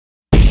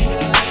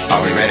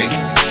Are we ready?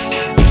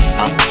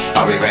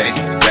 Are we ready?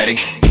 Ready?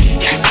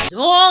 Yes!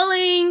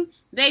 Darling,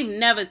 they've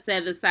never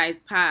said the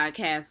Psyce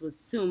podcast was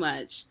too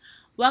much.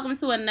 Welcome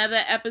to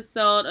another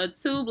episode of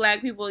two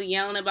black people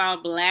yelling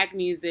about black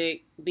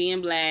music,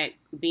 being black,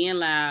 being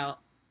loud,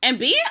 and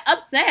being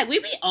upset. We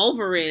be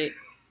over it.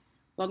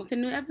 Welcome to a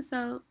new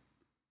episode.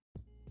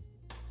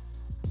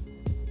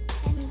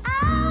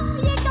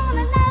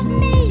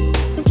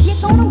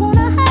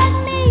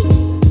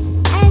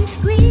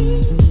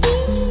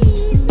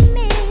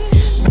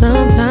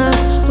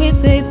 Sometimes we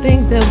say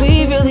things that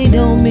we really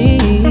don't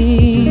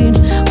mean.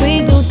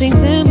 We do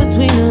things in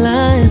between the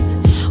lines.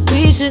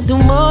 We should do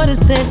more to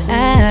stand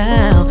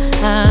out.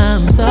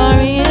 I'm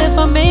sorry if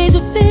I made you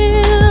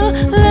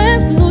feel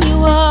less than who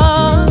you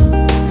are,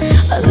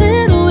 a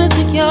little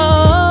insecure.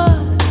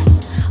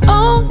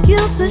 Oh,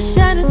 you're a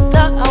shining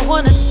star. I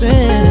wanna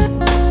spend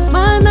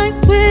my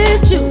nights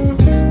with you,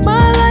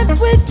 my life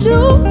with you.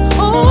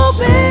 Oh,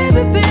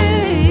 baby,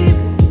 baby,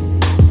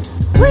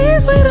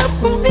 please wait up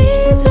for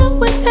me till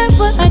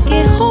whenever I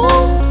get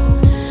home.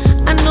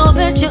 I know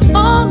that you're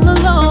all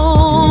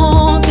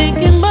alone,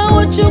 thinking about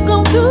what you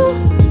gon' do.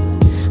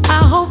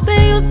 I hope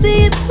that you'll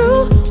see it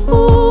through.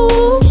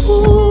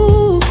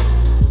 Ooh.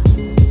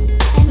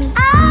 And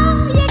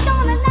you're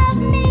gonna love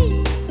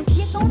me.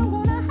 You're gonna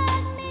wanna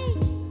hug me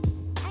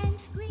and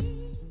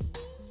scream.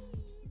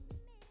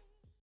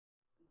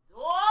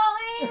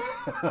 Darling,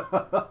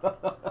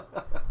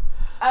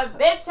 a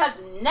bitch has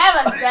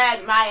never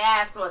said my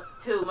ass was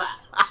too much.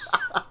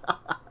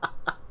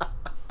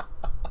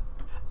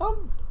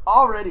 I'm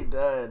already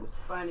done.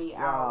 Funny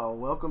Wow, out.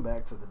 welcome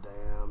back to the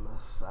damn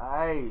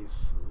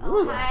Psyce.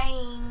 Oh, hi.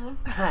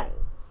 Hi.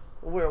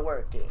 We're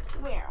working.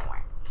 We're working.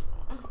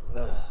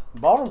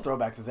 Ballroom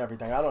throwbacks is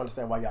everything. I don't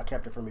understand why y'all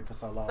kept it from me for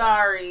so long.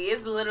 Sorry,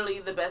 it's literally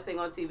the best thing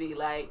on TV.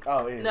 Like,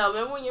 Oh, it is. no,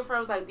 remember when your friend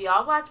was like, "Do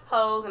y'all watch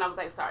Pose?" And I was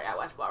like, "Sorry, I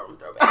watch Ballroom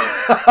Throwbacks."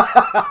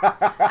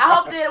 I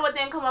hope that it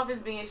didn't come off as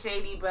being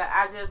shady, but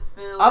I just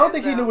feel. I don't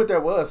think he knew what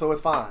there was, so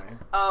it's fine.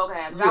 Oh,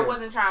 okay. 'Cause Yeah. I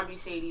wasn't trying to be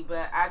shady,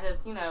 but I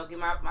just, give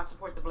my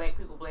support to black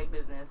people, black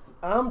business.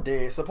 I'm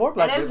dead. Support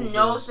black and there's businesses.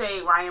 no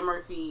shade, Ryan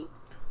Murphy.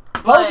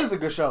 Pose is a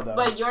good show, though.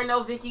 But you're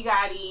no Vicky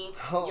Gotti.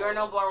 Oh. You're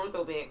no Ballroom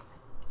Throwbacks.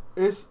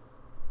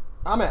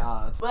 I'm at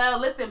odds. Well,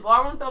 listen,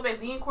 Ballroom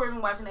Throwbacks, me and Corey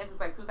been watching that since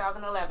like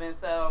 2011,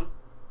 so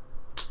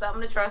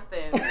something to trust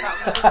in.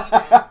 Something to believe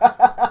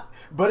in.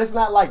 But it's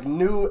not like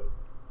new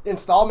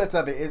installments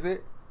of it, is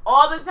it?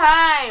 All the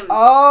time.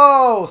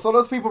 Oh, so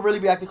those people really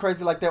be acting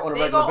crazy like that on a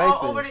They regular go basis.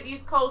 all over the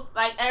East Coast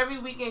like every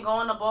weekend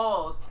going to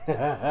balls.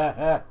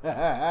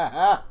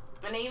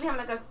 And they even have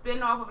like a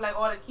spin-off of like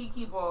all the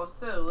Kiki balls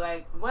too.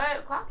 Like,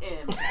 what? Clock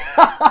in.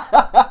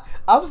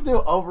 I'm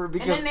still over it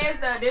because And then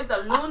there's the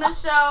Luna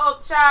show,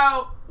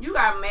 child. You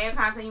got mad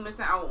content you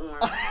missing out on.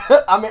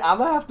 I mean, I'm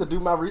gonna have to do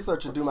my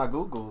research and do my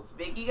Googles.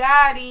 Vicky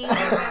Gotti.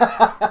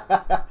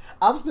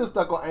 I'm still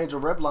stuck on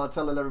Angel Revlon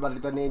telling everybody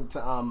they need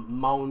to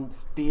moan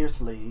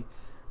fiercely.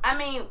 I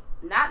mean,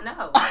 not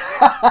no.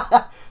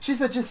 She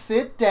said, just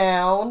sit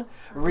down,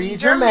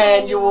 read your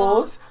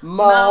manuals,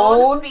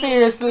 moan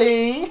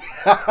fiercely.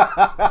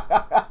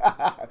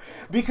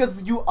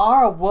 Because you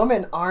are a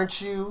woman, aren't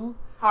you?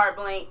 Heart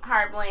blink,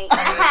 heart blink.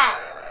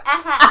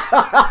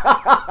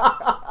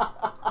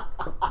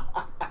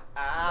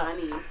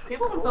 Funny.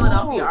 People from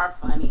Philadelphia are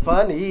funny.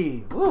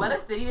 Funny. Woo. What a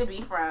city to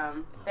be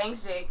from.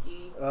 Thanks,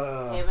 Jackie.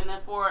 Having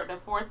the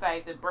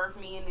foresight to birth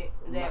me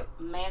in that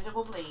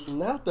magical place.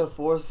 Not the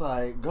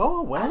foresight. Go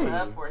away. I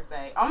love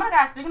foresight. Oh my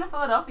God, speaking of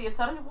Philadelphia,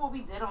 tell the people what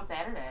we did on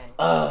Saturday.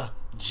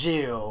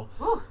 Jill.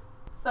 Whew.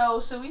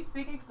 So, should we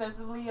speak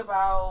extensively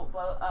about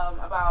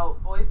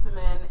Boyz II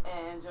Men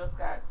and Jill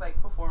Scott's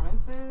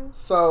performances?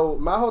 So,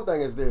 my whole thing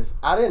is this.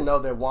 I didn't know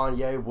that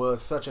Wanye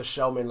was such a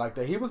showman like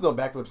that. He was doing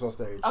backflips on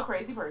stage. A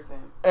crazy person.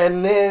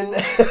 And then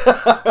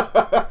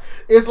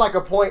it's like a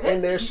point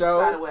in their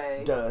show. By the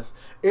way.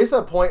 It's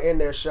a point in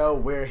their show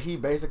where he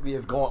basically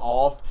is going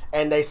off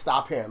and they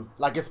stop him.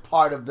 Like it's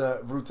part of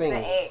the routine. The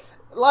act.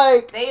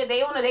 Like they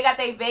got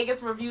their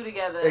Vegas review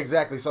together.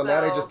 Exactly. So now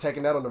they're just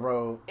taking that on the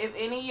road. If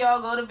any of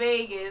y'all go to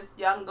Vegas,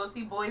 y'all can go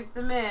see Boyz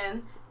II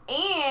Men.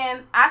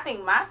 And I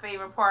think my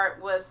favorite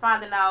part was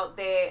finding out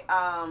that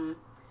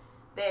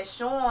that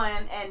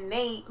Sean and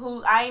Nate,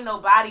 who I ain't know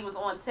body was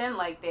on 10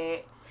 like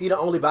that. He the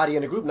only body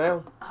in the group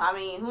now. I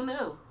mean, who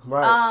knew?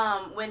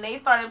 Right. When they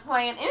started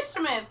playing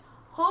instruments,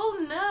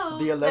 who knew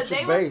The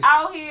electric that they bass. was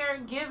out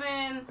here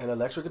giving An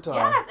electric guitar.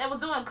 Yes, it was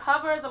doing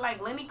covers of like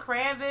Lenny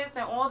Kravitz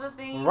and all the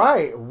things.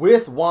 Right,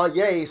 with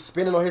Wanye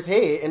spinning on his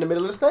head in the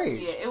middle of the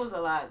stage. Yeah, it was a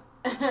lot.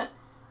 But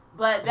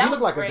that He was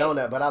looked like great. a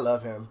donut, but I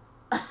love him.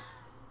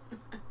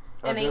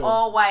 And they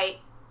all white.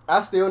 I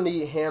still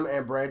need him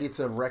and Brandy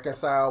to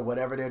reconcile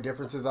whatever their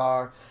differences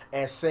are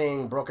and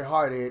sing Broken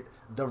Hearted,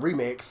 the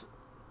remix,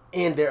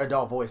 in their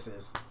adult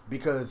voices.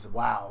 Because,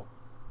 wow.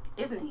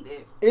 It's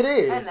needed. It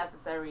is. And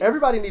necessary.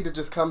 Everybody need to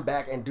just come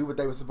back and do what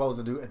they were supposed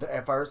to do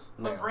at first.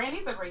 But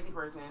Brandy's a crazy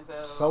person,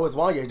 so. So is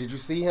Wanye. Did you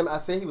see him? I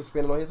said he was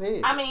spinning on his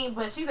head. I mean,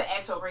 but she's an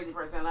actual crazy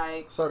person.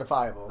 Like.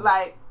 Certifiable.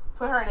 Like,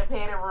 Put her in a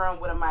padded room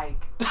with a mic.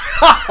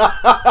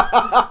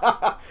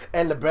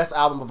 And the best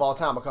album of all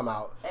time will come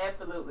out.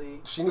 Absolutely.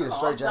 She need a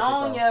straight jacket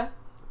Sonya.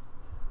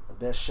 though.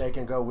 That shake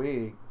and go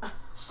wig.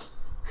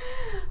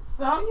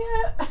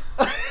 Sonya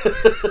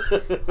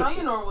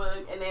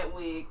Norwood in that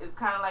wig is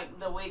kind of like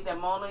the wig that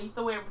Mona used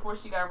to wear before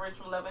she got rich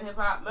from Love and Hip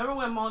Hop. Remember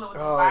when Mona was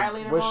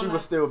violated? When she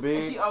was still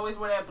big. And she always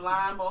wore that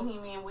blonde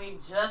bohemian wig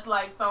just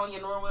like Sonya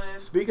Norwood.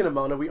 Speaking of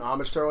Mona, we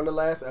homaged her on the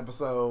last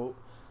episode.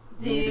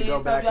 You need to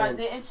go back y'all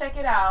didn't check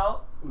it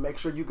out, make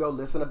sure you go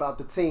listen about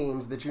the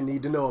teams that you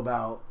need to know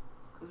about.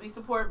 because we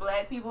support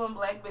black people and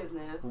black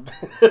business.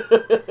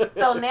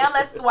 So now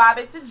let's swap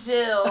it to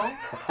Jill.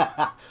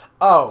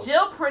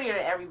 Jill prettier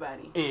than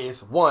everybody.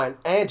 Is one,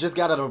 and just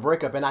got out of a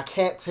breakup, and I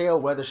can't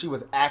tell whether she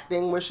was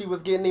acting when she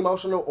was getting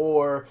emotional,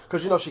 or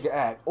because you know she can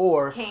act,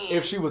 or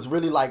if she was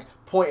really like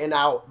pointing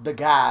out the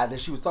guy that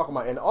she was talking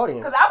about in the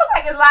audience. Because I was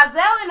like, is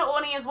Lizelle in the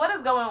audience? What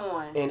is going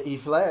on? In E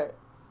flat.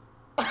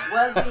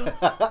 Was he?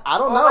 I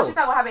don't know. Was she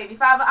talking about her baby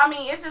father? I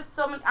mean, it's just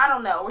so many. I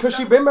don't know. Because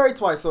she been married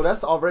twice, so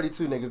that's already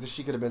 2 niggas that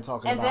she could have been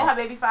talking about. And then her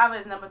baby father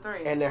is number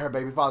 3. And then her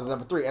baby father's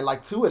number 3. And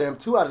like 2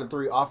 out of the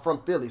 3 are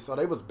from Philly, so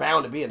they was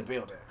bound to be in the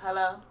building.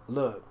 Hello?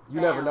 Look,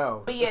 you never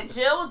know. But yeah,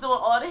 Jill was doing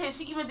all the hits.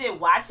 She even did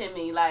Watching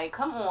Me. Like,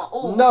 come on.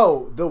 Ooh.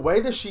 No, the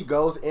way that she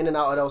goes in and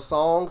out of those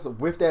songs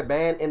with that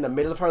band in the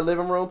middle of her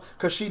living room,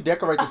 because she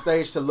decorated the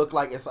stage to look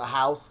like it's a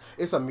house.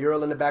 It's a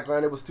mural in the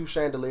background. It was 2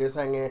 chandeliers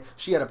hanging.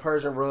 She had a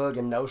Persian rug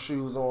and no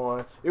shoes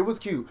on. It was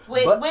cute.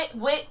 With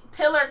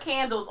pillar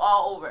candles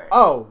all over.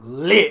 Oh,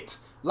 lit.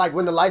 Like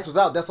when the lights was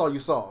out, that's all you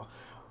saw.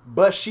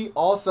 But she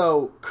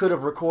also could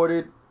have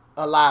recorded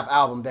a live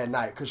album that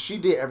night, because she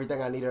did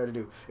everything I needed her to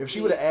do. If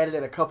she would have added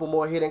in a couple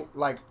more hidden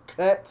like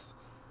cuts,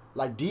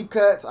 like deep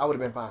cuts, I would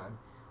have been fine.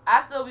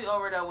 I still be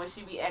over though when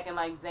she be acting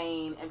like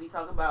Zayn and be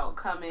talking about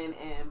coming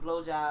and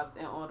blowjobs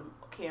and all the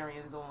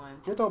carry-ins on.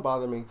 It don't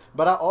bother me,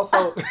 but I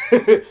also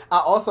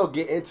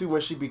get into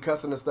when she be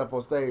cussing and stuff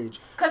on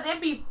stage, cause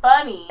it be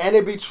funny and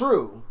it be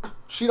true.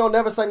 She don't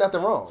never say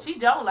nothing wrong. She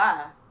don't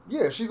lie.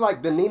 Yeah, she's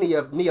like the Nene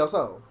of Neo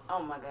Soul.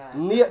 Oh my god.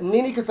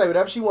 Nene can say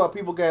whatever she want.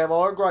 People can have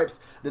all her gripes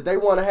that they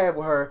want to have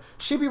with her.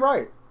 She be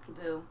right.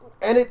 Do.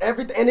 And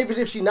even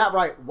if she not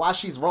right, why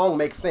she's wrong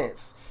makes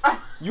sense.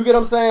 You get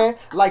what I'm saying?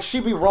 Like,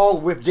 she be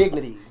wrong with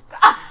dignity.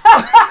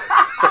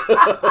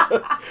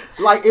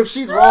 Like, if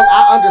she's wrong,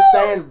 I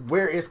understand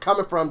where it's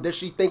coming from that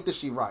she think that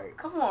she right.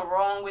 Come on,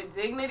 wrong with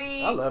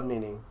dignity. I love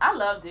Nene. I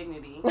love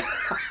dignity.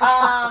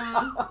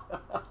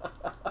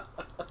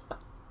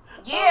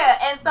 Yeah,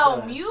 and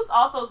so Muse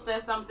also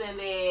said something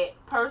that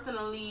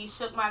personally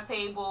shook my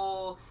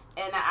table,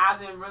 and I've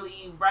been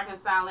really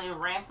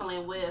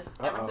wrestling with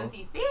ever since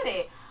he said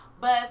it.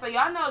 But so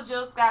y'all know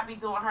Jill Scott be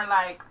doing her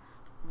like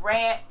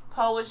rap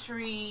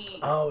poetry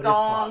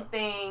song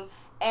thing,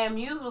 and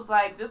Muse was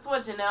like, "This is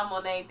what Janelle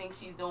Monáe thinks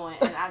she's doing,"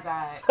 and I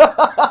died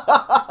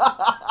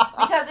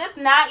because it's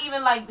not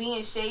even like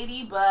being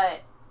shady,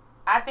 but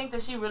I think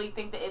that she really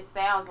think that it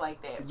sounds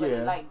like that,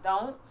 but like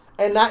don't.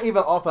 And not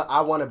even off of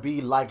I want to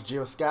be like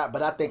Jill Scott,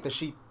 but I think that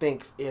she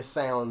thinks it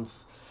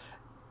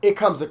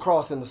comes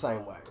across in the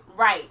same way.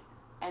 Right.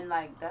 And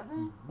like,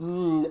 doesn't?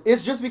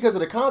 It's just because of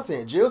the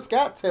content. Jill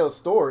Scott tells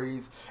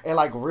stories and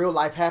like real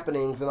life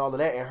happenings and all of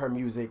that in her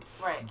music.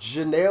 Right.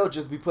 Janelle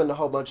just be putting a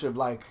whole bunch of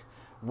like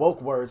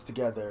woke words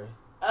together.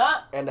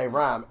 And they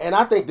rhyme. And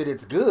I think that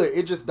it's good.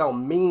 It just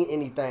don't mean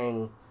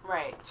anything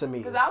to me.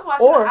 Because I was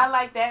watching I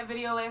Like That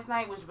video last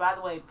night, which by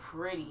the way,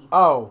 pretty.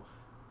 Oh.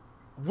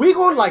 We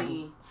gonna like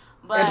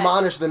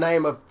admonish the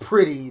name of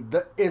Pretty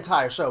the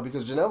entire show,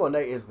 because Janelle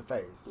Monáe is the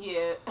face.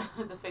 Yeah,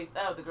 the face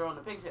of the girl in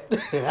the picture.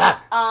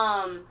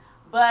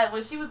 But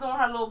when she was doing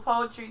her little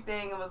poetry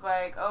thing, it was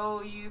like,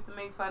 "Oh, you used to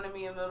make fun of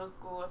me in middle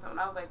school or something."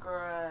 I was like,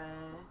 "Girl,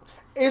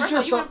 it's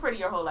just you've been pretty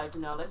your whole life,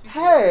 you know. Let's be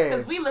serious,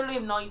 because we literally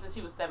have known you since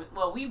she was 7.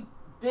 Well, we've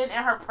been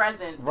in her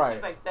presence since she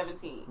was like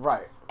 17.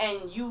 Right.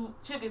 And you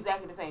look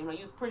exactly the same. Like,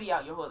 you was pretty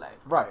out your whole life.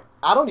 Right.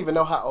 I don't even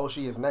know how old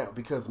she is now,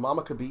 because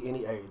Mama could be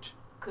any age.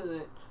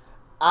 Could.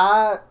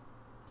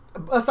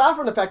 Aside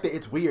from the fact that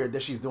it's weird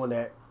that she's doing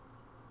that,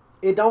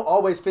 it don't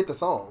always fit the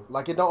song.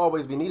 Like, it don't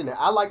always be needing it.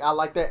 I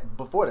like that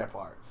before that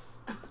part.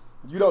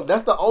 You know,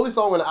 that's the only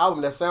song on the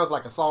album that sounds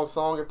like a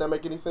song, if that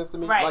make any sense to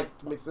me. Right. Like,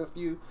 to make sense to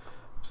you.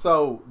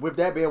 So, with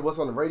that being what's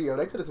on the radio,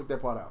 they could have took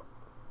that part out.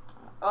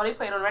 Oh, they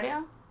played on the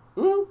radio?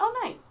 Mm-hmm. Oh,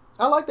 nice.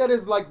 I like that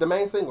as, like, the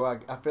main single, I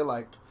feel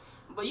like.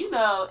 But you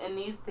know, in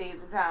these days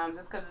and times,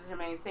 just because it's your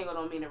main single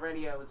don't mean the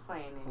radio is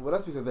playing it. Well,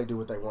 that's because they do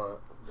what they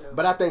want.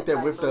 But I think that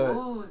like with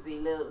Lil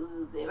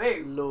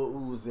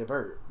Uzi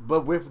Vert.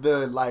 But with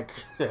the, like,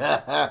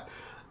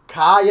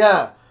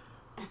 Kaya,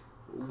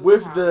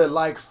 with the,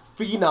 like,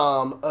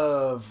 phenom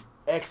of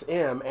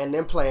XM and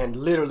them playing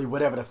literally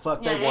whatever the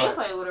fuck they want.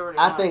 Play whatever they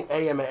want. Think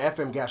AM and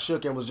FM got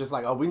shook and was just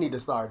like, oh, we need to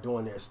start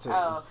doing this too.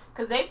 Oh,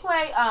 because they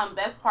play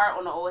Best Part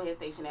on the old hit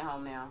station at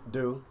home now.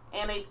 Do.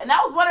 And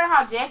I was wondering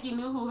how Jackie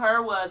knew who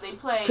her was. They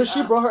played. Because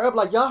she brought her up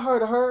like, y'all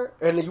heard of her?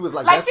 And then you was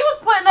like she was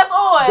putting us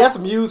on. That's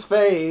Muse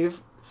fave.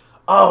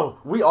 Oh,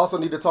 we also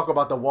need to talk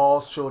about the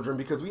Walls children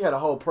because we had a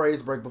whole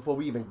praise break before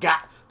we even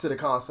got to the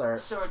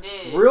concert. Sure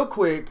did. Real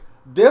quick,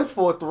 them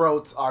four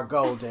throats are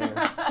golden.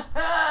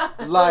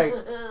 Like,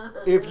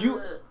 if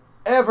you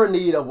ever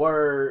need a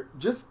word,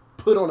 just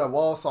put on a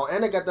Wall song.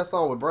 And they got that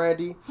song with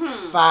Brandy.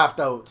 5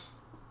 throats.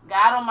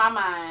 God on my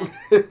mind.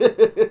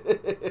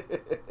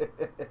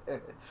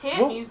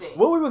 Hit music.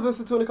 What we was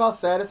listening to, and it called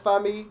Satisfy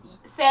Me?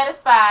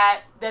 Satisfied.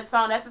 That's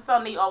the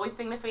song they always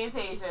sing to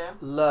Fantasia.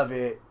 Love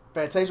it.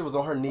 Fantasia was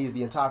on her knees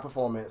the entire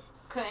performance.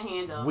 Couldn't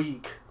handle.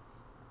 Weak.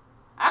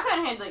 I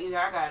couldn't handle it either.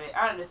 I got it.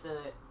 I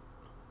understood.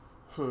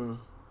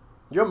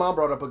 Your mom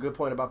brought up a good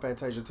point about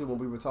Fantasia, too, when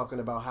we were talking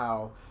about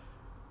how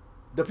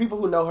the people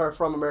who know her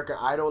from American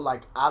Idol,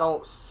 like, I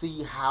don't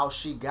see how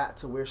she got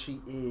to where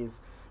she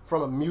is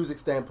from a music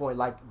standpoint.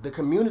 Like, the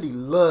community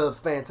loves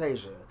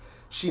Fantasia.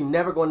 She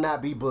never gonna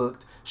not be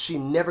booked. She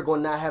never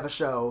gonna not have a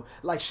show.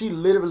 Like, she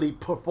literally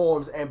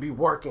performs and be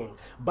working.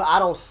 But I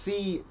don't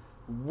see...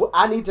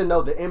 I need to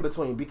know the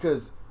in-between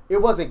because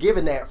it wasn't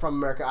given that from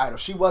American Idol.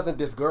 She wasn't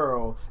this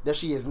girl that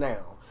she is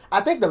now.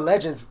 I think the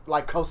Legends,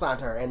 like,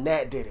 co-signed her, and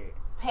Nat did it.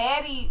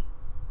 Patty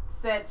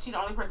said she's the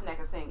only person that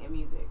can sing in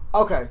music.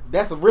 Okay,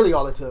 that's really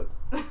all it took.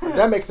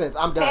 That makes sense.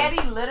 I'm done.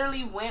 Patty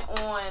literally went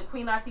on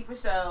Queen Latifah's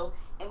show,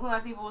 and Queen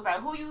Latifah was like,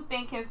 who you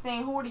think can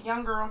sing? Who are the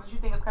young girls that you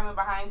think is coming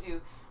behind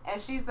you? And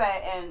she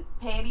said, and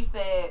Patty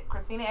said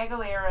Christina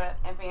Aguilera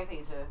and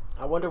Fantasia.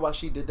 I wonder why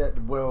she did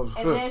that. Well,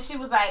 and then she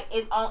was like,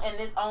 it's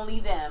only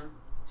them.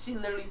 She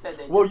literally said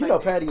that. Well, you know,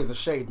 Patty is a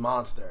shade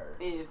monster.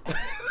 Is.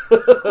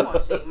 Come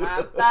on, shade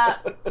monster.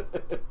 Stop.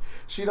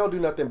 She don't do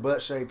nothing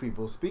but shade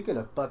people. Speaking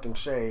of fucking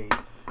shade,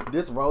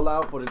 this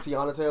rollout for the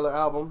Teyana Taylor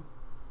album.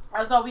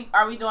 So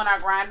are we doing our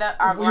grind up?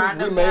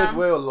 We may as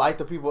well light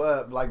the people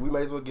up. Like, we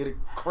may as well get it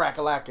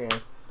crack-a-lacking.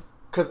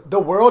 Because the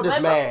world is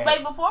mad.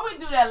 Wait, before we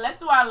do that, let's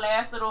do our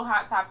last little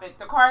hot topic.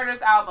 The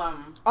Carter's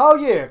album. Oh,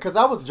 yeah, because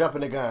I was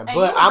jumping the gun. And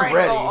but I'm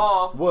ready.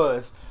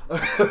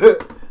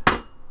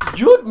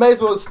 You may as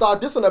well start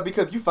this one up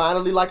because you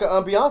finally like a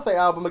Beyonce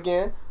album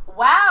again.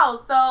 Wow,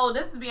 so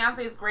this is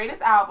Beyonce's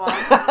greatest album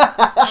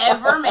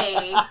ever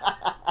made.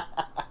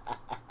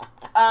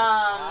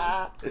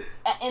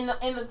 In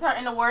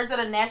the words of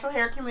the natural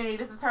hair community,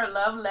 this is her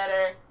love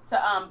letter to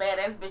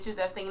badass bitches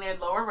that sing their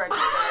lower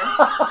register.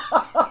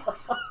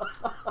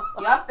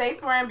 Y'all stay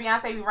swearing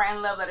Beyonce be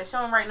writing love letters. She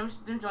don't write them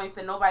joints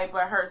to nobody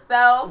but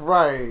herself.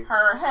 Right.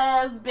 Her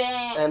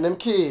husband. And them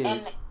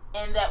kids.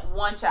 And that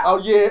one child. Oh,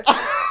 yeah.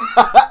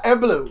 And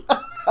Blue.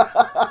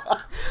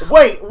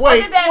 Wait.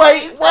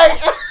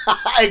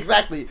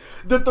 Exactly.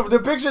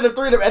 The picture of the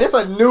three of them, and it's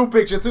a new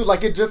picture, too.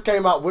 Like, it just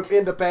came out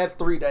within the past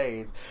 3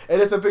 days. And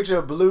it's a picture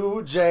of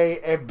Blue, J,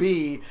 and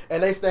B,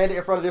 and they standing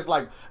in front of this,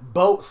 like,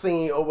 boat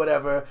scene or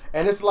whatever.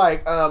 And it's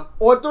like,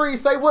 on 3,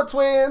 say what,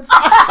 twins?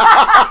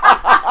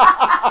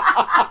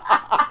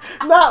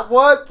 Not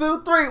 1,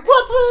 2, 3.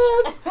 What,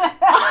 twins?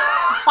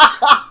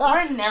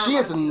 She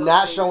is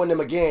not showing them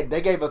again.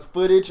 They gave us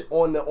footage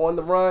on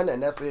the run,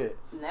 and that's it.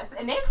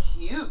 And they're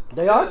cute.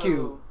 They are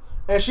cute.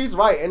 And she's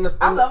right.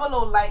 I love a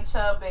little light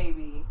chub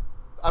baby.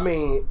 I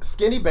mean,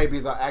 skinny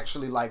babies are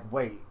actually like,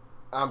 wait,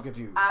 I'm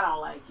confused. I don't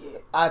like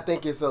it. I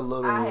think it's a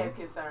little... I have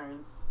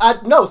concerns.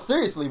 No,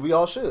 seriously, we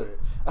all should.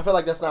 I feel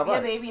like that's not right.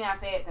 If your baby not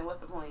fat, then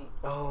what's the point?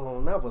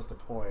 Oh, now what's the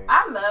point?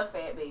 I love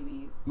fat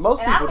babies. Most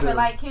people do. And I don't even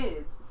like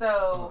kids,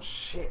 so... Oh,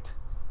 shit.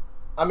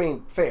 I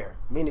mean, fair.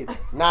 Me neither.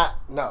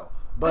 No.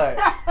 But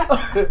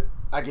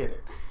I get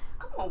it.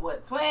 Come on,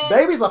 what, twins?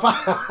 Babies are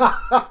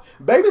fine.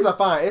 Babies are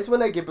fine. It's when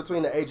they get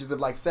between the ages of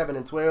like 7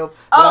 and 12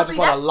 that I just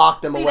want to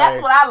lock them away.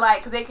 That's what I like,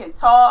 because they can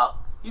talk.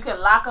 You can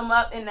lock them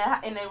up in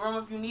the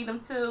room if you need them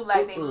to.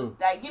 Like, you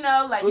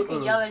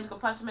can yell and you can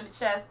punch them in the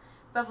chest.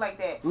 Stuff like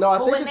that. No, I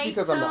think it's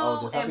because I'm the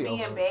oldest. And being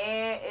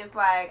bad, it's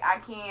like, I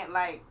can't,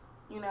 like,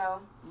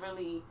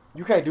 really...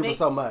 You can't do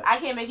so much. I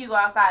can't make you go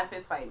outside and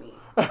fist fight me.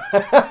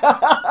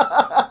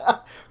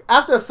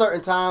 After a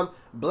certain time,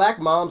 black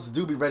moms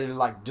do be ready to,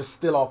 like, just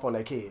steal off on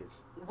their kids.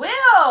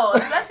 Will!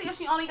 Especially if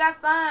she only got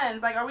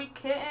sons. Like, are we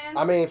kidding?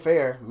 I mean,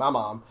 fair. My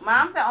mom.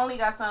 Moms that only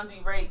got sons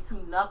be ready to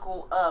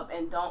knuckle up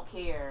and don't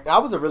care. I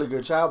was a really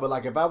good child, but,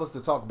 like, if I was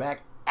to talk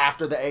back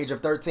after the age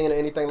of 13 or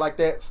anything like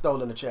that,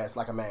 stole in the chest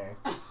like a man.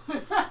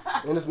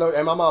 And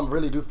my mom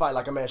really do fight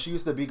like a man. She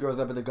used to beat girls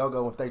up at the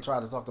go-go if they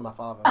tried to talk to my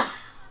father.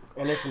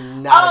 And it's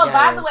not a game.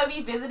 By the way,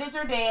 we visited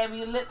your dad.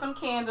 We lit some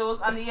candles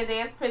under your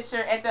dad's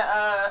picture at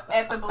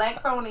the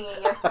Black Sony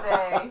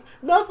yesterday.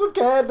 Not some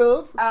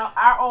candles.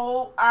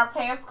 Our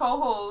past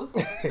co-host,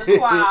 the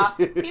choir,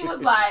 he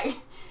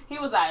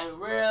was like,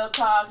 real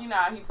talk. You know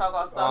how he talk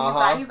on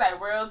stuff. He's like,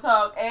 real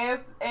talk.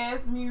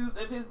 Ask Muse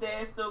if his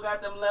dad still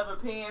got them leather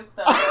pants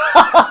stuff.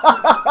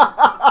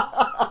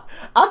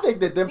 I think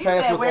that them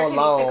pants was on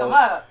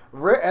loan.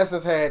 Rare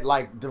Essence had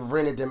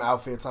rented them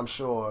outfits, I'm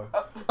sure.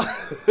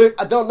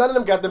 None of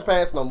them got them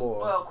pants no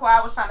more. Well,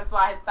 Quad was trying to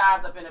slide his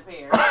thighs up in a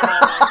pair.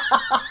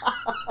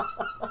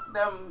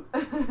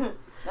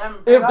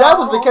 If that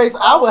was the case,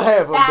 I would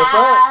have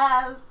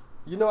them.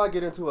 You know I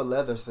get into a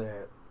leather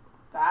set.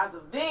 Thighs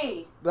of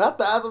D. Not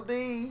thighs of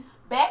D.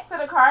 Back to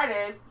the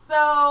Carters.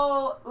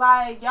 So,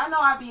 like, y'all know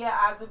I be at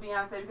odds with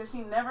Beyonce because she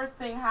never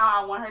sing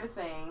how I want her to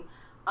sing.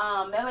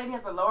 That lady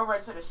has a lower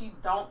register that she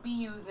don't be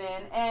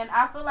using. And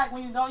I feel like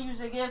when you don't use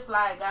your gift,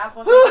 like, God's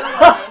going to take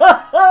it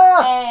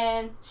away.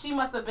 And she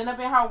must have been up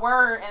in her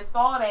word and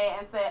saw that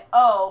and said,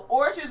 oh,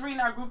 or she was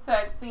reading our group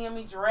text, seeing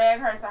me drag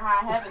her to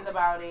high heavens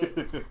about it.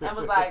 And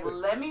was like,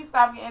 let me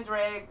stop getting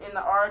dragged in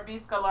the R&B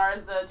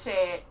Scalarza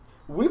chat.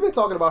 We've been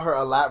talking about her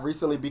a lot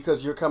recently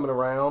because you're coming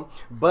around,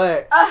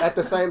 but at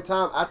the same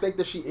time, I think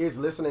that she is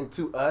listening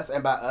to us,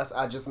 and by us,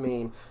 I just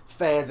mean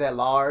fans at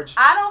large.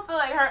 I don't feel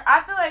like her.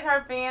 I feel like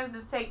her fans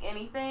just take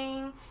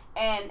anything,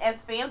 and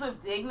as fans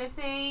with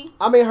dignity.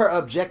 I mean her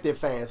objective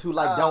fans who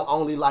don't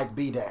only like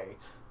B-Day.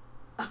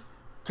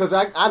 Because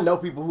I know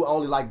people who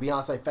only like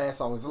Beyonce fan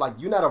songs. It's like,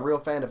 you're not a real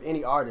fan of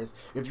any artist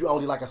if you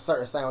only like a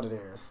certain sound of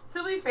theirs.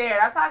 To be fair,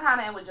 that's how I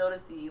kind of am with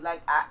Jodeci.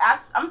 Like,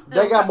 I'm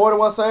still. They got more than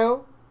one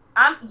sound?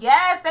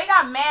 Yes, they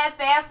got mad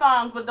fast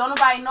songs, but don't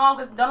nobody know them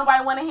because don't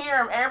nobody want to hear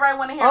them. Everybody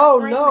want to hear them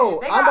screaming. Oh,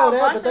 no. I know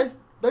that, but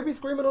they be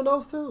screaming on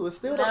those, too. It's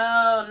still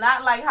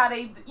not like how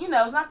they,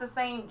 it's not the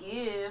same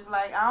give.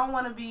 Like, I don't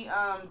want to be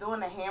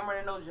doing the hammer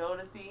to no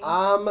Jodeci.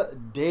 I'm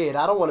dead.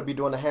 I don't want to be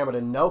doing the hammer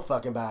to no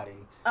fucking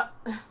body.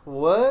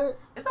 What?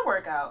 It's a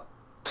workout.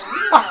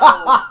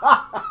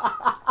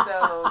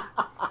 So,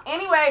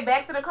 anyway,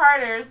 back to the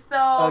Carters.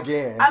 So,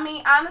 again, I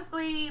mean,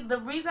 honestly, the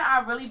reason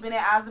I've really been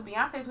at odds with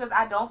Beyonce is because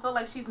I don't feel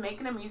like she's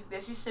making the music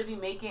that she should be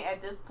making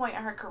at this point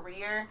in her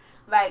career.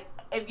 Like,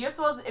 if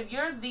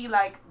you're the,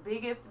 like,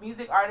 biggest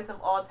music artist of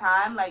all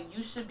time, like,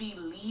 you should be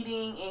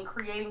leading and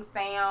creating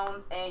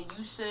sounds, and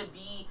you should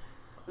be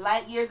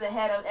light years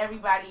ahead of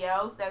everybody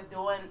else that's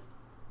doing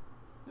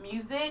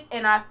music.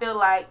 And I feel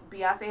like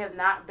Beyonce has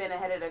not been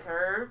ahead of the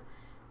curve.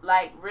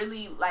 Like,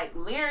 really, like,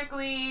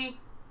 lyrically,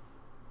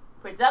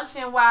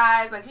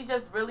 production-wise, like, she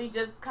just really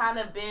just kind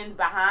of been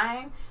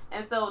behind.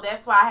 And so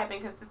that's why I have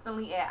been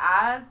consistently at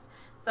odds.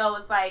 So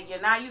it's like,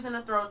 you're not using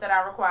the throat that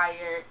I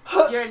required.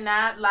 You're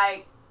not,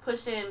 like,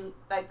 pushing,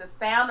 like, the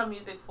sound of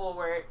music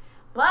forward.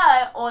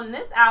 But on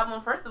this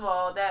album, first of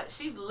all, that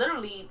she's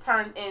literally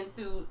turned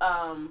into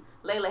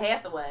Layla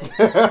Hathaway.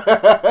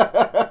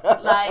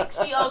 Like,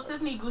 she owed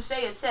Tiffany Boucher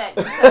a check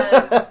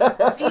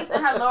because she's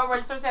in her lower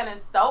register sounding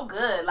so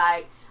good.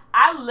 Like,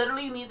 I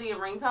literally need to get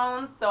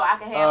ringtones so I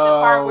can have the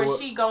part where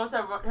she goes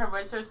to her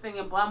register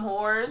singing Bum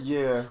Whores.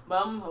 Yeah.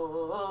 Bum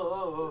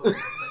Whores.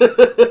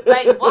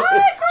 Like, what?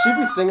 Girl? She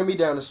be singing me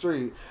down the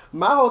street.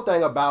 My whole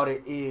thing about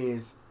it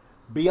is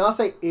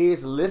Beyonce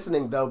is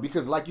listening, though,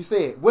 because like you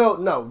said, well,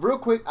 no, real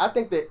quick, I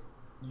think that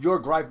your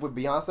gripe with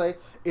Beyonce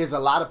is a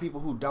lot of people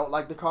who don't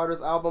like the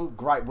Carters album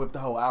gripe with the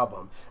whole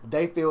album.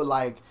 They feel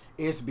like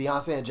it's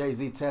Beyonce and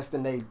Jay-Z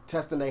testing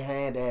their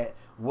hand at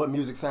what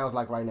music sounds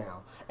like right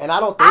now. And I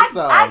don't think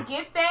so. I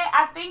get that.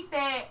 I think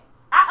that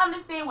I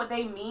understand what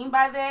they mean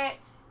by that.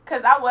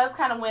 Because I was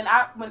kind of,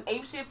 when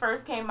Ape Shit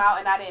first came out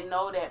and I didn't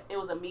know that it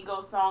was a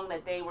Migos song,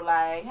 that they were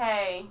like,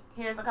 hey,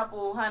 here's a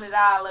couple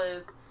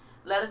 $100.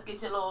 Let us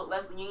get your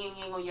let's ying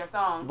on your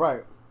song.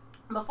 Right.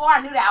 Before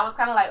I knew that, I was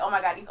kind of like, oh my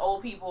God, these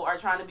old people are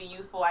trying to be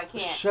useful. I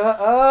can't. Shut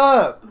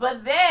up.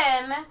 But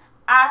then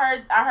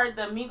I heard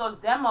the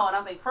Migos demo, and I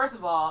was like, first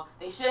of all,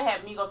 they should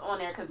have Migos on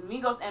there because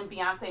Migos and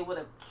Beyonce would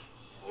have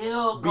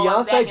killed.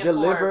 Beyonce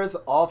delivers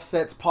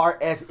Offset's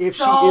part as if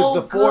she is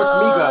the fourth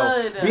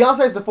Migo.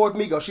 Beyonce's the fourth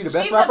Migo. She's the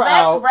best rapper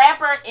out. She's the best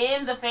rapper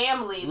in the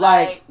family.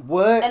 Like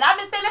what? And I've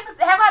been saying that.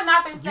 Have I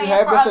not been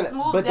saying for a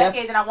smooth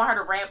decade that I want her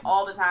to rap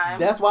all the time?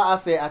 That's why I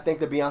said I think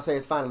that Beyonce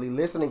is finally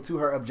listening to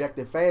her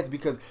objective fans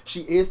because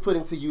she is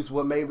putting to use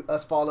what made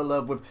us fall in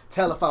love with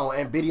Telephone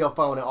and Video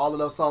Phone and all of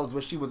those songs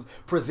where she was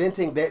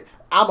presenting that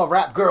I'm a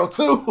rap girl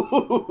too.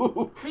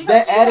 Because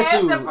that she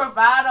attitude. has the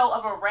bravado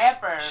of a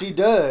rapper. She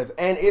does.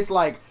 And it's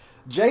like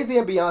Jay-Z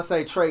and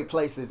Beyonce trade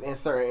places in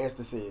certain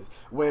instances.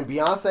 When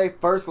Beyonce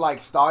first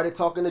started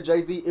talking to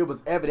Jay-Z, it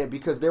was evident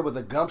because there was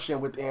a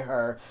gumption within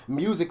her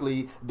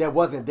musically that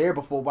wasn't there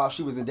before while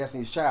she was in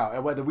Destiny's Child.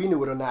 And whether we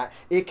knew it or not,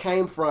 it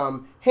came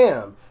from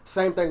him.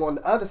 Same thing on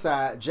the other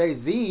side.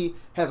 Jay-Z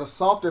has a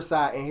softer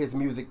side in his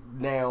music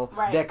now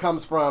that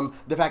comes from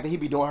the fact that he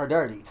be doing her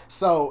dirty.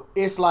 So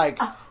it's like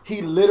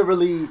he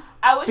literally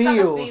I wish I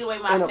feels could see the way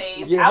my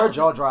face. Yeah, her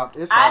jaw dropped.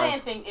 It's fine. I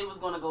didn't think it was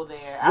going to go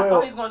there. I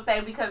thought he was going to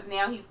say because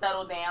now he's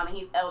settled down and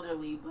he's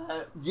elderly.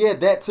 But yeah,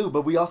 that too.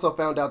 But we also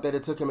found out that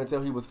it took him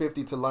until he was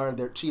 50 to learn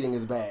that cheating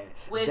is bad.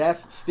 Which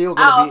that's still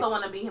going to be... I also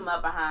want to beat him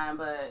up behind,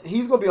 but...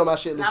 He's going to be on my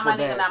shit list for that. Not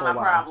my nigga, not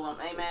my problem.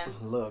 Amen.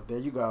 Look, there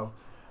you go.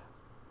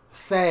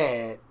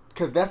 Sad.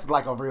 Because that's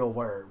like a real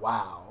word.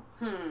 Wow.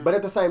 But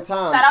at the same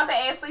time... Shout out to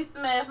Ashley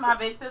Smith, my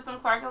big sis from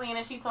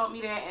Clark-Atlanta. She taught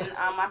me that in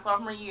my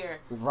sophomore year.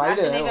 Write not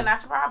it your down. nigga,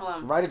 not your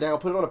problem. Write it down.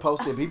 Put it on a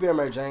post-it. Be Bear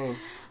Mary Jane.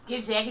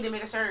 Get Jackie to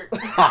make a shirt.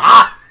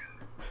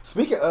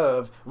 Speaking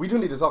of, we do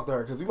need to talk to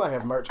her because we might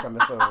have merch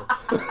coming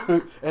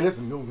soon. And it's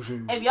new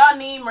shit. If y'all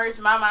need merch,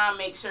 my mom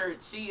makes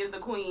shirts. She is the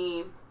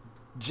queen.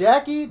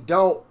 Jackie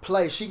don't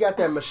play. She got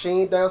that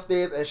machine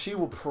downstairs and she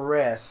will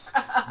press.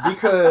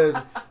 Because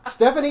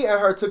Stephanye and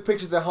her took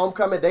pictures at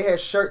homecoming. They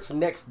had shirts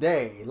next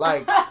day.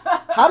 Like,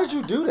 how did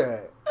you do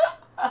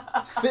that?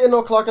 Sitting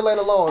on Clark Lane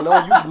alone.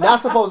 No, you're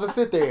not supposed to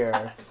sit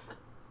there.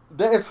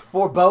 That is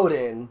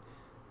foreboding.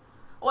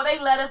 Well, they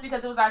let us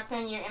because it was our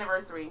 10-year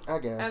anniversary. I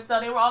guess. And so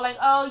they were all like,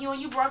 oh,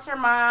 you brought your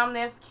mom.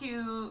 That's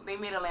cute. They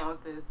made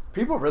allowances.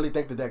 People really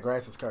think that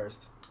grass is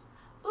cursed.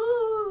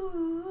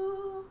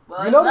 Ooh.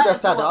 Well, You know that's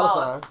Ty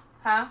Dolla $ign.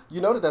 Huh?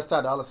 You know that's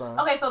Ty Dolla $ign.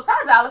 Okay, so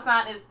Ty Dolla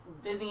 $ign is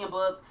busy and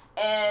booked.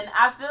 And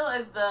I feel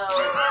as though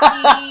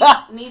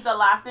he needs a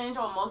lozenge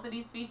on most of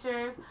these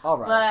features. All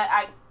right.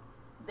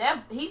 But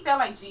he sound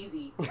like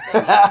Jeezy.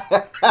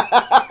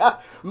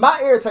 My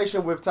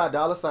irritation with Ty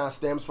Dolla $ign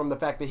stems from the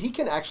fact that he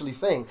can actually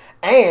sing.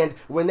 And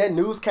when that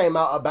news came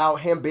out about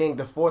him being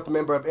the 4th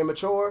member of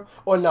Immature,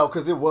 or no,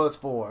 because it was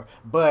 4,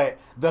 but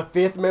the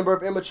 5th member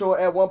of Immature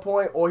at one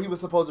point, or he was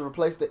supposed to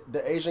replace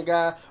the Asian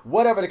guy,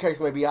 whatever the case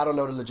may be, I don't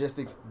know the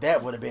logistics,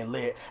 that would have been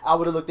lit. I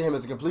would have looked at him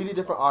as a completely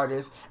different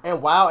artist,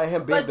 and wow at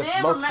him being the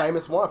most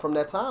famous one from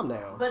that time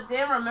now. But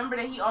then remember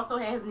that he also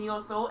had his Neo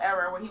Soul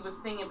era where he was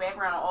singing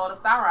background on all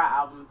the Sarah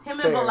albums. Him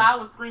Fair. and Bilal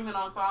was screaming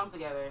on songs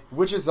together.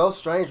 Which is so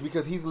strange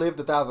because he's lived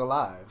 1,000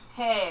 lives.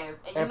 Has.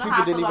 And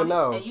people didn't even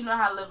know. And you know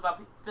how I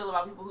feel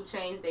about people who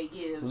change their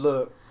gives.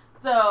 Look.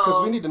 So,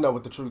 because we need to know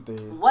what the truth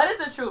is. What is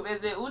the truth?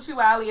 Is it Uchi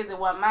Wally? Is it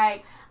what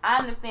Mike? I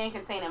understand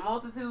containing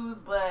multitudes,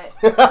 but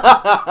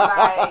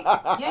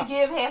like your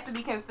give has to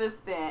be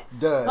consistent.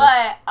 Does.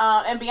 But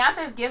and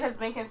Beyonce's give has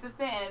been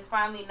consistent and it's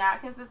finally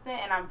not consistent,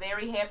 and I'm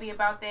very happy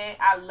about that.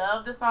 I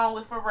love the song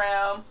with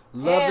Pharrell.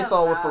 Love the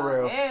song with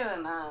Pharrell.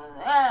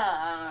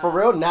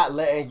 Pharrell not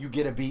letting you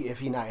get a beat if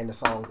he not in the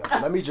song though.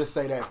 Let me just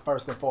say that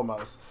first and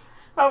foremost.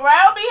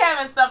 Pharrell be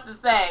having something to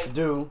say.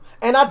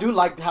 And I do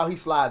like how he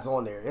slides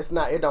on there. It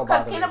don't bother me.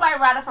 Because can't nobody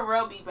ride a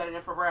Pharrell beat better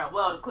than Pharrell.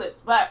 Well, the clips,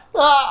 but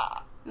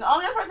the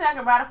only other person that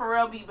can ride a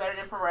Pharrell beat better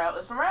than Pharrell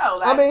is Pharrell.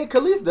 Like, I mean,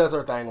 Khalees does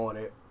her thing on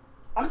it.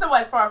 I'm saying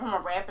as far from a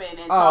rapping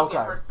and talking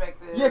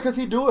perspective. Yeah, because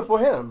he do it for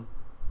him.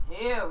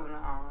 Hell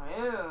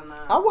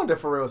no. I wonder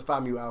if Pharrell's Phi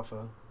Mu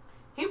Alpha.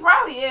 He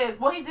probably is.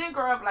 Well, he did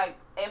grow up like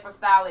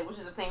apostolic, which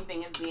is the same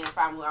thing as being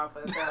Phi Mu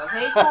Alpha. So,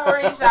 hey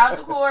Corey, shout out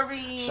to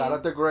Corey. Shout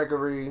out to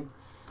Gregory.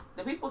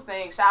 The people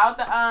saying, shout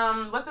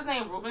out to what's his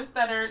name, Ruben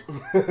Studdard.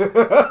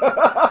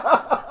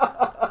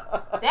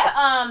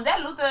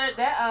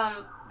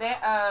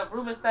 that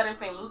Ruben Studdard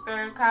St.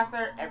 Luther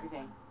concert,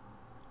 everything.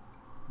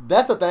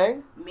 That's a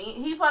thing.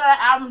 He put out an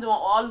album doing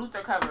all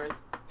Luther covers.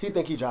 He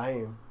think he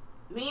Jaheim.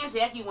 Me and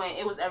Jackie went.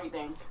 It was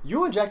everything.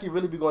 You and Jackie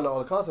really be going to all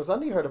the concerts. I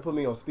need her to put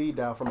me on speed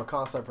dial from a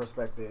concert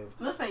perspective.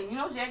 Listen, you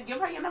know, Jackie, give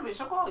her your number.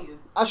 She'll call you.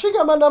 She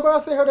got my number. I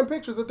sent her them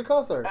pictures at the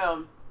concert.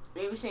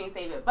 Maybe she ain't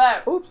save it,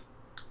 but oops.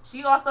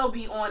 She also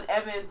be on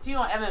Evan's. She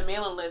on Evan's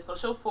mailing list, so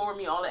she'll forward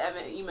me all the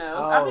Evan emails.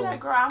 I'll be like,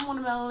 girl, I'm on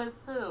the mailing list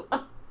too.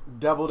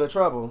 Double the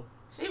trouble.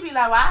 She be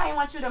like, well, I ain't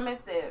want you to miss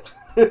it.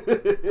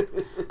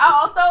 I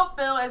also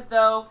feel as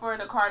though for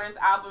the Carter's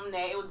album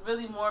that it was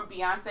really more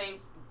Beyonce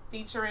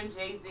featuring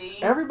Jay-Z.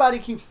 Everybody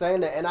keeps saying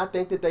that, and I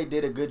think that they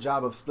did a good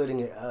job of splitting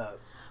it up.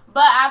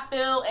 But I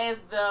feel as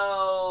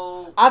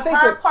though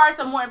her parts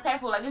are more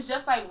impactful. Like, it's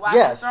just like Watch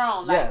the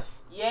Throne. Like,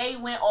 Ye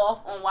went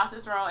off on Watch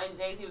the Throne, and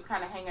Jay-Z was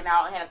kind of hanging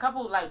out and had a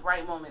couple like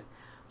bright moments.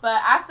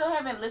 But I still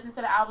haven't listened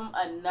to the album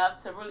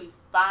enough to really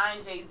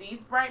find Jay-Z's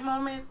bright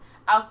moments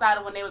outside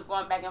of when they was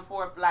going back and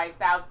forth like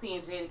Styles P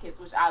and Jadakiss,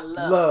 which I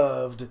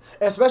loved.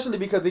 Especially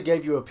because it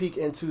gave you a peek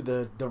into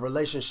the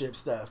relationship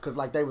stuff, because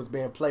like they was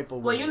being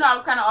playful with you know, I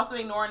was kind of also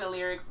ignoring the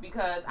lyrics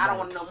because I don't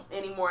want to know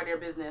any more of their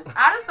business.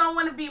 I just don't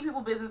want to be in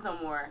people's business no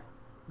more.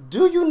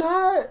 Do you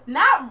not?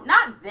 Not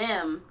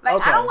them.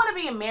 Like, I don't want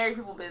to be in married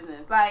people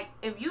business. Like,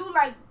 if you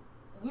like,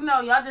 you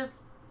know, y'all just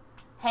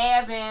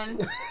having,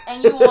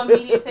 and you on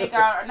media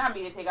takeout, or not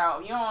media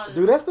takeout, you on...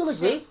 Do that still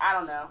exist? I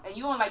don't know. And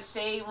you on, like,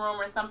 Shade Room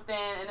or something,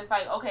 and it's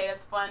like, okay,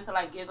 that's fun to,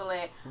 like, giggle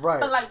at.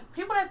 Right. But, like,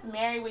 people that's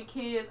married with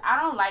kids,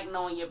 I don't like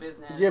knowing your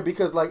business. Yeah,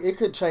 because, like, it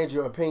could change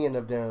your opinion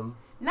of them.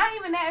 Not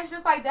even that. It's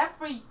just, like, that's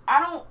for...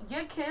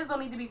 Your kids don't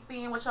need to be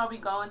seeing what y'all be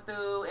going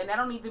through, and that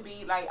don't need to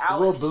be, like, out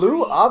in the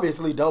Blue street.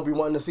 Obviously don't be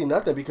wanting to see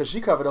nothing because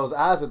she covered those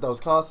eyes at those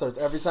concerts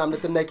every time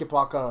that the naked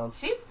part comes.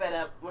 She's fed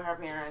up with her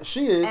parents.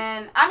 She is.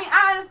 And, I mean,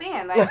 I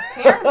understand. Like,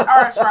 parents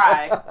are a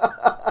try.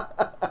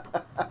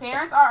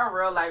 Parents are a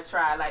real life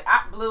try. Like,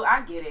 Blue,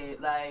 I get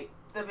it. Like,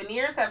 the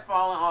veneers have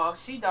fallen off.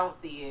 She don't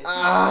see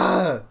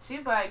it.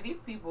 She's like,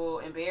 these people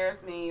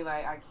embarrass me.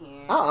 Like, I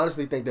can't. I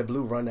honestly think that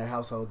Blue run that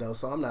household though,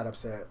 so I'm not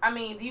upset. I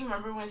mean, do you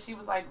remember when she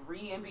was like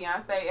Ree and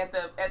Beyonce at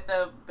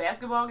the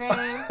basketball game?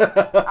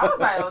 I was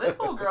like, oh, this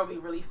little girl be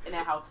really in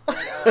that house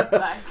fed up.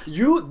 Like,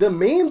 the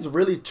memes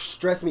really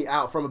stress me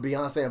out from a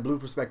Beyonce and Blue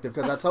perspective,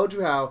 because I told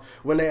you how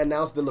when they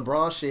announced the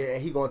LeBron shit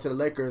and he going to the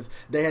Lakers,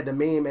 they had the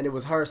meme and it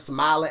was her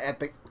smiling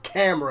at the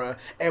camera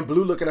and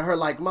Blue looking at her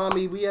like,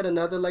 mommy, we had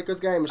another Lakers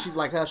game, and she's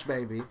like, hush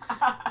baby.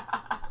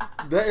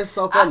 That is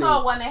so funny. I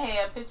saw one that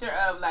had a picture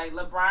of like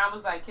LeBron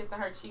was like kissing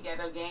her cheek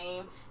at a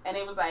game, and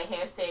it was like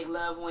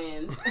 #love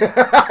wins.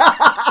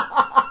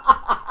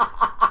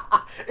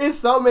 It's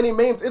so many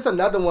memes. It's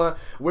another one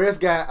where it's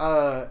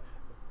got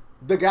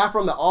the guy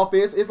from The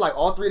Office. It's like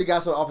all three of the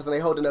guys from The Office, and they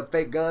holding up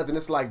fake guns, and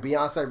it's like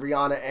Beyonce,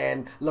 Rihanna,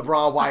 and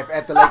LeBron wife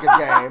at the Lakers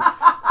game.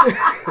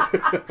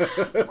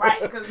 Right,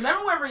 because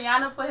remember when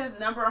Rihanna put his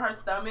number on her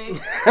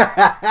stomach?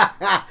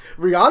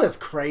 Rihanna's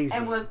crazy.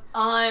 And was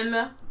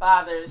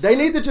unbothered. They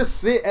need to just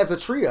sit as a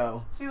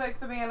trio. She like,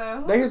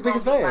 Savannah. They his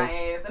biggest fans.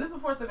 And this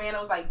before Savannah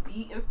was like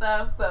beat and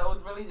stuff, so it was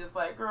really just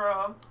like,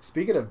 girl.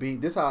 Speaking of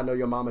beat, this is how I know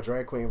your mama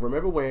drag queen.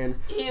 Remember when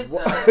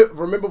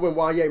Remember when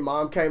Wanye's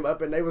mom came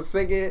up and they was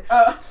singing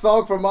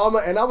Song for Mama,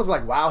 and I was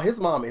like, wow, his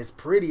mom is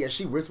pretty, and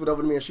she whispered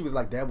over to me and she was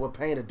like, that what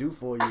Pain to do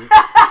for you.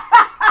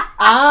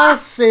 I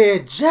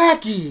said,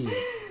 Jackie,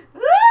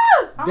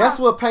 that's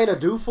what Pain to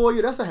do for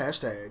you? That's a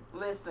hashtag.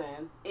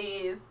 Listen,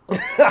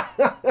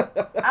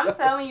 I'm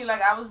telling you,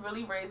 like, I was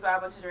really raised by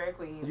a bunch of drag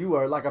queens. You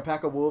were like a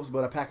pack of wolves,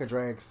 but a pack of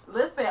drags.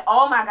 Listen,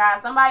 oh my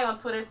God, somebody on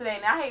Twitter today,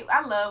 and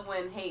I love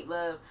when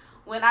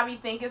I be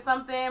thinking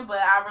something, but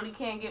I really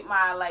can't get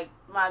my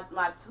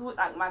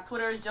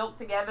Twitter joke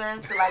together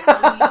to like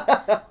really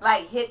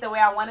like hit the way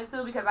I want it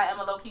to, because I am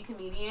a low key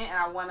comedian and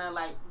I want to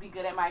like be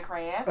good at my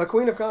craft. A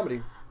queen of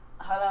comedy.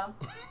 Hello,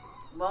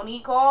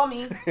 Monique, call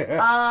me.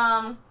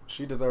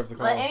 She deserves a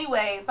call. But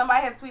anyway,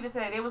 somebody had tweeted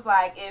today. It was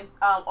like, if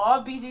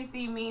all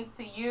BGC means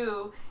to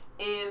you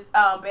is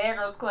Bad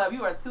Girls Club,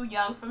 you are too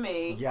young for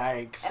me.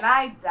 Yikes. And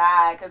I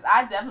died, because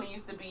I definitely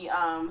used to be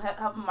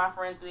helping my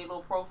friends do their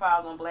little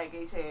profiles on Black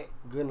Gay Chat.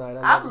 Good night.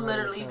 I've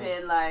literally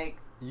been like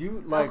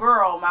a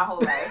girl my whole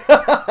life.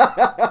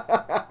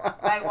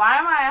 Like, why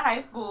am I in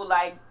high school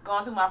like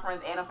going through my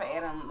friends' Anna for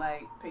Adam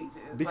like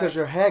pages? Because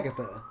you're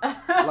Hagatha.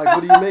 Like,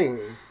 what do you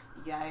mean?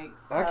 Yikes.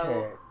 I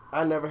can't.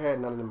 I never had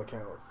none of them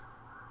accounts.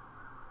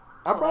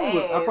 I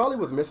probably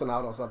was missing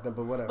out on something,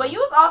 but whatever. But you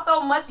was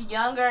also much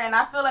younger, and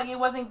I feel like it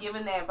wasn't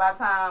given that by the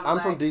time. I'm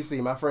from DC.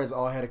 My friends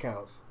all had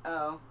accounts.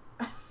 Oh.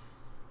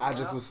 I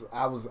guess,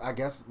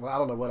 I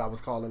don't know what I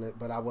was calling it,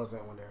 but I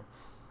wasn't on there.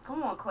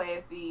 Come on,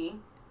 classy.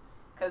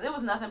 Because it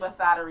was nothing but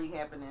thottery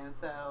happening,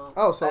 so.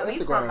 Oh, so at Instagram.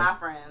 Least from my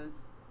friends.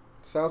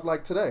 Sounds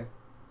like today.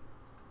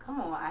 Come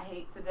on, I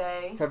hate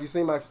today. Have you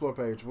seen my Explore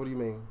page? What do you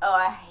mean? Oh,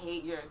 I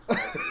hate your Explore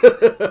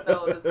page. It's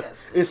so disgusting.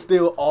 It's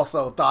still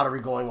also thottery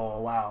going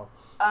on. Wow.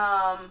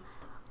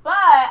 But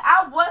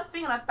I was,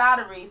 speaking of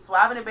thottery,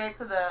 swapping it back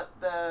to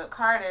the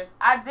Carters,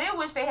 I did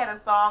wish they had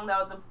a song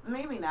that was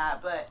maybe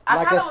not, but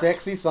like a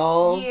sexy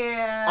song.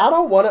 Yeah. I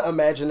don't want to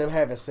imagine them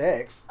having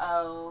sex.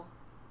 Oh,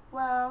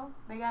 well,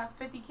 they got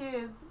 50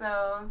 kids,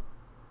 so.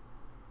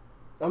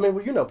 I mean,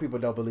 well, you know, people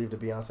don't believe that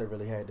Beyonce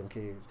really had them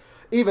kids,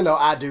 even though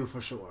I do for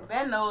sure.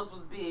 That nose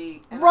was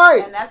big,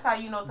 right? And that's how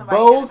you know somebody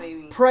had a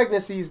baby. Both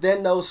pregnancies,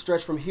 that nose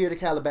stretched from here to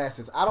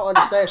Calabasas. I don't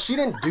understand. She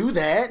didn't do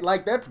that.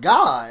 Like, that's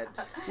God.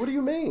 What do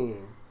you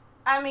mean?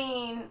 I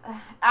mean,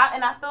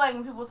 I feel like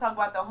when people talk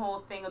about the whole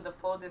thing of the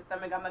folded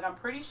stomach, I'm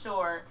pretty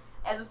sure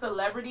as a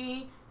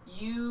celebrity,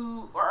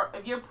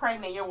 if you're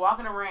pregnant, you're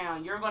walking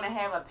around, you're going to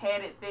have a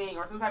padded thing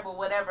or some type of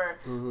whatever.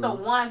 Mm-hmm. So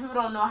one, people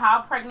don't know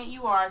how pregnant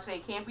you are, so they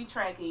can't be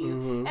tracking you.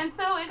 Mm-hmm. And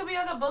two, it could be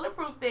like a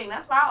bulletproof thing.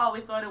 That's why I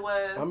always thought it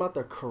was. I'm about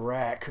to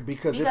crack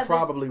because it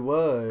probably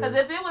was. Because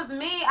if it was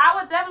me, I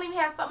would definitely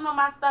have something on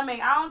my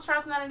stomach. I don't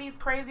trust none of these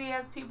crazy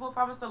ass people. If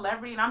I'm a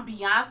celebrity and I'm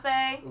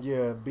Beyonce.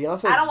 Yeah,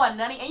 Beyonce. I don't want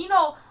none of, and you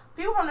know,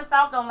 people from the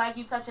South don't like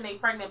you touching a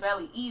pregnant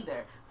belly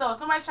either. So if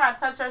somebody try to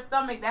touch her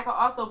stomach, that could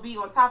also be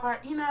on top of her,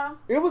 you know?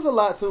 It was a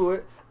lot to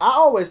it. I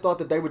always thought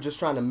that they were just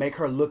trying to make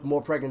her look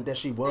more pregnant than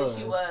she was.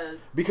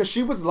 Because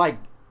she was like,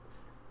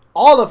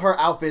 all of her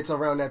outfits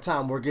around that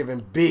time were given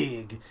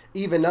big,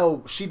 even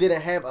though she didn't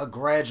have a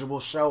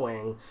gradual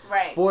showing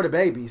for the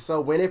baby.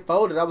 So when it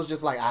folded, I was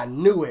just like, I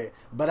knew it,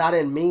 but I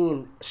didn't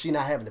mean she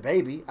not having the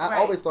baby. I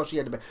always thought she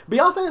had the baby.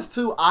 Beyonce is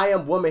too, I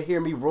am woman, hear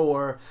me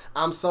roar.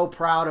 I'm so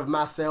proud of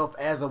myself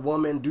as a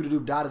woman,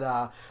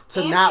 do-do-do-da-da-da,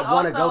 to not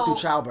want to go through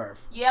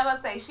childbirth. Yeah,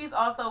 let's say, she's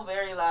also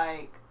very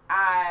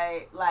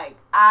I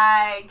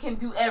can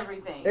do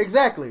everything.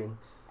 Exactly.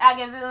 I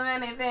can do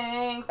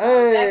anything. So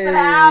hey, that's the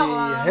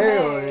album.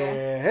 Hell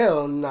yeah.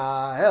 Hell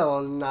nah.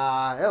 Hell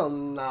nah. Hell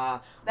nah.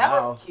 That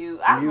was cute.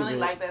 I really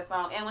like that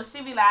song. And when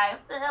she be like,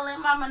 still in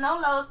my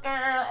Manolos,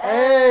 girl.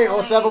 Hey,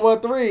 on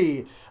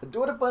 713.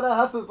 Do it for the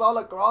hustlers all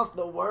across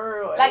the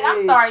world. Like,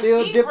 I'm sorry.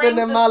 Still she dipping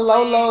in my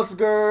Lolos,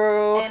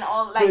 girl. And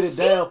all, like, put it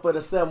down for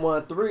the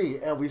 713.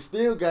 And we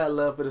still got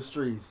love for the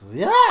streets.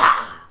 Yeah.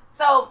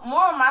 So,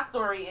 more of my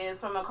story is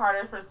from a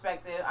Carter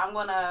perspective. I'm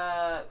going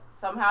to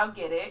somehow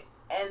get it.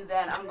 And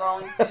then I'm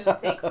going to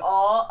take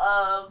all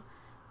of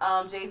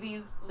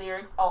Jay-Z's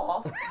lyrics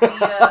off.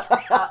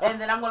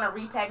 And then I'm going to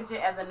repackage it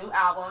as a new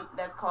album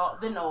that's called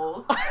The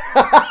Knowles.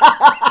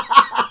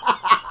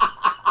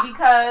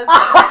 Because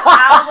the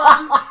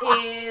album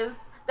is...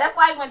 That's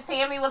like when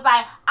Tammy was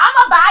like, I'm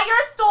going to buy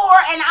your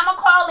store and I'm going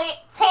to call it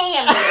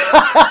Tammy.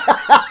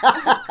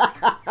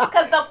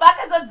 Because the fuck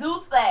is a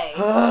Douce?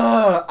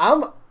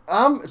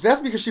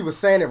 That's because she was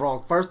saying it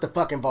wrong. First the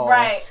fucking ball.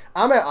 Right.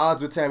 I'm at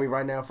odds with Tammy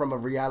right now from a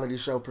reality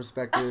show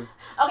perspective.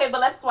 Okay, but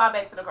let's swap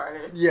back to the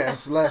Carters.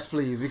 Yes, let's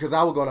please, because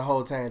I will go on a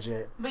whole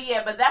tangent. But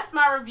yeah, but that's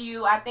my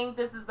review. I think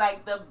this is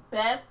like the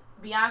best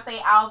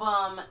Beyonce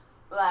album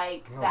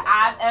that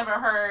I've ever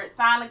heard.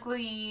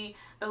 Sonically,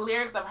 the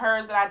lyrics of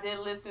hers that I did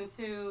listen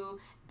to,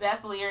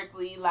 best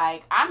lyrically.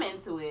 Like, I'm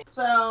into it.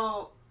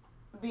 So,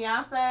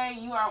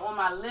 Beyonce, you are on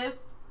my list,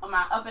 on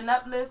my up and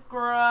up list,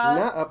 girl.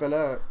 Not up and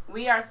up.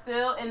 We are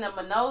still in the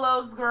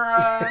Manolos,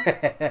 girl.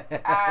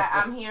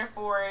 I'm here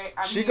for it.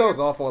 She goes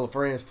off on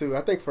Friends, too.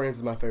 I think Friends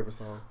is my favorite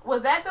song.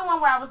 Was that the one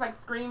where I was, like,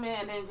 screaming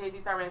and then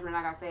Jay-Z started rapping and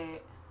I got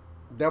sad?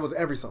 That was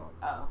every song.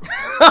 Oh.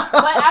 But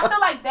I feel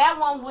like that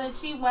one, when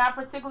I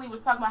particularly was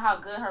talking about how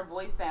good her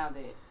voice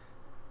sounded.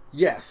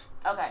 Yes.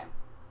 Okay.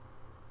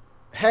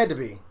 Had to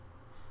be.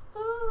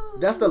 Ooh.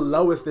 That's the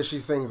lowest that she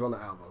sings on the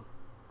album.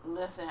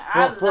 Listen,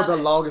 for the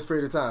longest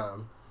period of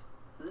time.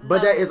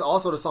 But that is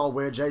also the song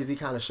where Jay-Z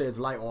kind of sheds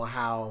light on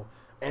how,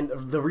 and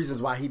the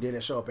reasons why he didn't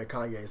show up at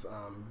Kanye's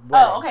wedding.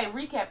 Oh, okay.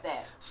 Recap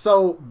that.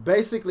 So,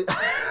 basically,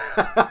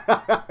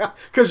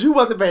 because you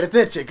wasn't paying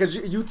attention, because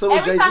you tuned Jay-Z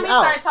out. Every time he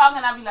started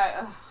talking, I'd be like,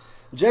 ugh.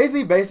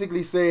 Jay-Z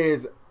basically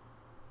says,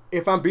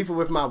 if I'm beefing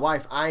with my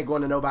wife, I ain't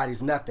going to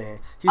nobody's nothing.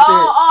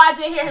 I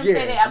did hear him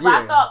say that.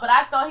 But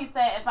I thought he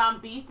said, if I'm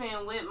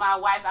beefing with my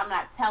wife, I'm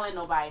not telling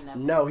nobody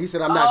nothing. No, he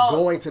said, I'm not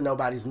going to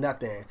nobody's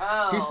nothing.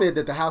 Oh. He said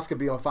that the house could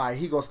be on fire.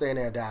 He gonna stay in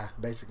there and die,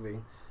 basically.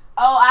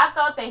 Oh, I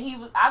thought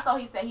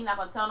he said he not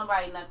gonna tell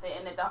nobody nothing,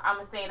 and that I'm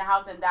gonna stay in the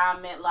house and die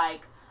meant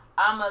like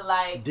I'm gonna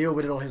like deal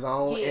with it on his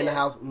own in the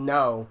house.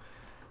 No,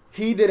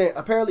 he didn't.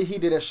 Apparently, he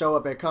didn't show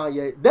up at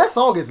Kanye. That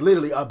song is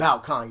literally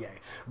about Kanye,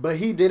 but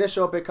he didn't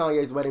show up at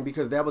Kanye's wedding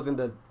because that was in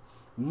the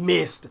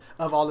midst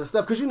of all this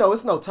stuff. Because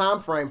it's no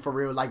time frame for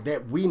real like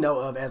that we know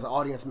of as an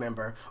audience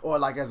member or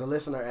like as a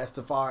listener as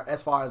far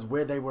as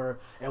where they were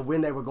and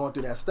when they were going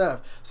through that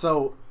stuff.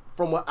 So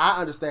from what I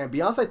understand,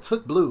 Beyonce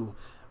took Blue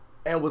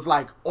and was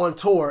like on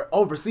tour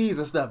overseas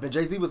and stuff, and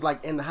Jay-Z was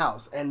like in the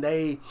house, and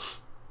they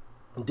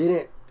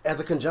didn't, as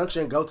a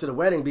conjunction, go to the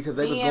wedding because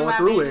they was going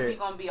through it. We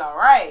gonna be all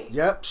right.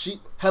 Yep.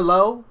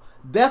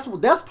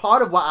 That's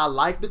part of why I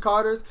like the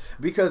Carters,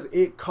 because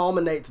it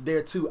culminates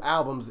their two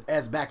albums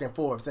as back and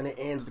forths, and it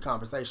ends the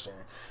conversation.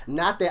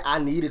 Not that I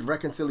needed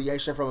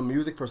reconciliation from a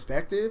music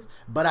perspective,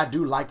 but I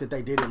do like that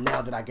they did it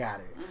now that I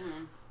got it.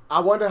 Mm-hmm. I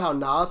wonder how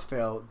Nas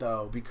felt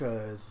though,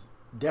 because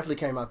definitely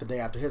came out the day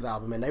after his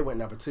album, and they went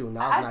number 2. Nas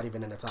not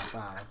even in the top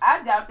 5.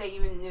 I doubt they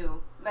even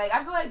knew. Like,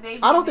 I feel like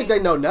I don't think they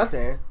know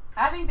nothing.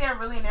 I think they're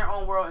really in their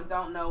own world and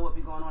don't know what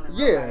be going on in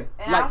real life.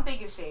 And I don't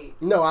think it's shade.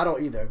 No, I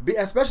don't either.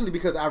 Especially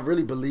because I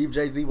really believe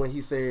Jay-Z when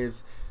he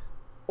says,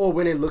 or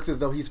when it looks as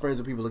though he's friends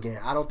with people again.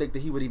 I don't think that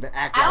he would even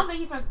act I don't think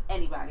he's friends with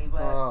anybody,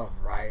 but... Oh,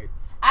 right.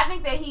 I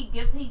think that he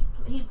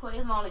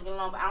plays along to get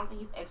along, but I don't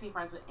think he's actually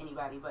friends with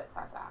anybody but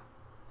Psyce.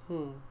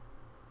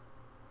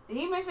 Did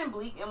he mention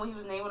Bleak and when he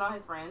was naming all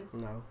his friends?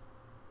 No.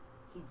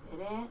 He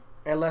didn't?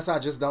 Unless I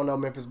just don't know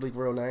Memphis Bleak's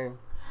real name.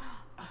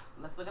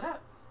 Let's look it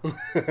up.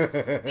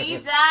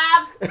 Steve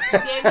Jobs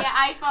gave me an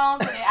iPhone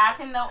so that I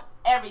can know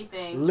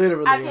everything.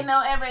 Literally. I can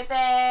know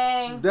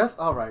everything. That's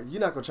all right. You're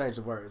not going to change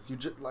the words. You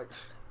just like...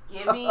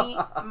 Give me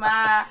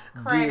my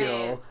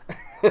credit.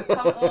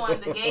 Come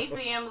on, the gay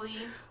family.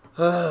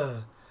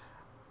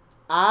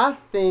 I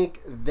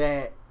think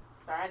that...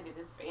 Sorry, I get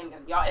this fan.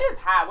 Y'all, it is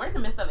hot. We're in the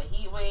midst of a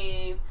heat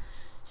wave.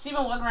 She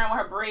been walking around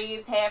with her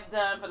braids half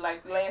done for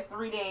like the last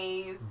 3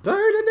 days.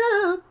 Burning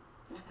up.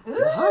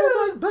 The heart is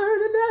like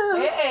burning up.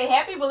 Hey,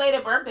 happy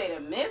belated birthday to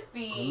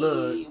Missy.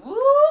 Look.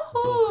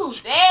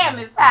 Woohoo. Damn,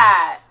 it's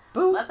hot.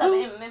 What's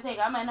up, Missy?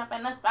 Coming up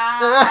in the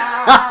spot.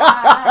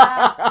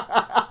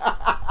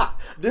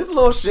 This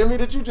little shimmy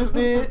that you just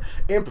did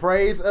in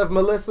praise of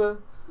Melissa.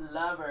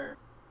 Love her.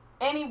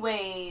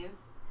 Anyways,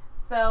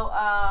 so,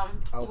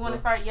 you want to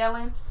start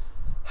yelling?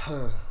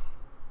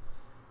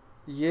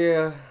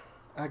 Yeah,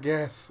 I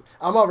guess.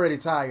 I'm already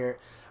tired,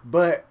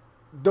 but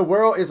the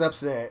world is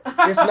upset.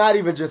 It's not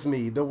even just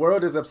me. The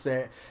world is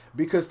upset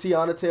because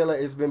Teyana Taylor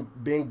has been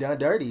being done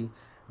dirty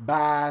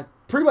by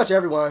pretty much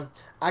everyone.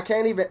 I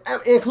can't even,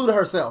 including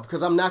herself,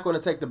 because I'm not going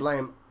to take the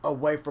blame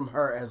away from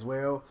her as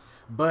well.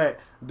 But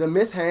the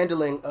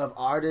mishandling of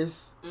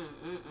artists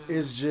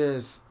is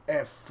just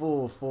at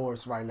full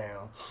force right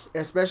now,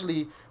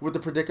 especially with the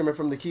predicament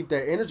from the Keep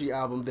That Energy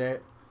album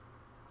that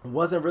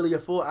wasn't really a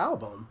full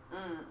album.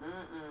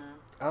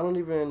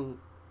 I'm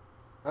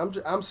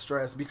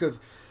stressed because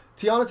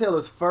Teyana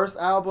Taylor's first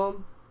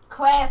album,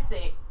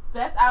 classic,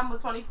 best album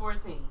of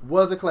 2014,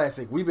 was a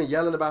classic. We've been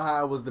yelling about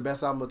how it was the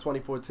best album of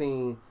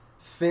 2014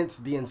 since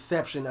the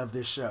inception of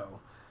this show.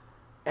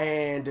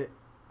 And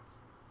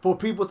for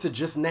people to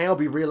just now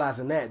be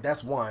realizing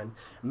that's one,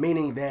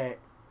 meaning that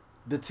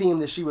the team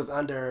that she was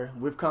under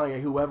with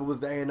Kanye, whoever was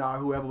the A&R,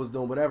 whoever was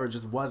doing whatever,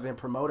 just wasn't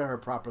promoting her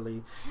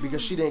properly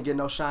because she didn't get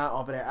no shine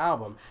off of that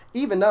album.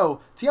 Even though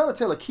Teyana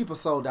Taylor keep a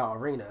sold out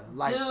arena.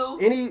 Like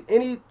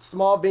any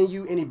small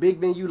venue, any big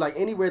venue, like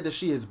anywhere that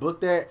she is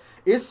booked at,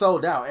 it's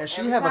sold out. And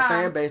she have a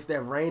fan base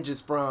that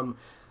ranges from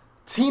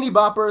teeny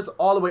boppers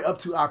all the way up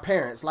to our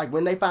parents. Like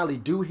when they finally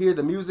do hear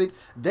the music,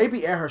 they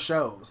be at her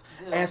shows.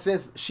 And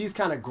since she's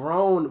kind of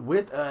grown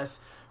with us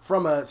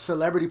from a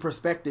celebrity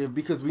perspective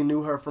because we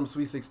knew her from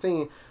Sweet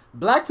 16,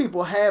 black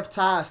people have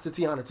ties to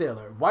Teyana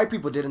Taylor. White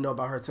people didn't know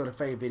about her till the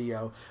Fade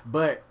video.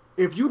 But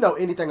if you know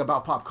anything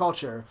about pop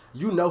culture,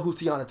 you know who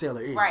Teyana Taylor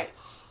is. Right.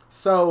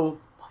 So,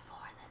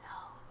 Before the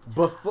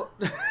Before,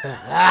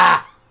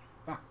 I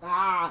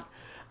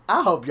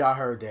hope y'all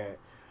heard that.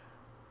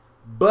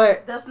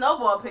 But the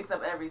snowball picks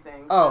up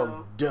everything.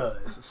 Oh,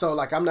 does. So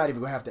like I'm not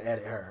even gonna have to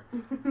edit her.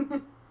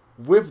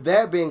 With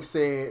that being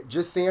said,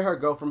 just seeing her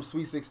go from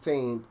Sweet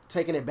 16,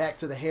 taking it back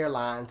to the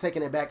hairline,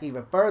 taking it back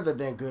even further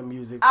than Good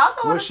Music. I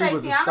also want to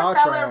say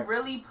Teyana Taylor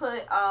really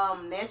put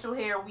natural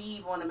hair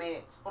weave on the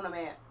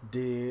map.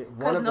 Did.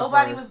 Because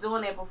nobody was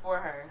doing that before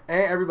her.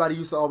 And everybody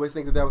used to always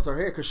think that was her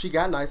hair because she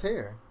got nice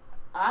hair.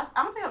 I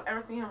don't think I've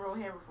ever seen her real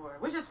hair before,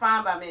 which is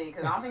fine by me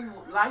because I don't think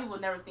a lot of people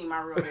never see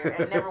my real hair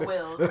and never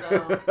will.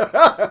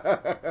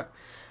 So.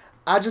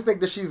 I just think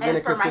that she's been inconsistent.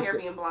 inconsistent. And for my hair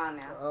being blonde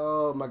now.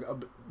 Oh my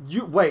God!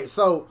 You wait.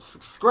 So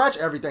scratch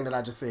everything that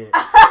I just said.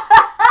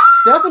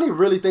 Stephanie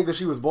really thinks that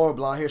she was born with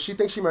blonde hair. She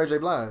thinks she Mary J.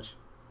 Blige.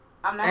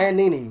 I'm not. And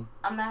Nene.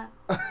 I'm not.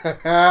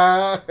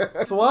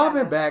 So I've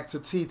been back to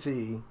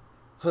TT.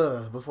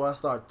 Before I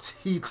start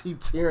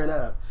tearing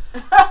up.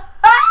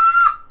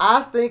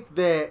 I think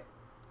that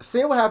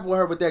seeing what happened with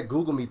her with that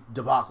Google Me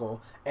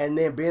debacle and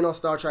then being on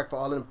Star Trek for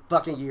all them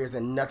fucking years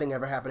and nothing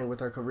ever happening with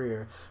her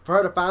career, for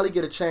her to finally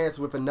get a chance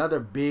with another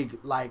big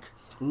like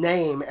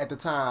name at the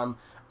time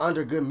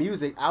under Good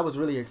Music, I was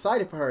really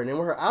excited for her. And then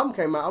when her album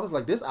came out, I was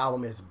like, this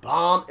album is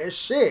bomb as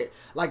shit.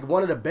 Like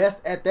one of the best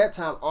at that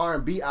time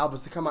R&B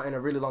albums to come out in a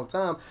really long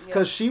time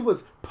because she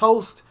was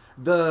post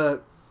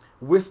the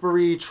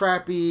whispery,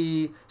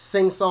 trappy,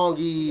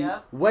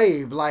 sing-songy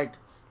wave. Like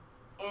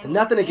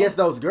nothing against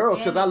those girls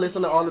because I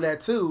listen to all of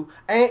that too.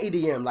 And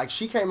EDM. Like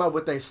she came out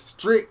with a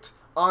strict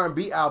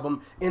R&B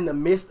album in the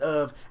midst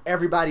of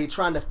everybody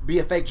trying to be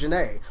a fake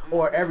Janae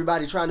or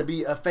everybody trying to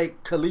be a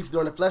fake Khalees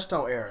during the Flesh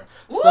Tone era.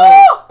 Woo!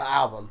 So, the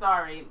album.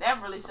 Sorry,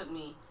 that really shook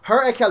me.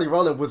 Her and Kelly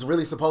Rowland was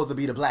really supposed to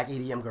be the black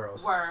EDM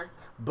girls. Word.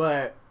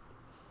 But,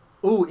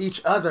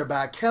 Each Other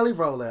by Kelly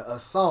Rowland, a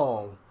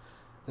song.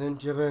 Mine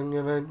is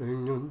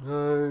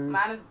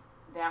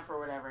Down for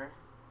Whatever.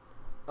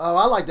 Oh,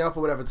 I like Down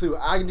for Whatever too.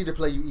 I need to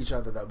play you Each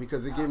Other though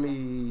because it give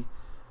me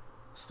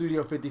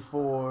Studio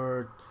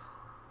 54,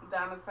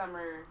 Donna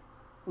Summer.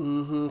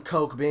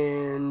 Coke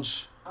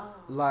Binge. Oh.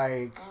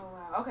 Like. Oh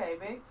wow. Okay,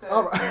 big. So.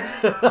 All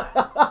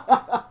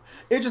right.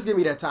 It just give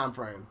me that time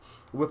frame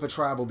with a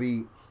tribal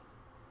beat,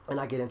 and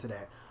I get into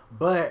that.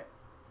 But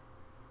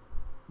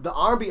the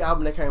R&B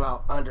album that came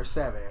out under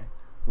 7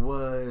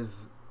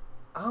 was,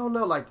 I don't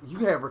know, like you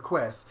had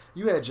Requests,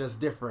 you had Just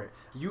Different,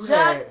 you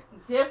had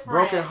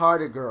Broken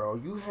Hearted Girl,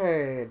 you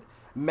had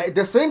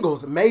the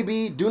singles,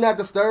 Maybe, Do Not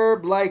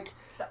Disturb, like.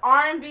 The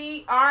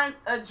R&B,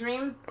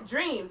 Dreams,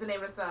 the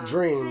name of the song.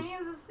 Dreams.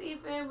 Dreams of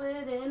sleeping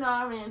with an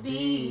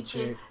R&B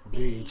chick.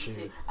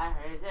 I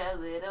heard your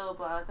little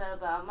boss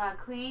about my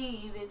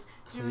cleavage.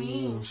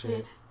 Dream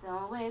shit.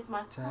 Don't waste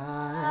my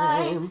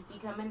time. You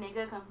come a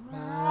nigga, come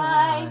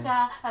right.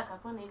 Got a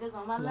couple niggas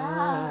on my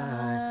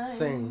line.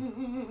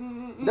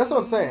 Sing. That's what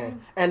I'm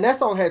saying. And that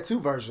song had 2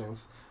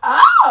 versions.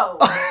 Oh!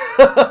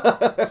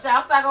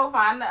 Shall I go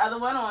find the other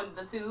one on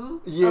the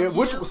tube? Yeah,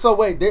 so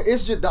wait, there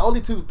is just the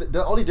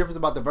only difference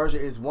about the version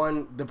is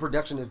one, the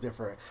production is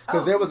different.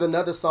 Because there was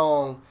another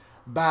song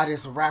by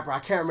this rapper, I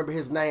can't remember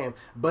his name,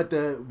 but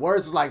the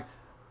words was like,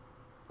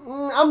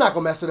 I'm not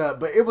gonna mess it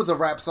up, but it was a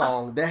rap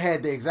song that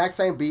had the exact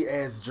same beat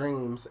as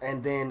Dreams,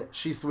 and then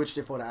she switched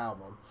it for the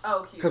album.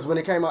 Oh, cute. Because when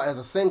it came out as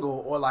a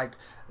single, or like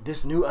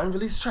this new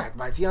unreleased track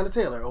by Teyana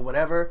Taylor, or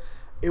whatever,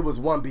 it was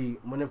one beat.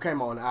 When it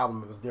came out on the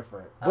album, it was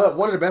different. But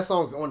one of the best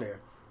songs on there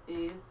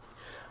is,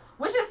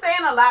 which is saying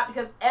a lot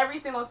because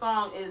every single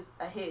song is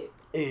a hit.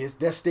 Is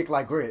That Stick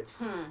Like Grits.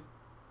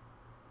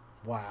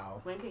 Wow.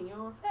 When can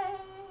your face?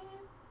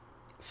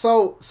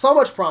 So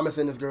much promise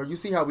in this girl. You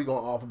see how we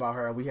going off about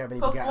her, and we haven't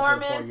even gotten to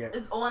the point yet.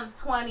 Performance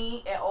is on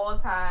 20 at all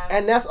times.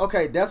 And that's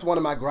okay. That's one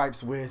of my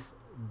gripes with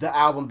the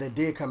album that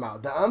did come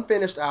out. The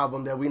unfinished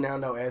album that we now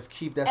know as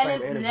Keep That Same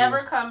Energy. And it's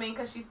never coming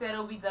because she said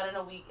it'll be done in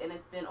a week, and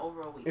it's been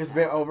over a week. It's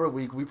been over a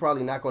week. We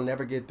probably not going to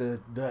never get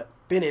the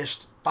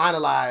finished,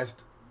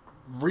 finalized,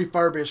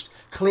 refurbished,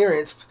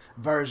 clearanced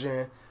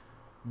version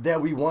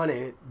that we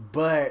wanted.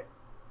 But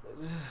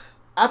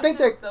I think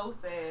that so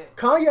sad.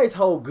 Kanye's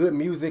whole Good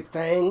Music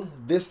thing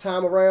this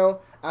time around,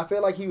 I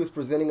feel like he was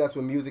presenting us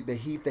with music that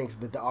he thinks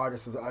that the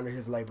artists under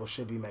his label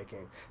should be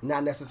making,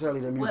 not necessarily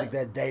the music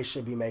that they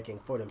should be making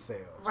for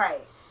themselves.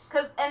 Right.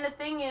 And the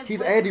thing is,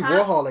 he's Andy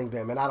Warholing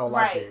them, and I don't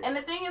like it. And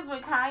the thing is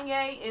with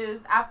Kanye is,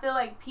 I feel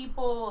like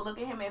people look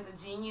at him as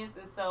a genius,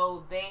 and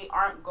so they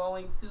aren't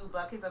going to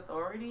buck his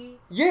authority.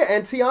 Yeah,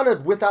 and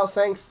Teyana, without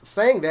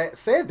saying that,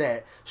 said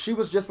that she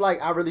was just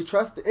like, I really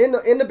trust in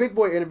the Big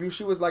Boy interview.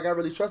 She was like, I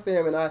really trusted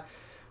him, and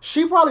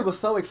she probably was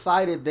so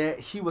excited that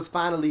he was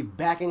finally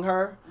backing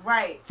her.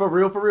 Right. For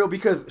real,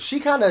 because she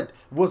kind of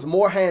was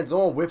more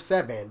hands-on with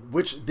 7,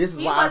 which this is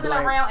why I blame. He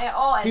wasn't around at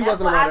all. And he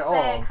wasn't around at all.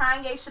 That's why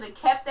I said Kanye should have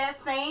kept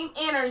that same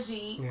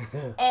energy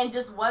and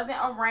just wasn't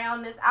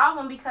around this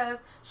album, because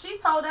she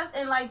told us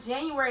in like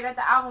January that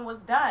the album was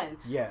done.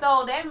 Yes.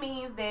 So that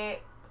means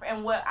that,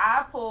 and what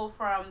I pulled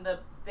from the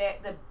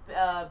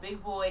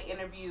Big Boy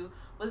interview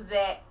was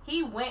that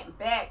he went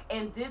back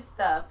and did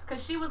stuff,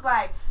 because she was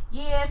like,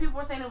 yeah, people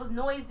were saying it was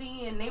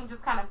noisy and they were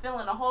just kind of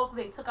filling the holes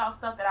because they took out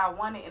stuff that I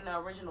wanted in the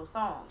original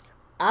song.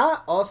 I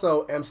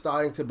also am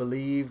starting to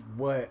believe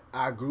what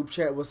our group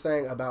chat was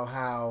saying about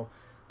how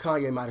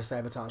Kanye might have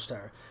sabotaged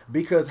her.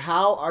 Because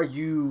how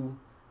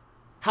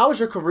is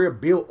your career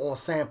built on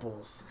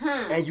samples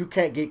and you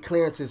can't get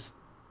clearances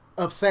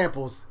of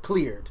samples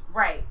cleared?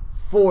 Right.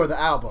 For the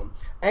album.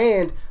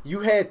 And you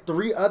had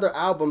 3 other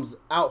albums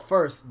out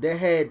first that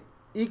had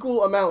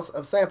equal amounts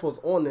of samples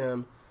on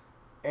them,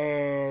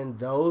 and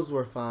those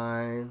were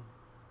fine.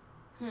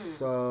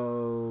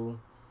 So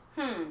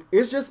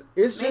it's just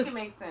Make it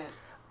make sense.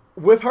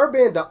 With her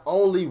being the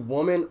only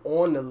woman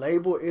on the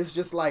label, it's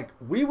just like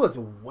we was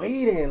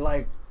waiting,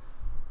 like,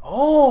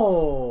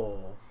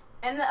 oh.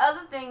 And the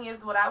other thing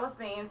is what I was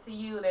saying to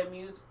you that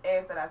Muse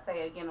asked that I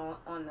say again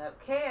on the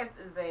cast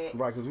is that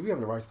right, because we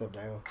having to write stuff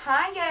down.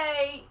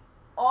 Kanye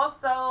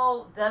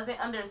also doesn't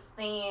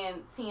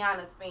understand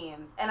Teyana's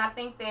fans, and I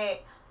think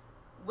that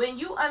when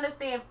you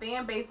understand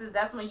fan bases,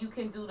 that's when you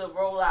can do the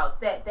rollouts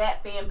that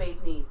fan base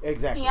needs.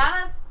 Exactly.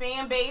 Teyana's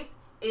fan base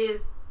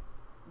is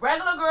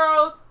regular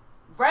girls,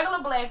 regular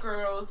black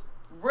girls,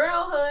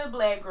 real hood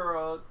black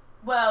girls.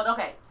 Well,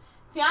 okay.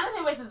 Teyana's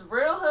fan base is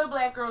real hood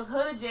black girls,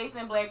 hood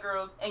adjacent black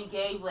girls, and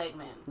gay black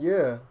men.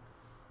 Yeah.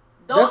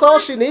 That's all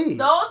she needs.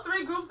 Those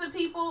 3 groups of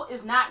people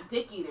is not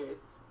dick eaters.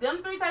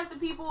 Them 3 types of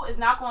people is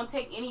not going to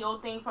take any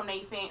old thing from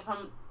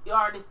your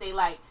artists they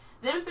like.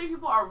 Them 3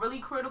 people are really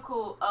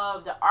critical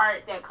of the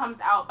art that comes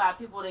out by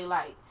people they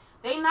like.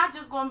 They not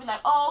just going to be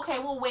like, oh, okay,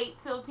 we'll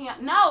wait till Teyana.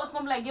 No, it's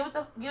going to be like, give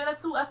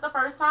it to us the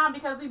first time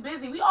because we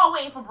busy. We all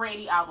waiting for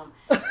Brandy album.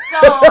 So,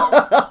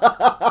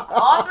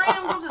 all 3 of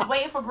them groups is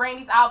waiting for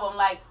Brandy's album.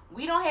 Like,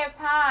 we don't have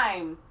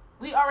time.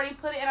 We already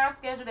put it in our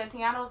schedule that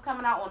Teyana was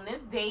coming out on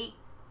this date.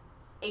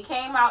 It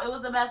came out. It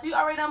was a mess. We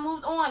already done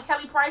moved on.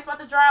 Kelly Price about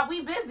to drive.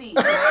 We busy.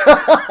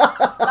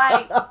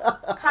 Like,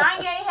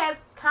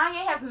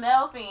 Kanye has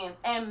male fans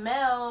and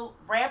male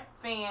rap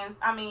fans.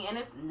 I mean, and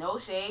it's no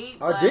shade.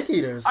 Our dick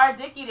eaters. Our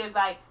dick eaters.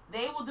 Like,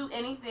 they will do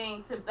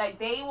anything to, like,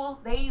 they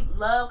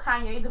love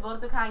Kanye. They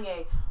devoted to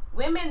Kanye.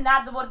 Women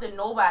not devoted to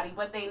nobody,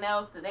 but they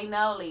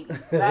nail ladies.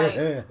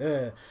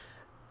 Like,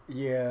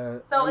 yeah.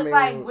 So it's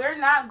like, we're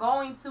not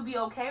going to be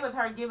okay with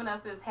her giving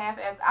us this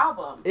half-ass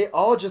album. It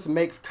all just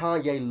makes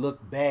Kanye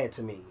look bad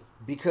to me.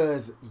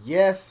 Because,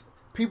 yes,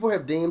 people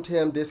have deemed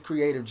him this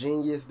creative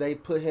genius. They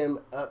put him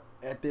up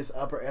at this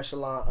upper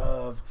echelon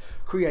of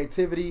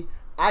creativity.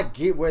 I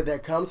get where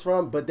that comes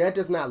from, but that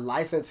does not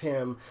license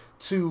him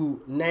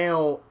to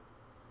now,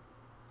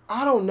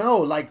 I don't know,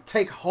 like,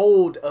 take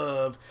hold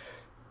of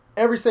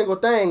every single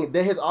thing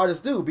that his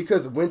artists do.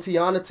 Because when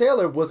Teyana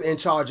Taylor was in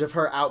charge of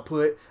her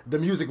output, the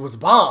music was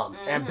bomb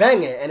and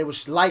banging, and it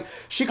was like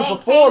she could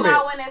perform it. Came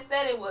out when it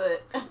said it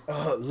would.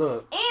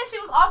 Look. And she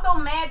was also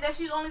mad that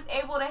she was only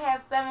able to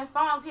have 7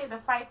 songs. She had to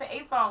fight for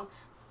 8 songs.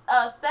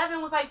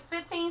 7 was like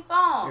 15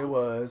 songs. It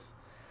was.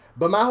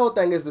 But my whole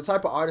thing is the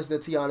type of artist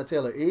that Teyana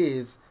Taylor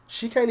is,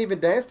 she can't even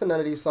dance to none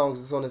of these songs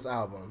that's on this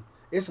album.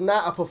 It's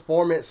not a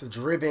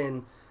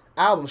performance-driven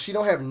album. She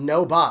don't have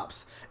no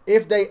bops.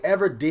 If they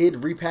ever did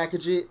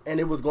repackage it and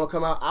it was going to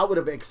come out, I would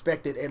have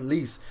expected at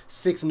least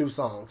 6 new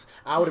songs.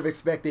 I would have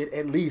expected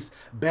at least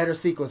better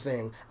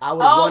sequencing. I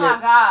would have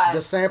wanted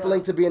the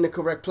sampling to be in the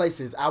correct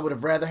places. I would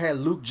have rather had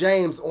Luke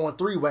James on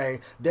 3-way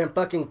than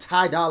fucking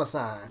Ty Dolla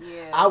 $ign.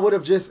 Yeah. I would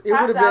have just, it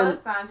would have been.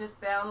 Ty Dolla $ign just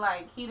sound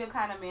like he the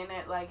kind of man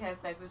that like has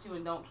sex with you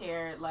and don't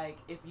care like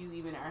if you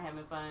even are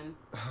having fun.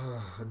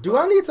 Do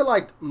I need to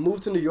like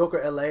move to New York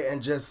or LA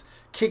and just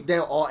kick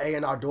down all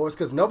A&R doors?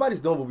 Because nobody's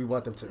doing what we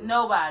want them to.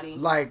 Nobody.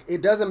 Like,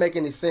 it doesn't make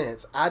any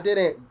sense. I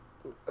didn't.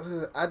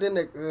 They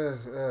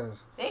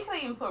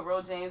couldn't even put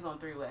Ro James on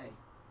 3-way.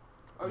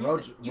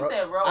 Or you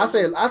said Ro.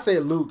 I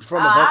said Luke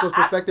from a vocals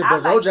perspective,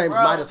 but Ro James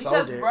might have sold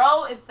it. Because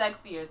Ro is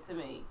sexier to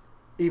me.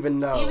 Even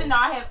though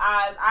I have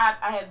eyes,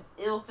 I have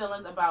ill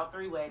feelings about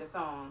 3-way, the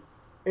song.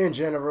 In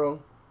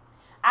general.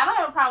 I don't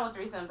have a problem with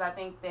threesomes. I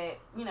think that,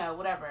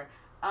 whatever.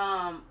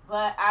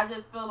 But I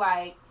just feel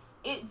like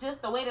it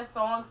just, the way the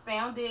song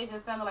sounded,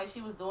 just sounded like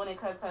she was doing it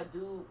because her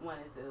dude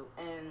wanted to.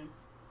 And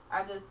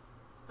I just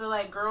feel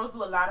like girls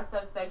do a lot of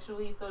stuff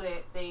sexually so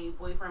that their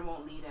boyfriend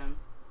won't leave them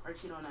or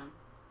cheat on them.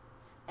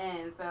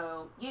 And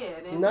so, yeah,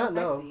 it is sexy.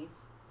 No,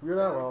 you're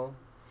not wrong.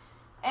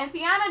 And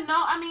Teyana,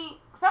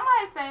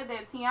 somebody said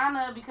that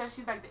Teyana, because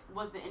she's like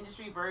was the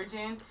industry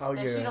virgin,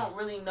 she don't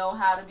really know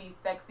how to be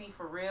sexy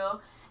for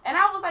real. And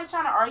I was like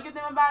trying to argue with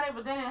them about it,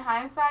 but then in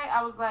hindsight,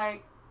 I was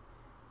like,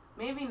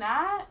 maybe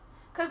not.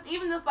 Because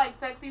even this like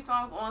sexy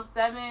songs on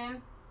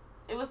 7,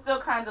 it was still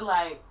kind of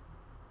like.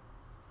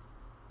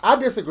 I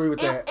disagree with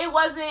that. It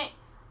wasn't.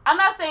 I'm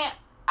not saying.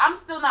 I'm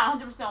still not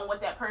 100% on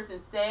what that person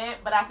said,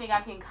 but I think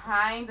I can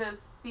kind of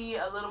see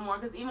a little more.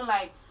 Because even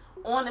like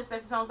on the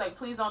sexy songs like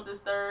Please Don't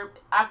Disturb,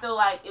 I feel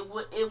like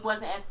it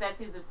wasn't as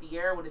sexy as if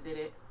Sierra would have did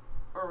it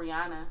or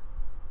Rihanna.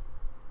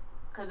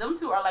 Because them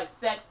two are like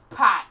sex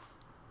pots.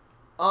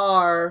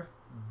 Are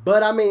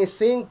But I mean,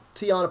 seeing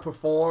Teyana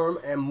perform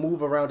and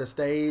move around the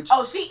stage.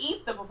 Oh, she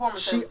eats the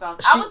performance songs.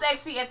 I was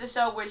actually at the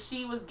show where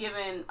she was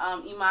giving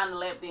Iman the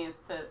lap dance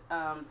to.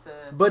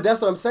 But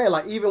that's what I'm saying.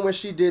 Like, even when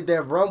she did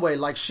that runway,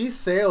 like, she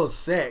sells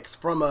sex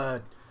from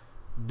a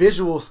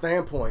visual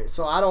standpoint.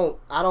 So I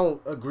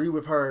don't agree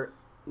with her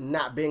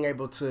not being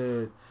able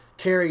to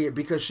carry it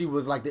because she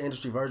was like the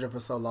industry virgin for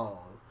so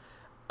long.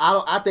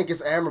 I think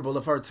it's admirable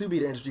of her to be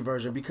the industry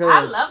version because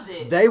I loved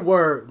it. They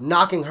were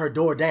knocking her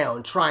door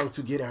down trying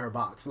to get in her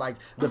box. Like,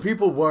 the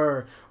people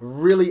were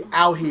really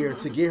out here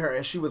to get her,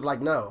 and she was like,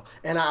 no.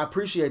 And I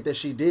appreciate that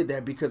she did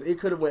that because it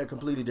could have went a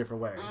completely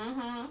different way.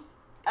 Mm-hmm.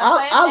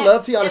 I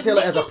love Teyana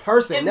Taylor as a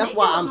person. That's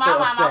why I'm so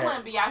upset. I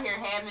wouldn't be out here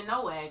having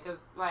no way because,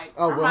 like,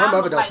 her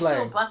mother don't play.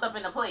 She'll bust up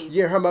in the place.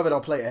 Yeah, her mother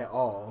don't play at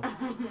all.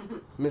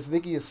 Miss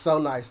Nikki is so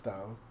nice,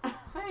 though.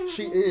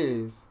 She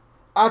is.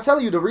 I'm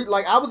telling you,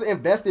 I was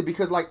invested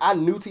because, like, I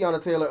knew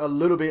Teyana Taylor a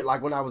little bit,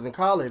 like, when I was in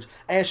college.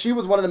 And she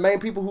was one of the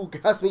main people who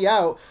cussed me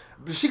out.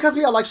 She cussed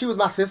me out like she was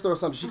my sister or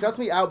something. She cussed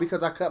me out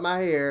because I cut my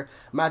hair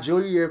my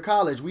junior year of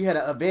college. We had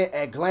an event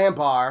at Glam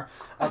Bar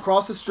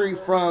across the street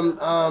from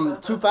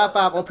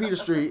 255 on Peter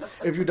Street.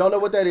 If you don't know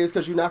what that is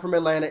because you're not from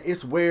Atlanta,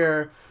 it's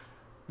where,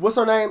 what's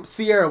her name?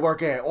 Sierra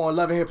work at on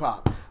Love and Hip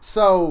Hop.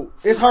 So,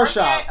 it's her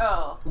shop.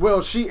 Oh.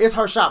 Well, it's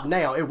her shop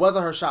now. It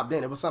wasn't her shop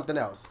then. It was something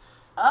else.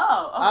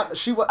 Oh,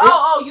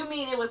 okay. You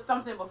mean it was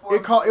something before?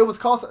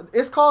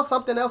 It's called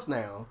something else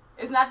now.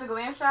 It's not the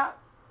Glam Shop?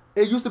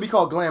 It used to be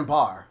called Glam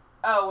Bar.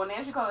 Oh, well,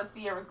 now she call it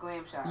Sierra's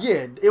Glam Shop.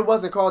 Yeah, it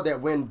wasn't called that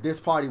when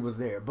this party was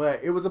there, but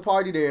it was a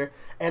party there,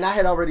 and I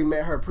had already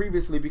met her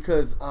previously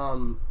because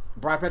Brian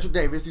Patrick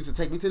Davis used to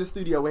take me to the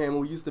studio with him,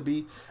 and we used to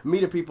be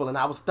meeting people, and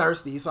I was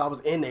thirsty, so I was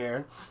in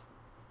there,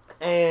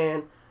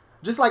 and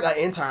just like an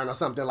intern or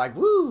something, like,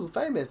 woo,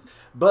 famous.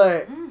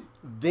 But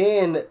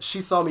then she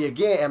saw me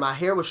again, and my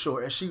hair was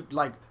short, and she,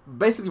 like,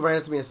 basically ran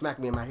into me and smacked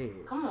me in my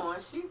head. Come on,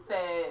 she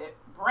said,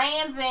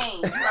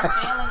 branding. You are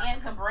failing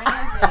into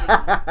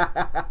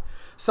branding.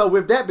 So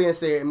with that being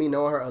said, and me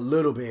knowing her a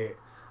little bit,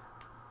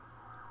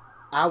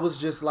 I was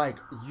just like,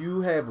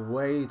 you have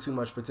way too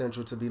much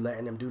potential to be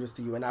letting them do this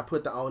to you. And I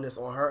put the onus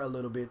on her a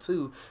little bit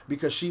too,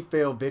 because she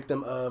fell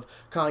victim of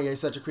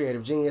Kanye's such a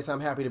creative genius. I'm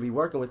happy to be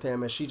working with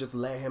him. And she just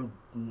let him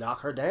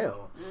knock her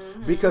down.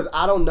 Mm-hmm. Because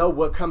I don't know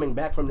what coming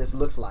back from this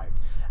looks like.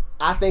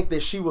 I think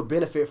that she would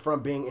benefit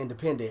from being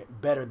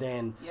independent better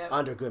than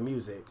under good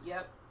music.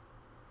 Yep.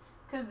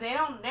 Because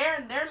they're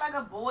like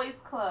a boys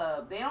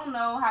club. They don't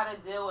know how to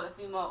deal with a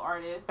female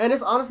artist. And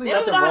it's honestly they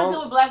nothing don't know wrong. how to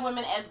deal with black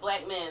women as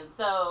black men.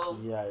 So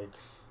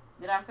yikes.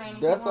 Did I say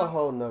anything That's wrong? a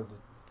whole nother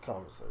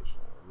conversation.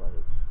 Like,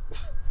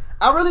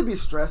 I really be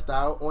stressed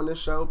out on this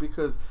show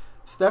because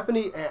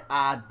Stephanye and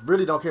I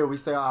really don't care what we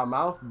say out our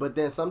mouth, but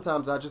then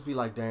sometimes I just be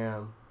like,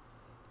 damn,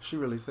 she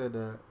really said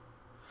that.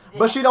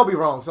 But she don't be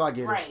wrong, so I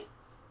get it. Right.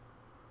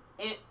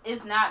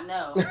 It's not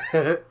no.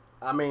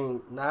 I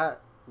mean,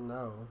 not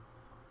no.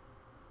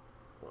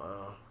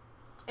 Wow.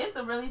 It's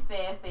a really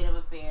sad state of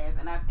affairs,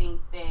 and I think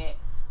that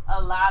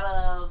a lot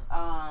of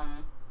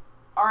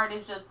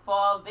artists just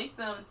fall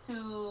victim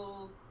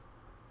to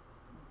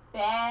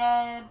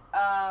bad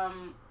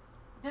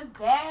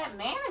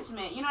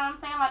management. You know what I'm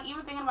saying? Like,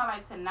 even thinking about,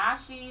 like,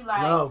 Tinashe,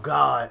 like, oh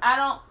God, I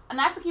don't,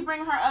 not to keep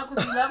bringing her up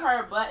because we love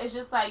her, but it's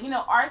just like, you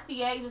know,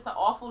 RCA is just an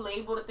awful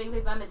label. The things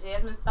they've done to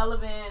Jasmine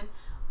Sullivan.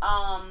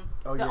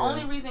 The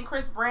only reason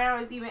Chris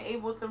Brown is even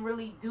able to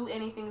really do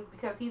anything is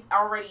because he was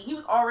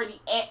already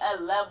at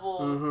a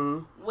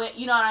level where,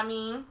 you know what I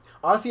mean?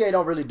 RCA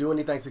don't really do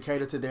anything to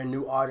cater to their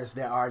new artists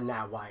that are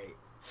not white.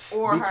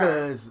 Or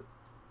because her.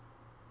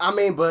 I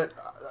mean, but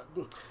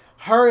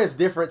her is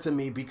different to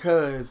me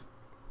because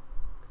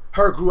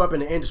her grew up in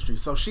the industry,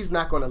 so she's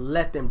not going to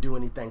let them do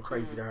anything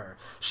crazy to her.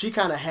 She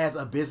kind of has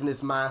a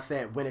business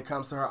mindset when it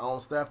comes to her own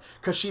stuff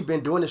because she's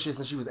been doing this shit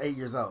since she was 8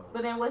 years old.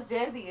 But then what's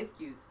Jazzy's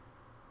excuse?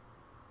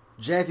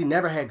 Jazzy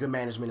never had good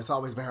management. It's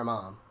always been her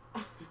mom.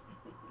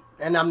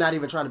 And I'm not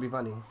even trying to be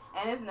funny.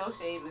 And it's no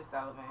shade, Miss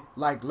Sullivan.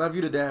 Like, love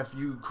you to death.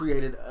 You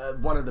created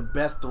one of the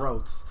best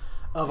throats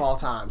of all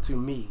time to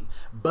me.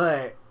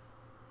 But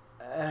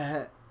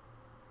right.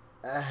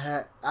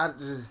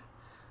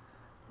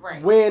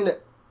 When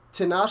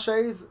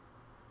Tinashe's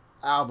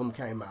album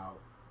came out,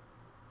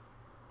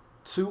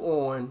 2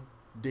 On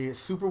did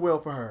super well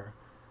for her.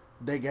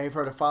 They gave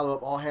her the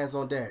follow-up All Hands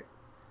on Deck.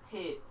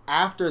 Hit.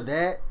 After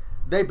that,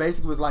 they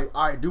basically was like,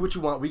 all right, do what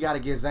you want. We got to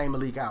get Zayn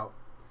Malik out.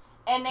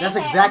 And that's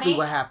exactly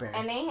what happened.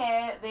 And they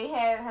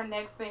had her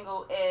next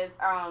single is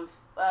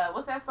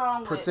what's that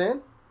song?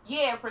 Pretend?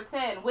 Yeah,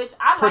 Pretend. Which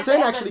I like.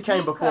 Pretend actually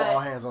came before All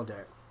Hands on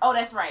Deck. Oh,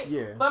 that's right.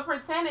 Yeah. But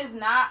Pretend is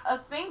not a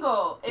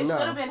single. It should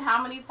have been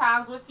How Many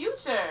Times with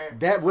Future.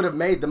 That would have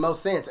made the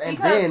most sense. And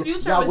because then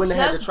Future y'all wouldn't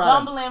have had to try to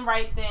bumbling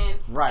right then.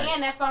 Right.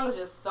 And that song is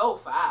just so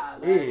fire.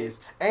 Like. Is.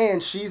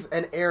 And she's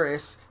an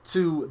heiress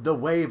to the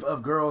wave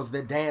of girls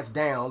that dance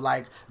down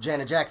like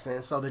Janet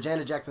Jackson. So the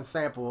Janet Jackson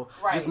sample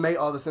just made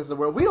all the sense in the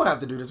world. We don't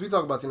have to do this. We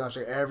talk about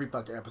Tinashe every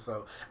fucking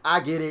episode.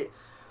 I get it.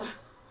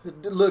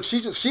 Look,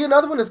 she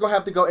another one that's gonna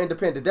have to go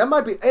independent. That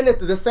might be, and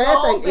the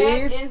sad thing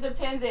is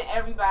independent.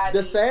 Everybody.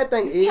 The sad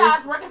thing is, I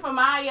was working for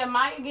Maya.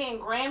 Maya getting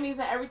Grammys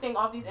and everything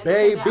off these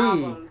independent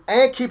albums.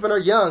 And keeping her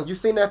young. You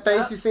seen that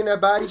face? Yep. You seen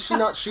that body? She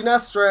not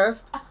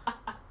stressed.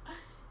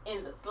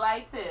 In the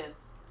slightest.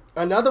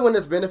 Another one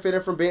that's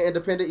benefiting from being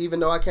independent, even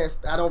though I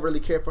don't really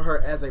care for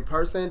her as a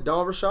person.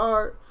 Dawn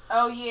Richard.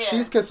 Oh yeah.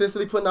 She's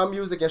consistently putting out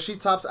music, and she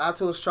tops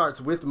iTunes charts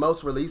with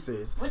most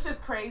releases. Which is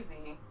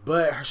crazy.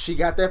 But she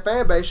got that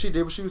fan base. She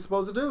did what she was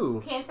supposed to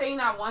do. Can't tell you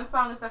not one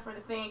song except for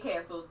the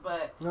Sandcastles,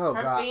 but her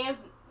fans,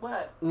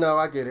 what? No,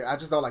 I get it. I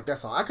just don't like that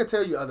song. I could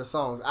tell you other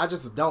songs. I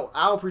don't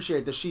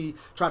appreciate that she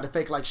tried to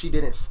fake like she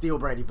didn't steal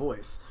Brandy's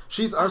voice.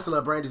 She's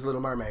Ursula, Brandy's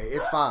Little Mermaid.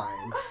 It's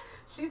fine.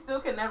 She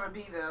still could never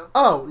be though.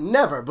 Oh,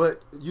 never.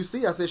 But you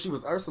see, I said she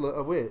was Ursula,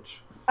 a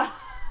witch. A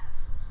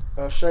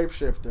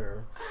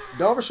shapeshifter.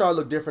 Dawn Richard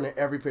looked different in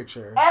every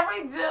picture.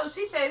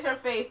 She changed her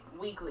face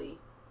weekly.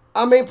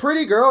 I mean,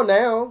 pretty girl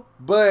now,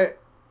 but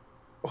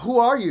who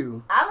are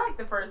you? I like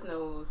the first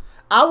news.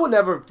 I will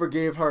never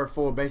forgive her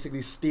for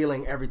basically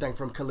stealing everything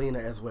from Kalina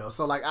as well.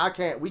 So, like, you're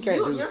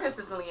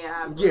consistently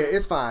at odds. Yeah,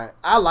 it's fine.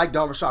 I like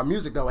Dawn Richard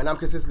music, though, and I'm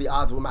consistently at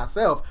odds with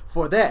myself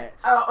for that.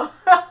 Oh.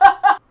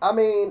 I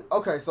mean,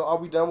 okay, so are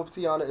we done with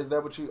Teyana? Is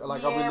that what you,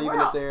 like, are we leaving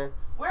it there?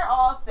 We're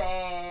all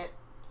sad.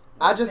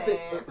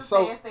 Think, it's a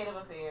sad state of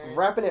affairs.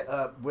 Wrapping it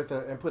up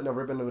and putting a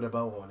ribbon with a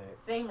bow on it.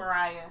 Sing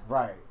Mariah.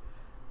 Right.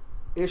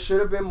 It should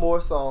have been more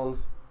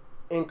songs,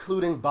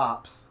 including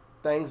bops,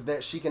 things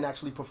that she can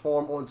actually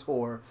perform on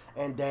tour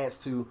and dance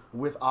to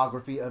with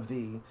Ography of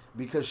Thee,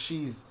 because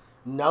she's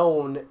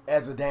known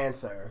as a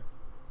dancer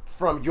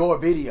from your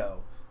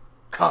video,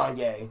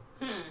 Kanye.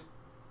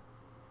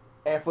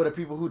 And for the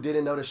people who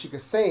didn't know that she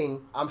could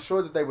sing, I'm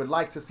sure that they would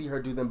like to see her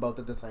do them both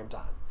at the same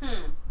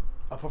time.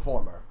 A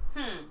performer.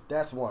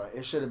 That's one.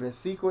 It should have been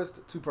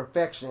sequenced to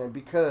perfection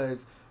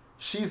because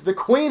she's the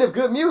queen of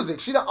good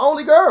music. She's the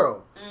only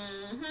girl.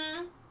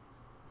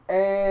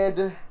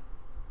 And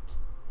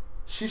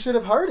she should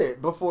have heard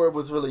it before it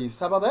was released.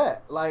 How about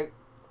that? Like,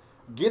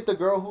 get the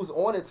girl who's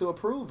on it to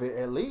approve it,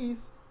 at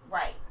least.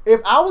 Right.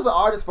 If I was an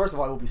artist, first of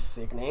all, it would be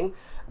sickening.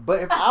 But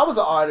if I was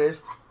an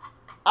artist,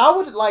 I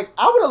would have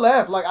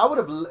laughed. Like,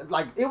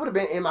 it would have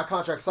been in my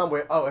contract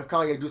somewhere. Oh, if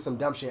Kanye do some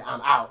dumb shit,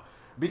 I'm out.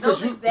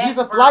 Because he's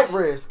a flight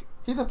risk.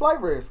 He's a flight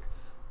risk.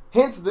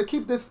 Hence,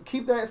 keep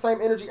that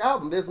same energy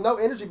album. There's no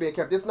energy being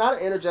kept. It's not an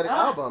energetic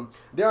album.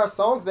 There are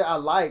songs that I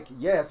like,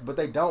 yes, but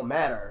they don't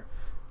matter.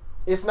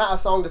 It's not a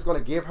song that's going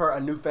to give her a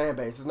new fan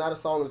base. It's not a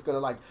song that's going to,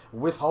 like,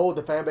 withhold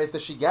the fan base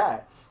that she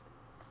got.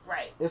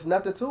 Right. It's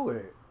nothing to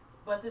it.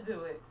 But to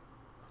do it.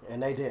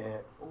 And they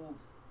didn't. Ooh.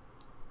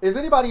 Is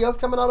anybody else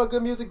coming out on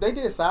good music? They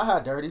did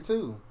Psyce dirty,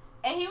 too.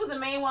 And he was the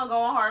main one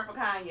going hard for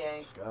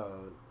Kanye.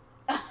 Scud.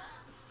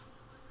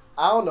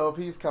 I don't know if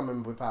he's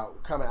coming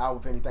out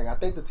with anything. I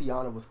think the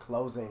Teyana was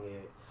closing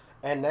it,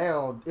 and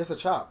now it's a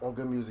chop on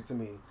good music to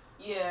me.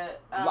 Yeah.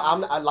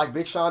 I like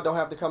Big Sean don't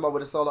have to come up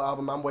with a solo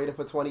album. I'm waiting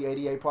for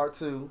 2088 Part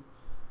 2.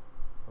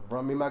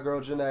 Run Me My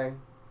Girl Janae.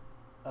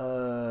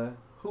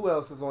 Who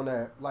else is on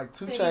that? Like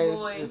 2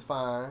 Chainz is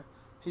fine.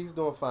 He's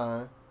doing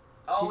fine.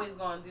 Always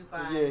gonna do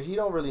fine. Yeah, he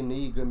don't really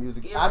need good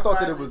music. I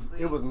thought that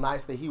it was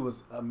nice that he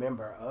was a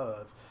member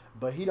of.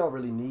 But he don't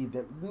really need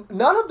them.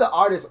 None of the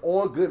artists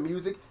on good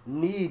music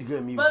need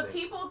good music. But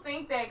people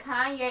think that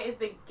Kanye is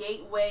the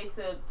gateway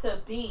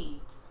to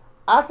be.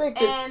 I think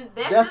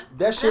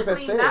that ship has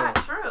sailed. Not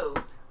true.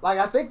 Like,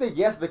 I think that,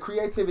 yes, the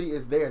creativity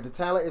is there. The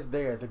talent is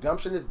there. The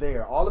gumption is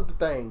there. All of the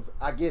things.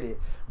 I get it.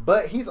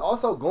 But he's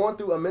also going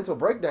through a mental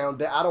breakdown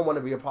that I don't want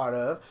to be a part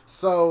of.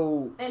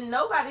 So... And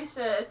nobody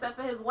should except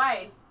for his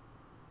wife.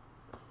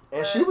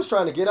 And she was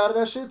trying to get out of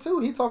that shit, too.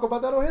 He talked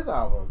about that on his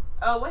album.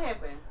 Oh, what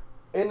happened?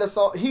 In the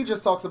song, he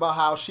just talks about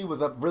how she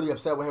was really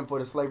upset with him for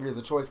the slavery is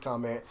a choice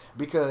comment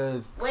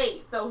because...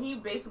 Wait, so he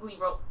basically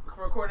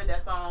recorded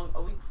that song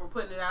a week before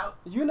putting it out?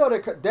 You know,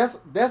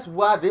 that's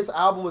why this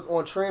album was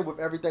on trend with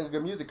everything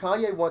good music.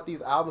 Kanye want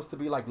these albums to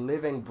be like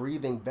living,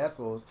 breathing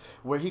vessels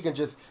where he can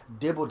just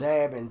dibble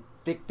dab and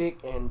thick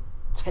and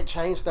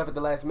change stuff at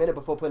the last minute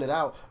before putting it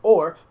out,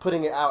 or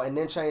putting it out and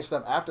then change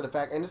stuff after the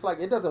fact. And it's like,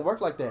 it doesn't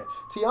work like that.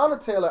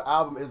 Teyana Taylor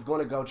album is going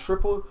to go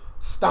triple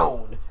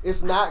stone.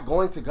 It's not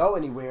going to go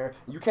anywhere.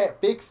 You can't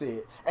fix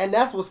it. And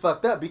that's what's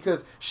fucked up,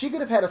 because she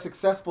could have had a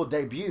successful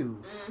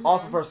debut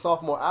off of her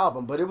sophomore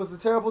album, but it was the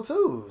Terrible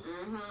Twos.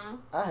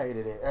 I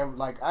hated it. And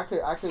like, I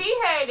could She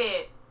hated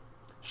it.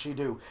 She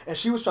do. And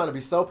she was trying to be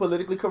so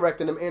politically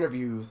correct in them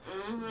interviews.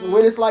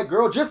 When it's like,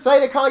 girl, just say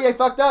that Kanye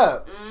fucked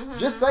up.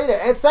 Just say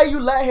that. And say you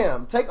let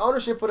him. Take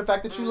ownership for the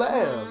fact that you let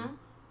him.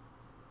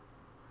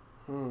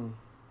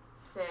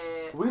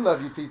 Sad. We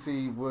love you,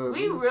 TT.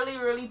 We really,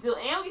 really do.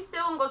 And we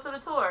still gonna go to the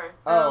tour.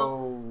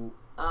 So.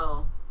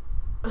 Oh.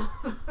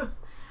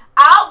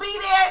 I'll be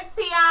there,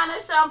 Teyana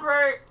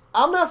Shumpert.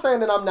 I'm not saying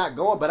that I'm not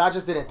going, but I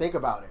just didn't think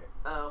about it.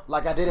 Oh.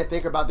 Like, I didn't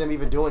think about them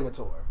even doing a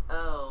tour.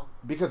 Oh.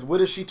 Because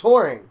what is she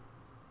touring?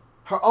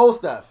 Her old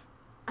stuff.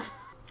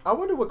 I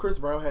wonder what Chris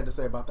Brown had to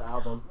say about the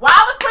album. Why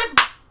was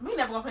Chris We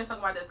never gonna finish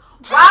talking about this.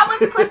 Why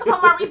was Christopher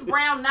Maurice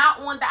Brown not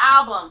on the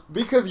album?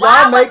 Because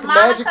y'all make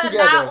magic Monica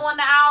together. not on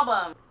the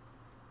album?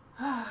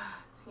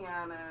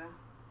 Teyana,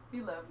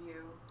 we love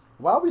you.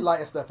 Why are we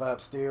lighting stuff up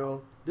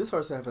still? This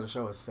first half of the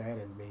show is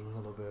saddened me a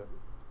little bit.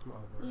 I'm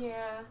over it.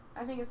 Yeah,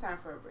 I think it's time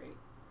for a break.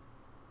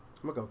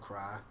 I'm gonna go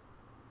cry.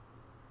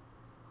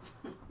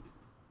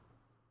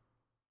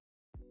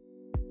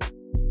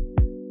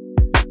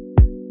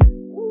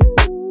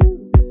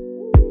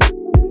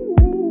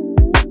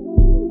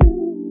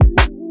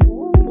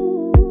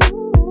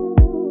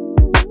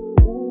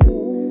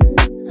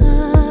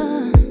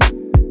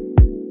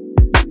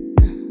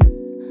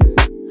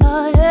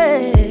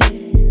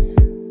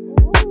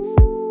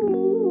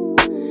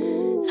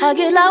 I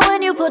get loud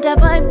when you put that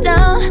pipe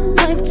down,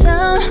 pipe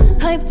down,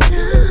 pipe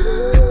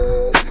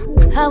down.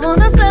 I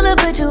wanna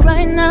celebrate you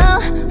right now,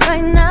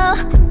 right now,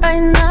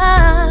 right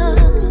now.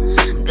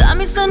 Got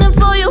me sending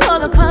for you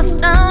all across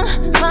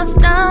town, cross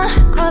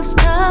town, cross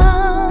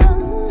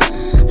town.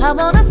 I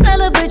wanna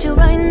celebrate you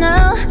right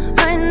now,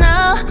 right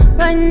now,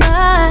 right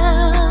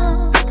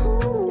now.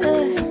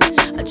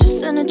 Yeah. I just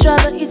sent a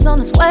driver, he's on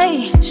his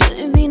way.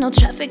 Shouldn't be no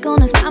traffic on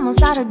this time on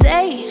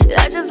Saturday.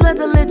 I just let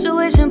the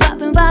lituation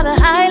poppin' by the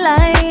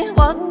highline.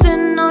 Walked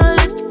in on a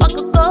list, fuck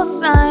a call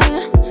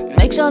sign.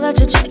 Make sure that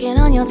you're checking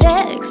on your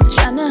text.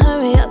 Tryna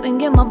hurry up and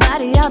get my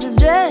body out this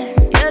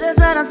dress. Yeah, that's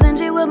right, I'm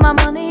stingy with my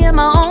money and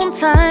my own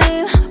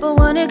time. But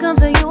when it comes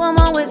to you, I'm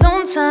always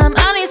on time.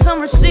 I need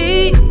some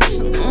receipts.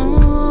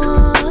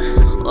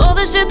 All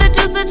the shit that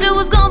you said you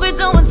was gonna be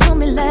doing to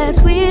me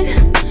last week.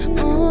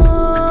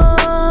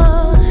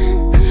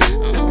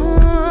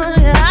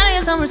 Yeah, I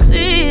need some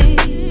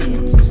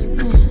receipts.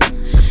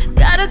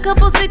 Got a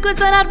couple secrets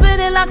that I'd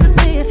really like to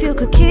see if you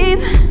could keep.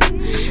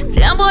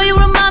 Damn boy, you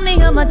remind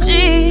me of my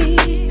G.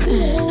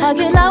 I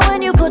get loud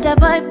when you put that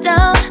pipe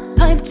down,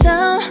 pipe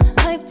down,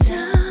 pipe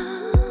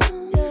down.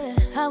 Yeah,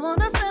 I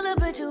wanna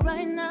celebrate you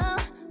right now,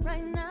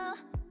 right now,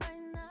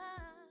 right now.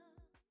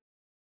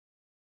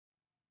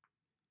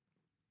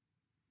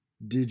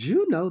 Did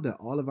you know that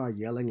all of our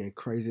yelling and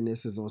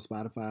craziness is on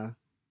Spotify?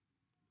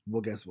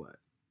 Well, guess what?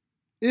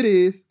 It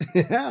is.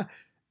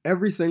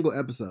 Every single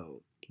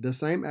episode. The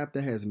same app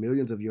that has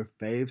millions of your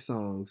fave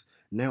songs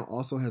now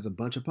also has a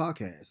bunch of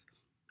podcasts.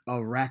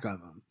 A rack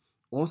of them.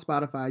 On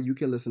Spotify, you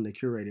can listen to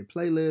curated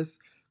playlists,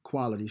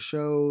 quality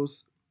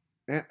shows,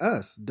 and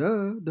us.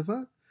 The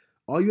fuck?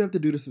 All you have to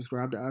do to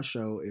subscribe to our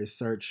show is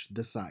search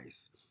the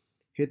Psyce.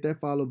 Hit that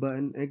follow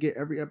button and get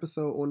every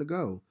episode on the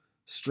go.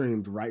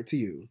 Streamed right to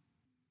you.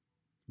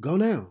 Go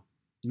now.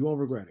 You won't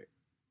regret it.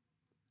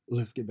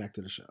 Let's get back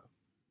to the show.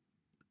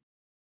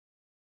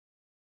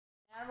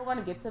 Now we're going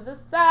to get to the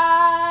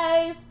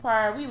Psyce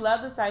part. We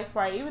love the Psyce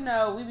part, even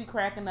though we be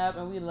cracking up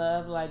and we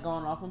love like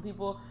going off on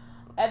people.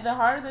 At the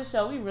heart of the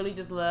show, we really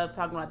just love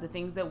talking about the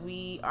things that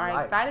we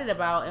are excited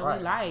about and we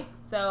like.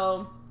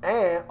 So,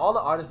 and all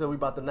the artists that we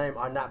about to name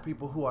are not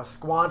people who are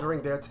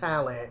squandering their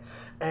talent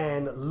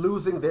and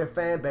losing their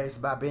fan base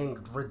by being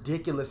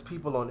ridiculous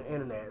people on the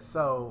internet.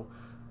 So,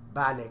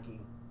 bye,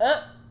 Nikki.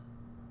 I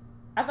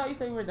thought you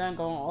said you were done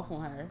going off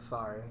on her.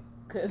 Sorry.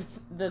 Because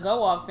the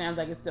go off sounds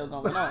like it's still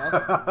going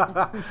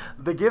off.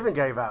 The giving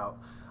gave out.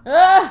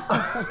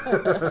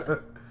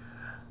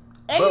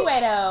 Anyway,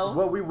 though.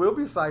 What we will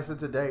be slicing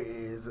today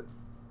is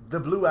the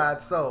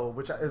blue-eyed soul,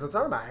 which is a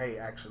term I hate,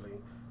 actually.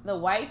 The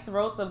white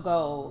throats of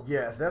gold.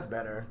 Yes, that's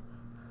better.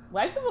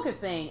 White people can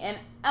sing. And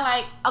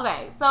like,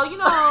 okay, so, you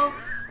know,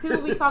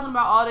 people be talking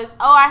about all this,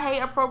 oh, I hate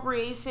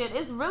appropriation.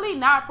 It's really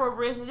not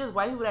appropriation. It's just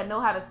white people that know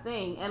how to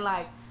sing. And,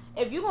 like,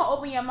 if you're going to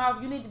open your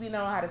mouth, you need to be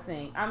knowing how to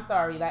sing. I'm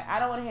sorry. Like, I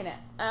don't want to hear that.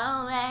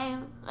 Oh,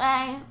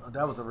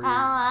 that was a real.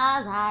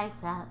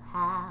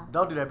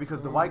 Don't do that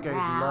because the white gays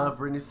love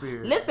Britney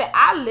Spears. Listen,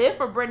 I live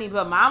for Britney,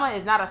 but Mama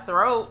is not a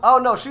throat. Oh,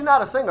 no, she's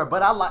not a singer.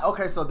 But I like,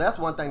 okay, so that's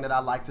one thing that I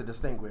like to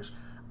distinguish.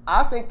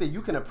 I think that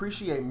you can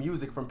appreciate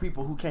music from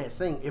people who can't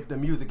sing if the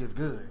music is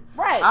good.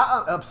 Right.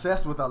 I'm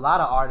obsessed with a lot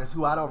of artists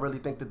who I don't really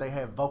think that they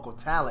have vocal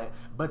talent,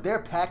 but they're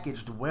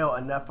packaged well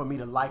enough for me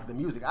to like the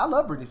music. I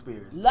love Britney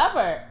Spears. Love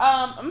her.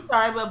 I'm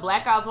sorry, but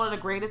Blackout is one of the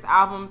greatest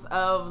albums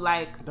of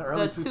like the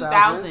early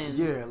 2000s.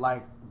 Yeah,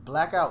 like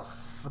Blackout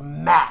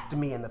smacked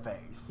me in the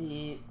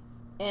face.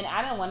 And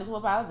I didn't want to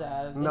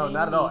apologize. No,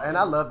 not at all. And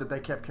I love that they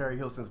kept Carrie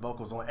Hilson's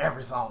vocals on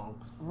every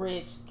song.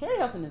 Rich. Carrie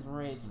Hilson is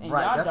rich. And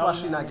right. Y'all That's why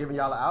she's not giving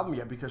y'all an album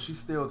yet, because she's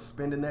still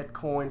spending that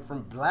coin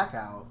from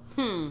Blackout.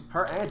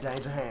 Her and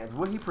Danger Hands.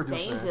 What he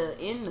producing? Danger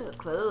in the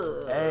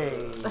club.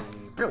 Hey.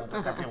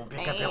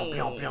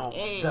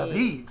 The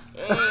beats.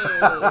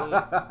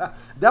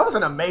 That was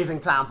an amazing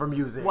time for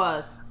music.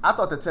 Was. I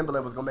thought that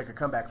Timbaland was going to make a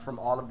comeback from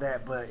all of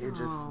that, but it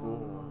just...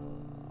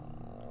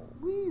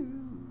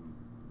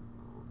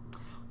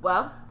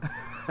 Well,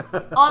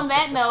 on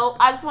that note,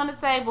 I just want to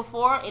say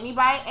before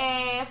anybody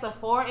asks,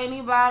 before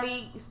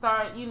anybody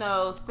start, you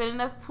know, sending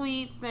us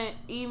tweets and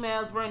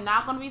emails, we're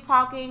not going to be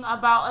talking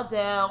about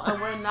Adele,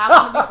 and we're not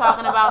going to be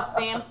talking about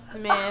Sam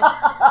Smith,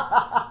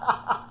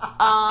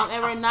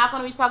 and we're not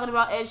going to be talking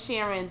about Ed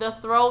Sheeran. The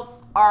throats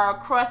are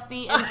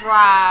crusty and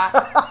dry.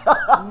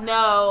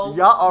 No.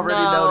 Y'all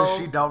already know that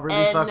she don't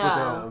really fuck with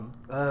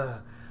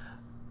them.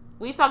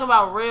 We talking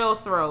about real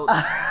throats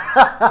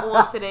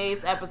on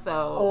today's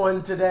episode.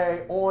 On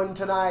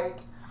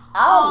tonight.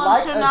 I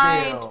like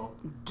Adele.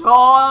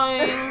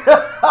 Darling.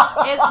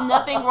 It's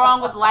nothing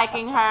wrong with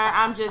liking her.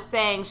 I'm just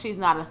saying she's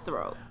not a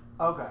throat.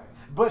 Okay.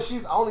 But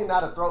she's only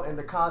not a throat in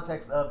the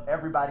context of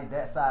everybody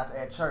that size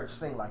at church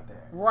sing like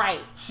that.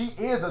 Right. She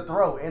is a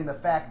throat in the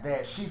fact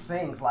that she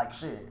sings like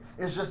shit.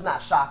 It's just not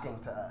shocking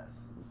to us.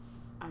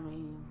 I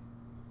mean...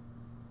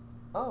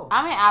 Oh.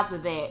 I'm in odds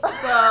with that.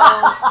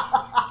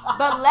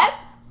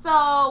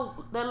 So,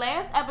 the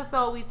last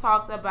episode we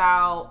talked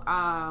about,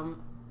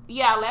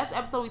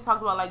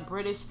 like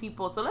British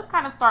people. So let's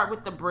kind of start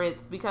with the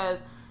Brits because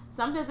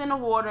something's in the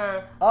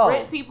water.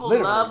 Brit people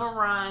love a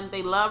run.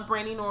 They love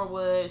Brandy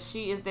Norwood.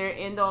 She is their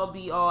end all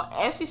be all,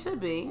 as she should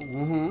be.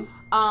 Mm-hmm.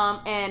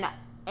 And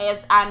as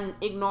I'm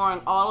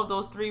ignoring all of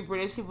those 3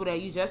 British people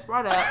that you just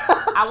brought up,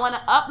 I want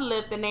to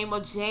uplift the name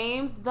of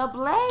James the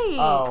Blake.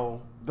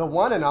 Oh, the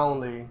one and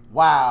only.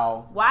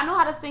 Wow. Well, I know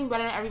how to sing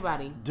better than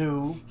everybody.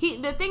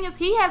 The thing is,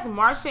 he has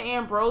Marsha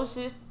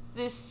Ambrosius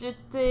tone.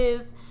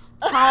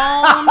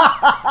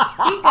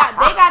 They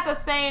got the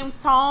same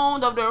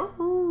tone of the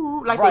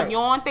the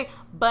yawn thing,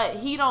 but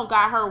he don't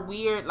got her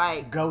weird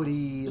like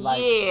goatee.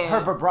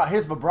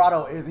 His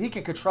vibrato is he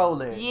can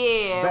control it.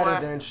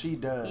 Better than she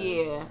does.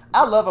 Yeah.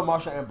 I love her,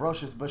 Marsha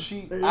Ambrosius, but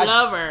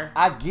love her.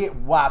 I get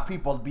why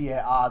people be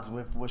at odds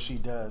with what she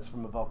does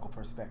from a vocal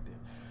perspective.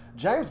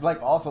 James Blake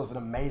also is an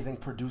amazing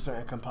producer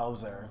and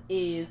composer. And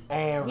he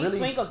really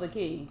twinkles the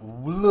key.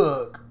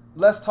 Look,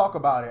 let's talk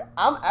about it.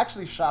 I'm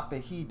actually shocked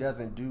that he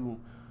doesn't do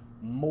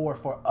more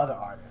for other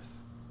artists.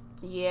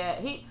 Yeah,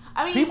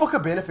 people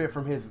could benefit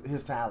from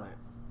his talent.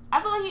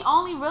 I feel like he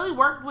only really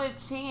worked with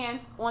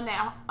Chance on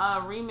that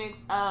remix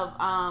of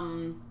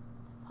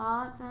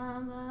Part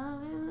Time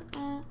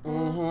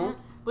Love,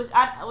 which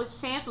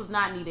Chance was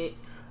not needed,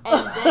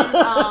 and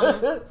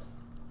then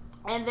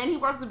and then he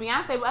works with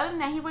Beyonce. But other than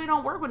that, he really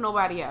don't work with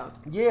nobody else.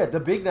 Yeah,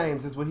 the big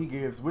names is what he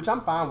gives, which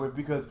I'm fine with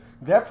because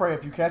that Pray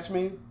You Catch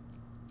Me,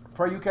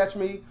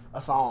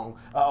 a song,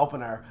 an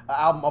opener, an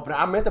album opener.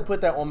 I meant to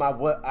put that on my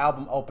what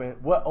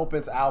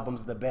opens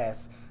albums the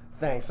best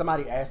thing.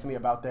 Somebody asked me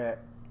about that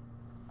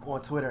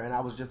on Twitter, and I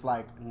was just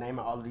like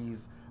naming all of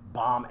these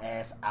bomb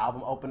ass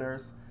album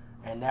openers,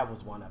 and that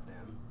was one of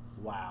them.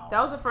 Wow.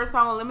 That was the first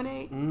song on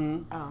Lemonade?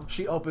 Mm-hmm. Oh.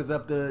 She opens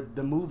up the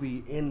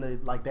movie in the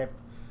like that.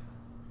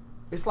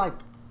 It's like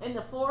in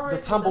the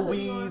forest, the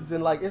tumbleweeds,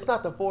 and like it's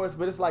not the forest,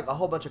 but it's like a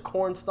whole bunch of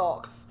corn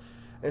stalks.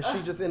 And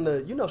she just in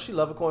the, she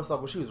love a corn stalk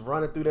when she was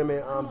running through them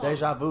in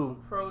Deja Vu.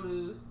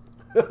 Produce.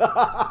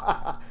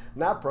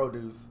 Not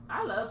Produce.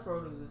 I love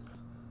Produce.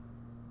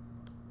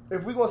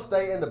 If we're going to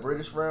stay in the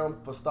British realm,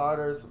 for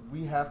starters,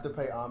 we have to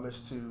pay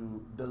homage to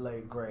the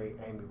late, great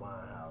Amy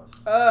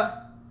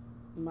Winehouse.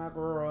 My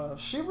girl.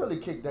 She really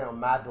kicked down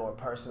my door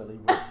personally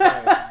with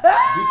Frank.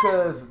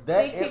 Because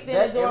she kicked in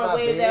the door and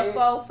waved that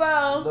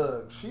fofo.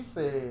 Look, she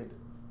said,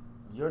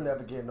 "You're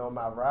never getting on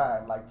my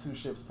ride like 2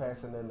 ships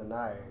passing in the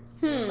night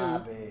in my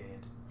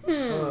bed."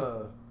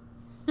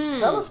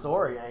 Tell a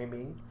story,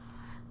 Amy.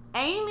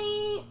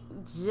 Amy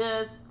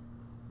just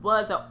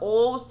was an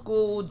old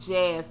school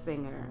jazz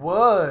singer.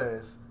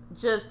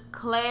 Just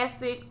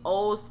classic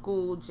old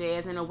school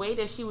jazz in a way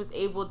that she was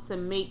able to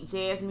make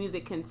jazz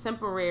music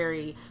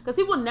contemporary, because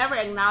people never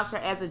acknowledge her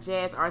as a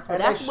jazz artist, but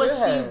that's what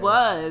she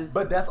was.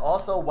 But that's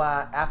also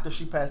why after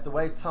she passed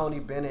away, Tony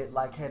Bennett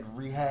had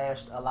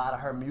rehashed a lot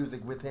of her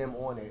music with him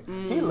on it.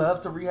 He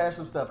loves to rehash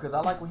some stuff, because I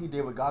like what he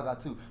did with Gaga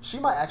too. She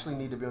might actually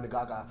need to be on the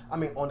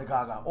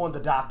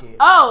docket.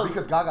 Oh,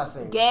 because Gaga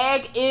sings.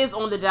 Gag is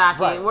on the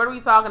docket. Right. What are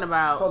we talking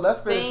about? So let's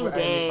finish with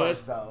Amy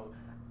first, though.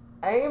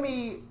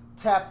 Amy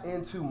tapped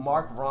into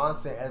Mark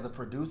Ronson as a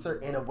producer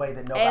in a way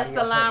that nobody else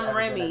has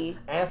ever been.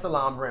 And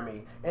Salaam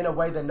Remi in a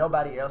way that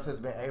nobody else has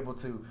been able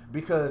to,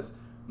 because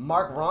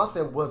Mark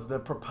Ronson was the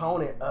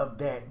proponent of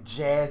that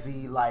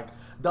jazzy, like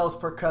those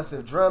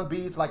percussive drum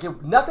beats. Like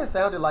nothing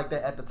sounded like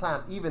that at the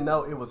time, even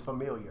though it was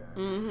familiar.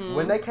 Mm-hmm.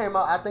 When they came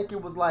out, I think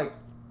it was like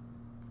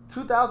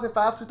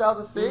 2005,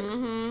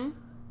 2006.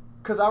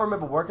 Because I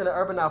remember working at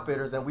Urban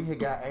Outfitters and we had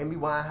got Amy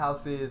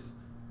Winehouse's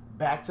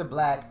Back to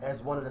Black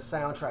as one of the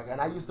soundtrack, and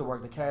I used to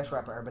work the cash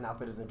wrap at Urban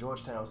Outfitters in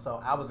Georgetown,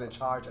 so I was in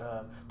charge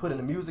of putting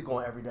the music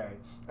on every day.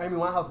 Amy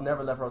Winehouse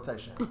never left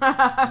rotation.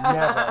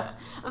 Never.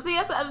 See,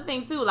 that's the other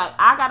thing too. Like,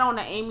 I got on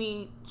the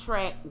Amy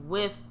track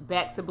with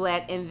Back to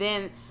Black, and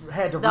then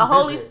the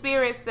Holy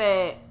Spirit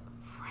said,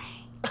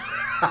 Frank.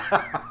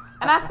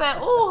 And I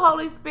said, ooh,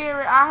 Holy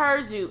Spirit, I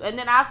heard you. And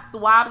then I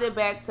swapped it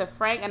back to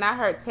Frank, and I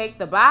heard Take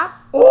the Box.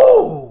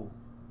 Ooh.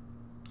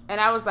 And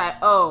I was like,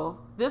 oh.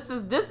 This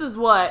is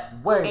what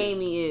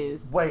Amy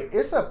is. Wait,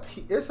 it's a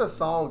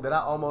song that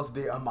I almost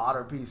did a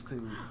modern piece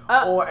to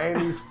on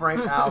Amy's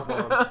Frank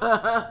album.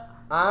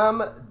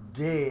 I'm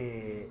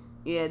dead.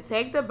 Yeah,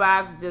 Take the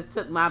Box just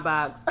took my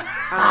box.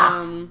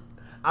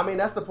 I mean,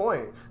 that's the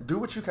point. Do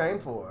what you came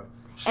for.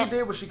 She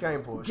did what she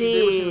came for. She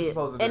did what she was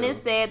supposed to do. And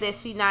it's sad that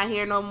she not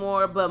here no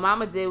more, but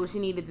Mama did what she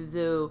needed to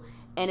do,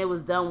 and it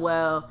was done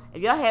well.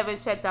 If y'all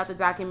haven't checked out the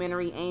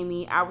documentary,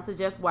 Amy, I would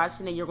suggest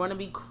watching it. You're going to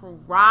be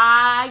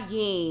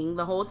crying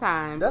the whole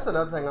time. That's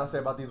another thing I'll say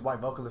about these white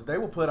vocalists. They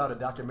will put out a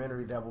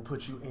documentary that will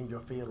put you in your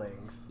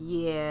feelings.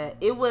 Yeah,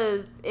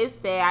 it's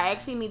sad. I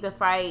actually need to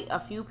fight a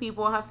few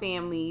people in her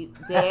family.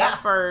 Dad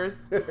first.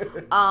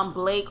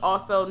 Blake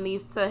also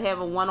needs to have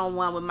a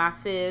one-on-one with my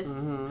fist.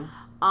 Mm-hmm.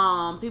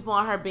 People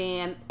on her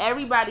band.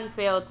 Everybody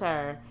failed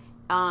her.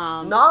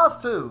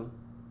 Nas too.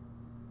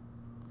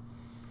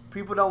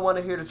 People don't want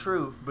to hear the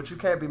truth, but you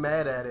can't be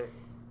mad at it.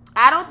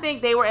 I don't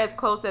think they were as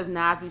close as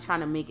Nas be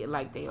trying to make it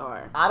like they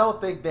are. I don't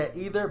think that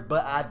either,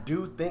 but I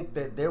do think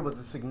that there was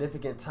a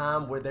significant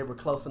time where they were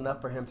close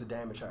enough for him to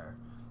damage her.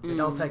 It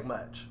don't take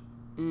much.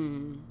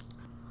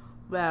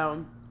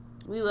 Well,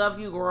 we love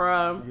you,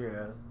 girl.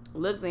 Yeah.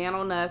 Look down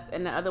on us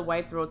and the other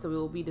white throats that we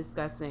will be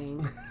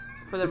discussing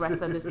for the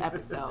rest of this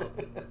episode.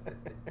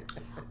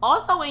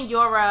 Also in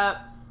Europe,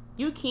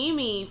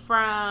 Yukimi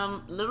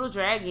from Little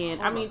Dragon.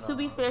 I mean, to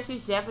be fair,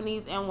 she's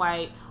Japanese and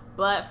white,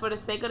 but for the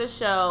sake of the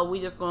show, we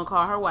just gonna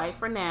call her white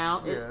for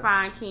now. Yeah. It's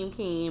fine,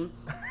 Kim.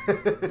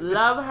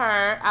 Love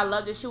her. I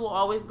love that she will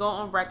always go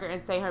on record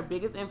and say her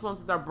biggest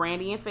influences are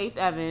Brandy and Faith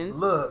Evans.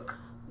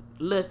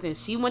 Listen,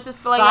 she went to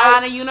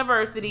Teyana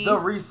University. The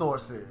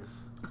resources.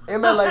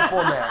 MLA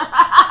format.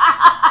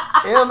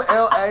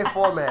 MLA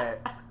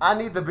format. I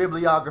need the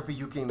bibliography,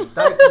 Yukimi.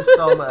 Thank you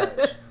so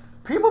much.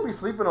 People be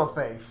sleeping on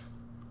Faith.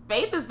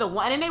 Faith is the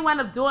one, and they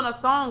wound up doing a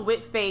song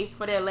with Faith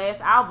for their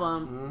last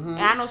album. Mm-hmm. And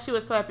I know she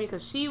was so happy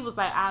because she was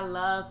like, I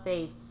love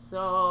Faith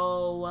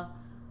so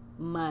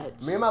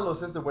much. Me and my little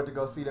sister went to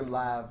go see them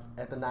live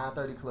at the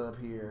 930 Club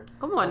here.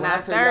 Come on,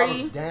 930.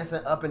 I was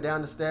dancing up and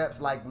down the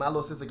steps. Like, my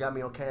little sister got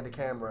me on candid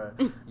camera.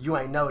 You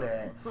ain't know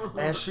that.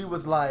 And she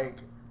was like,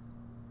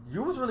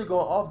 you was really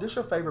going off. This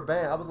your favorite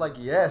band? I was like,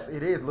 yes,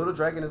 it is. Little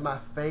Dragon is my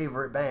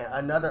favorite band.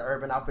 Another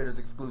Urban Outfitters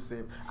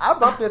exclusive. I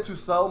bumped into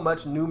so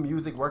much new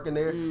music working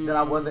there that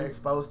I wasn't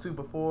exposed to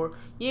before.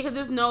 Yeah, because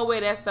there's no way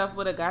that stuff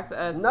would have got to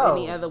us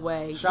any other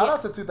way. Shout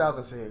out to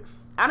 2006.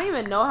 I don't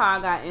even know how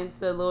I got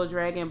into Little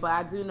Dragon, but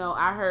I do know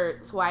I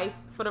heard Twice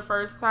for the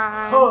first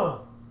time.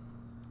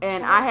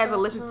 And I had to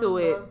listen to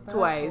it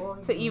twice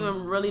to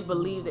even really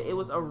believe that it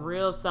was a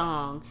real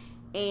song.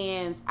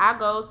 And I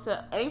go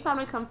to, anytime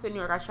they come to New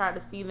York, I try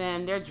to see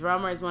them. Their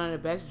drummer is one of the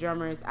best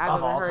drummers I've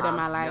ever heard in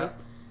my life.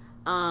 Yep.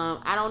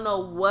 I don't know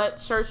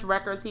what church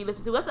records he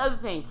listens to. That's the other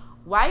thing.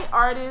 White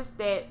artists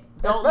that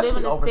don't live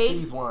in the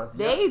States,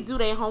 they do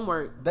their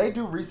homework. They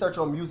do research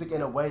on music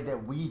in a way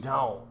that we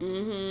don't.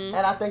 Mm-hmm.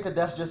 And I think that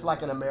that's just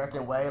like an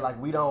American way. Like,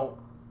 we don't,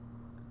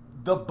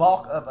 the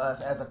bulk of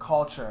us as a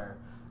culture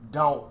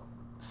don't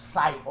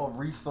cite or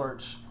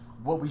research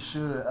what we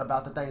should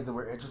about the things that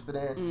we're interested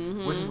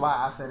in, which is why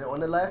I said it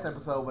on the last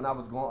episode when I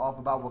was going off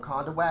about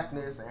Wakanda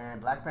whackness and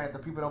Black Panther.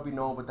 People don't be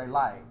knowing what they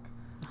like.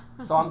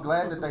 So I'm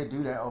glad that they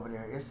do that over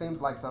there. It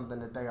seems like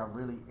something that they are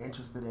really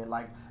interested in.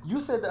 Like,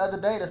 you said the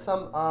other day that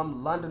some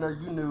Londoner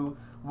you knew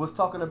was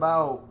talking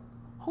about,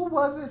 who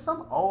was it?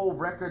 Some old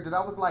record that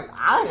I was like,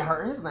 I ain't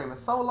heard his name in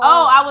so long.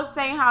 Oh, I was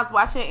saying how I was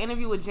watching an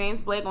interview with James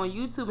Blake on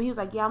YouTube, and he was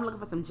like, yeah, I'm looking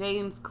for some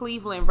James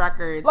Cleveland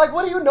records. Like,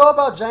 what do you know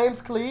about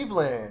James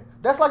Cleveland?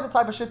 That's like the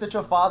type of shit that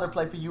your father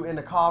played for you in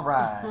the car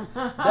ride.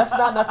 That's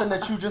not nothing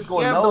that you just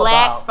gonna know about.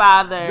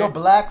 Your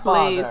black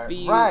father For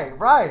you.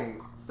 Right.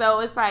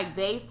 So it's like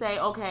they say,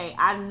 okay,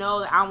 I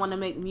know that I want to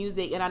make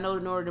music, and I know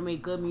in order to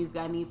make good music,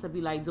 I need to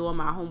be like doing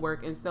my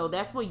homework. And so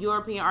that's what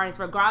European artists,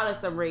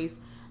 regardless of race,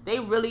 they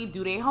really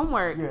do their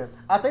homework. Yeah.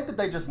 I think that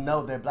they just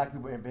know that black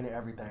people invented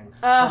everything.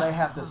 So they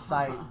have to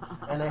cite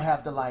and they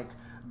have to like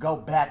go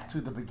back to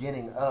the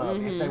beginning of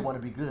if they want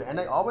to be good. And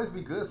they always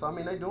be good. So I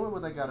mean, they doing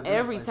what they got to do.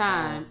 Every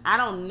time. I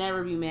don't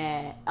never be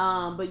mad.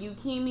 But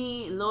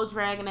Yukimi, Lil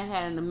Dragon have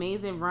had an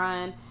amazing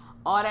run.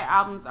 All their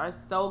albums are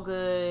so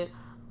good.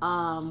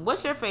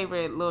 What's your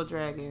favorite Lil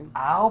Dragon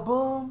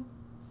album?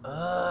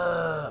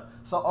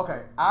 So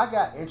okay, I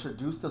got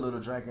introduced to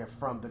Little Dragon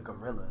from the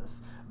Gorillas.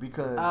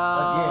 Because, again,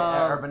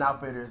 at Urban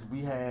Outfitters,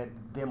 we had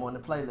them on the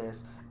playlist.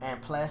 And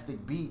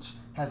Plastic Beach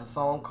has a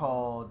song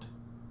called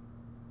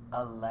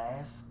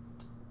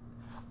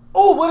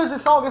Oh, what is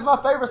this song? It's my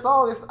favorite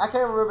song. I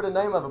can't remember the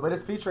name of it, but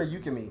it's featuring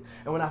Yukimi.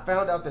 And when I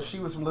found out that she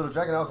was from Little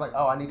Dragon, I was like,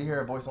 oh, I need to hear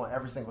her voice on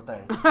every single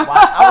thing.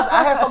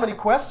 I had so many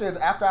questions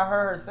after I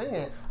heard her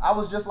singing. I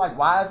was just like,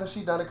 why hasn't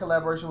she done a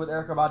collaboration with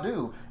Erykah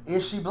Badu?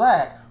 Is she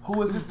black?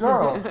 Who is this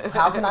girl?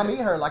 How can I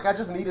meet her? Like, I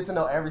just needed to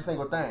know every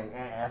single thing.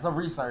 And as a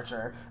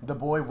researcher, the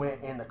boy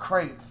went in the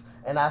crates,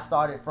 and I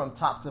started from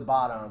top to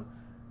bottom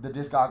the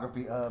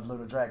discography of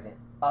Little Dragon.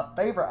 A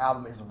favorite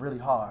album is really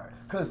hard,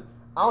 because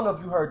I don't know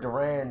if you heard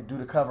Duran do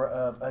the cover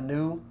of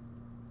Anew.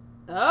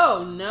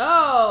 Oh,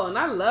 no. And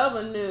I love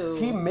Anew.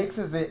 He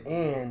mixes it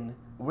in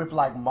with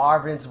like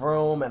Marvin's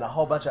Room and a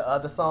whole bunch of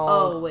other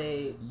songs. Oh,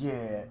 wait.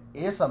 Yeah,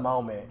 it's a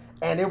moment.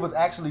 And it was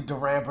actually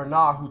Duran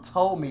Bernard who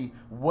told me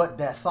what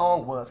that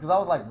song was. Because I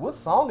was like, what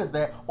song is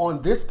that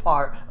on this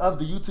part of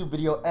the YouTube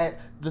video at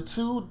the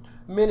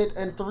 2-minute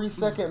and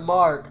 3-second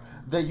mark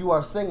that you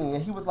are singing?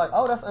 And he was like,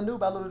 oh, that's Anu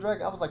by Little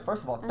Dragon. I was like,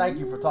 first of all, thank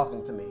you for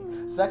talking to me.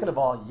 Second of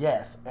all,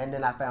 yes. And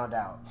then I found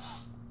out.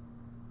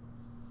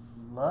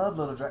 Love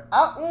Little Dragon.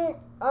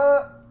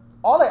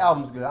 All their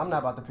albums good. I'm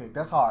not about to pick.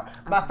 That's hard.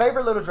 My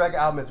favorite Little Dragon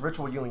album is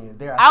Ritual Union.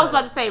 There, I was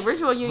about to say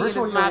Ritual Union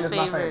Ritual is Union my is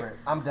my favorite.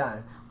 I'm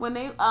done.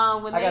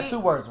 I got 2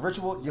 words.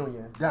 Ritual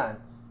Union. Done.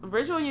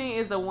 Ritual Union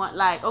is the one,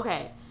 like,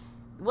 okay.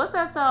 What's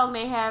that song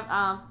they have?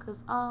 Cause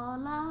all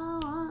I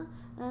want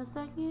a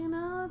second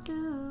or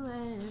two.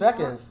 And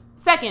Seconds.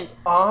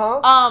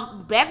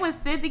 Back when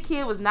Sid the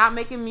Kid was not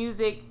making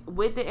music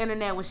with the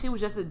internet, when she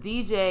was just a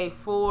DJ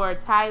for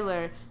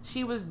Tyler,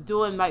 she was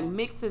doing like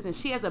mixes, and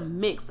she has a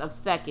mix of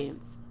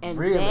Seconds. And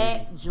really?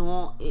 That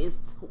joint is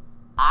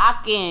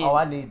talking. Oh,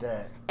 I need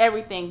that.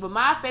 Everything. But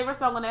my favorite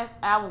song on that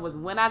album was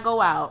When I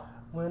Go Out.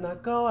 When I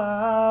Go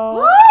Out.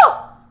 Woo!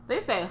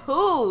 They said,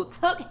 who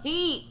took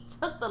heat,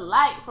 took the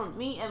light from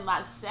me and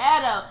my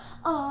shadow.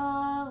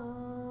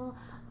 Oh,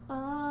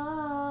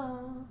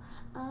 oh,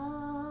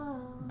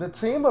 oh. The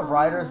team of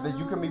writers that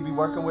you can be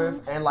working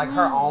with and like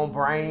her own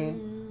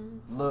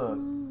brain, look.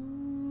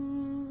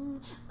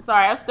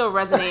 Sorry, I'm still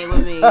resonating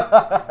with me.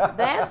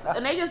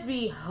 And they just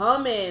be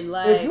humming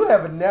like. If you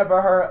have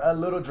never heard a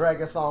Little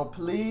Dragon song,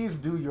 please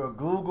do your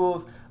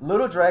Googles.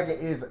 Little Dragon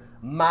is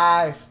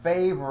my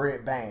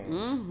favorite band.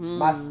 Mm-hmm.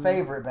 My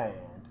favorite band.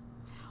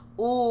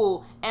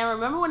 Ooh, and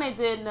remember when they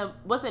did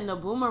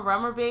Nabuma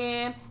Rummer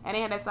Band, and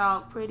they had that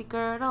song "Pretty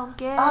Girl Don't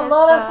Get." I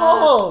love that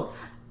song.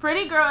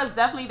 Pretty Girl is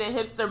definitely the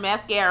hipster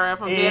mascara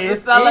from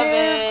David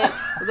Sullivan.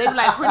 They be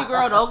like, "Pretty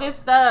Girl Don't Get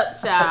Stuck,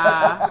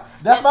 child."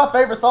 That's my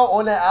favorite song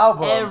on that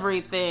album.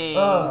 Everything.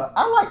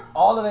 I like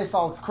all of their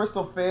songs.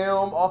 Crystal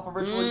Film off of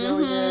Ritual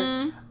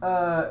Union.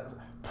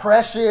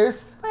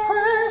 Precious.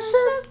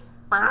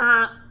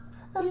 I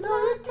know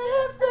you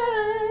can't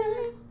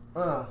stay.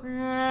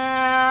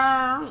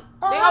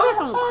 They always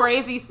some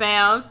crazy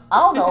sounds. I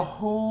don't know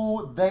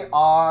who they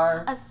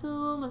are.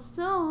 Assume.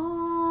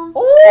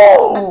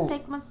 Ooh! I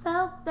take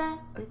myself back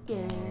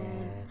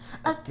again.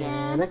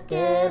 Again,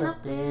 I'm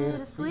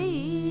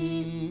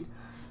bittersweet.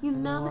 You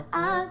know that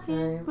I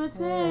can't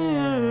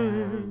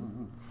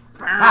pretend.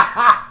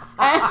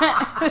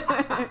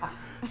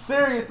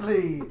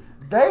 Seriously,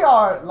 they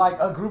are like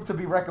a group to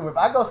be reckoned with.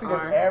 I go see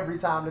them every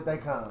time that they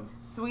come.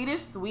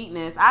 Swedish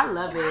Sweetness. I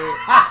love it.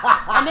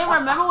 And then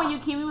remember when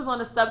Yukimi was on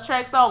the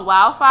subtrack song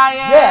Wildfire?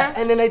 Yes,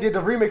 and then they did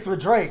the remix with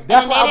Drake.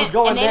 That's why I was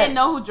going there. And they didn't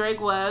know who Drake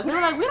was. They were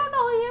like, we don't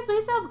know who he is, but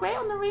he sounds great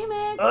on the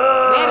remix.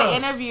 They had an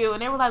interview,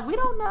 and they were like, we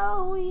don't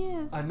know who he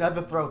is.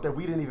 Another throat that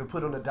we didn't even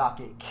put on the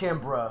docket,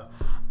 Kimbra.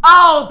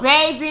 Oh,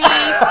 baby.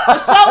 The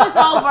show is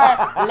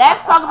over.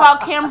 Let's talk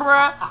about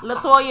Kimbra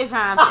LaToya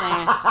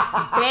Johnson.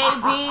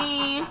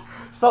 Baby.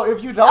 So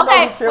if you don't know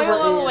who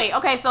Kimbra is... Wait.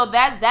 Okay, so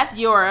that's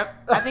Europe.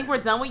 I think we're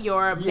done with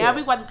Europe. Yeah. Now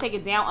we got to take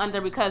it down under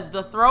because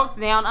the throat's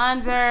down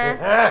under.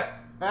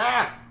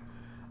 I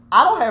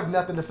don't have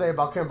nothing to say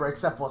about Kimbra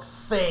except for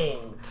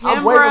sing.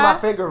 I'm waving my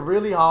finger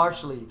really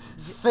harshly.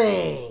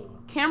 Sing.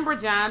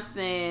 Kimbra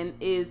Johnson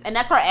is, and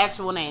that's her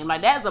actual name.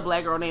 Like, that is a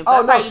black girl name.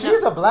 So no,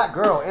 she's a black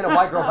girl in a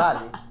white girl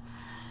body.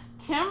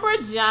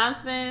 Kimbra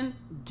Johnson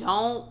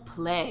don't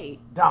play.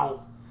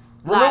 Don't.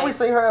 Remember we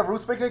seen her at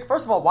Roots Picnic?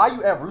 First of all, why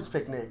you at Roots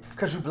Picnic?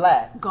 Because you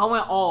black.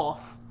 Going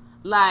off.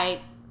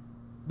 Like.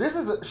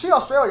 She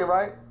Australian,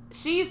 right?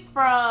 She's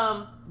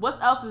from, what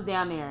else is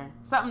down there?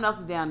 Something else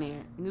is down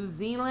there. New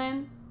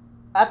Zealand?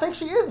 I think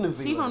she is New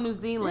Zealand. She's from New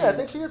Zealand. Yeah, I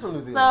think she is from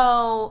New Zealand.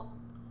 So,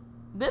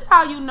 this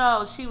how you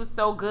know she was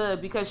so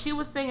good, because she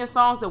was singing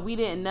songs that we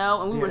didn't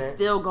know, and we were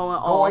still going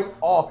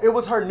off. It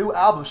was her new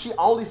album. She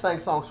only sang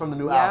songs from the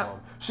new album.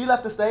 She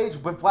left the stage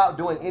without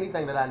doing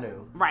anything that I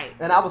knew. Right.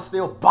 And I was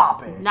still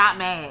bopping. Not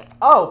mad.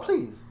 Oh,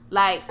 please.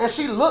 Like. And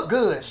she looked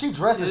good. She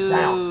dresses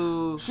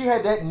down. She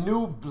had that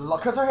new,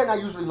 because her hair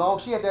not usually long,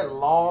 she had that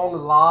long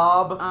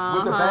lob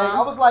with the bang.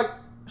 I was like,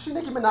 she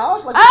Nicki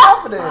Minaj? Like, what's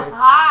happening?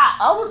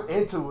 I was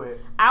into it.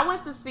 I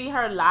went to see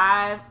her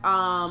live.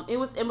 It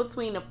was in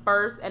between the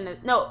first and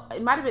it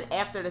might have been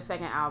after the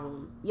second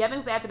album. Yeah, I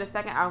think it was after the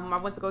second album. I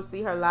went to go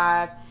see her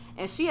live,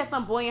 and she had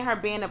some boy in her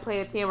band that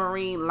played a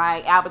tambourine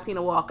like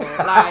Albertina Walker.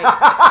 Like,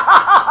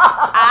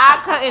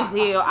 I couldn't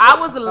deal. I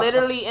was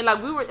literally in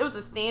it was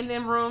a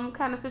standing room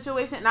kind of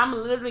situation, and I'm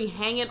literally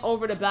hanging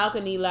over the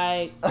balcony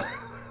like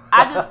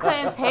I just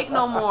couldn't take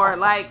no more.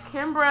 Like,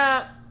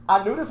 Kimbra.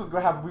 I knew this was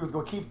going to happen. We was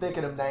going to keep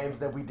thinking of names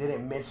that we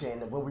didn't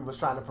mention when we was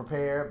trying to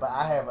prepare, but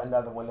I have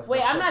another one.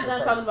 Wait, I'm not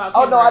done talking about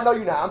Kimbra. Oh, no, I know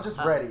you're not. I'm just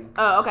ready.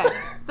 Oh, okay.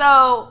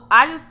 So,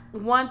 I just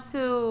want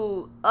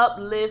to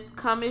uplift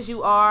Come As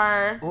You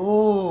Are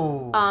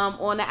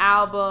on the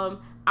album.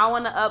 I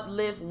want to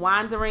uplift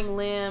Wandering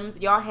Limbs.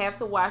 Y'all have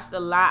to watch the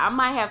live. I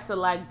might have to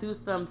like do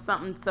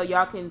something so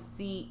y'all can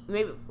see.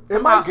 Maybe we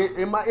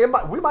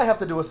might have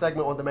to do a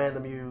segment on the Man the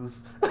Muse.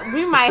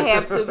 We might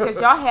have to, because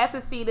y'all have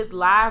to see this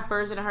live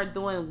version of her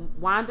doing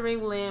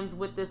Wandering Limbs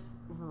with this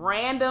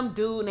random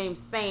dude named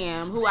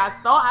Sam, who I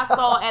thought I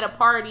saw at a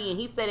party, and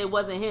he said it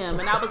wasn't him,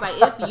 and I was like,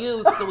 "It's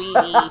you,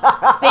 sweetie.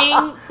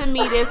 Sing to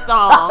me this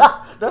song."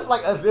 That's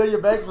like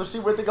Azealia Banks when she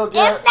went to go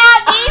get. It's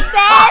not me,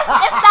 sis.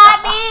 It's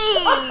not me,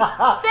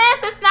 sis.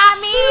 It's not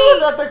me. She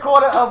was at the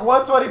corner of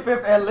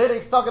 125th and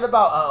Lennox talking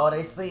about, "Oh,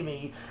 they see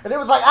me," and it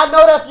was like, "I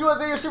know that's you,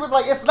 Azealia." She was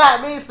like, "It's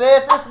not me,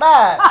 sis. It's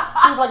not."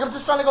 She was like, "I'm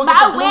just trying to go get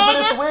the blue for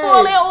this wig."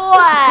 Fully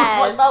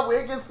on. Like, my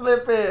wig is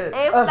slipping.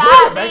 It's Azealia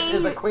not Banks me.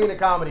 is a queen of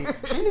comedy.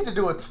 She need to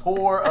do a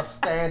tour of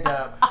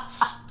stand-up.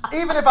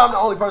 Even if I'm the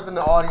only person in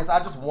the audience, I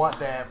just want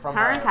that from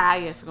her. Her and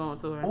Kaya should go on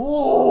tour.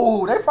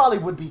 Ooh, they probably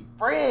would be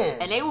friends.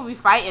 And they would be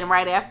fighting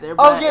right after.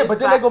 Oh, yeah, but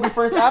then they're going to be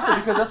friends after,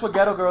 because that's what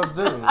ghetto girls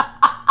do.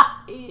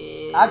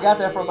 Yeah. I got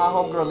that from my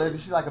homegirl, Lizzie.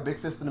 She's like a big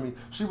sister to me.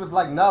 She was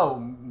like, "No,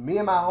 me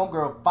and my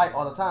homegirl fight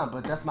all the time,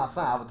 but that's my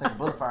son. I would take a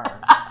bullet for her."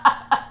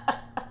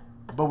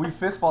 But we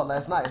fist fought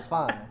last night. It's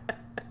fine.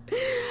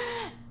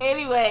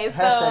 Anyway,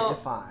 Hashtag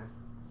it's fine.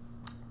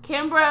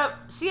 Kimbra,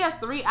 she has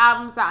 3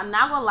 albums out. I'm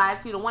not gonna lie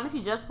to you. The one that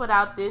she just put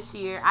out this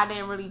year, I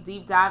didn't really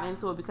deep dive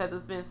into it because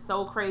it's been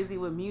so crazy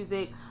with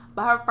music.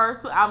 But her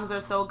first 2 albums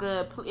are so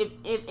good.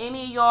 If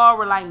any of y'all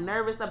were like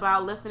nervous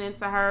about listening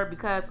to her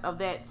because of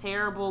that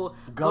terrible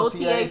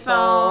Gautier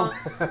song,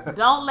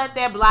 don't let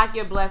that block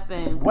your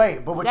blessing.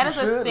 Wait, but what that you is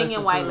should a singing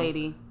listen white to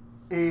lady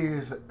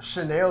is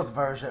Chanel's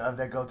version of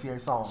that Gautier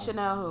song.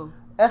 Chanel who?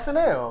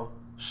 SNL.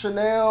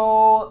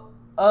 Chanel.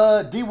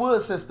 D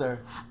Wood's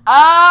sister.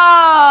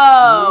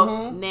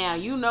 Oh, now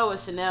you know a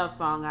Chanel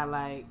song I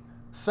like.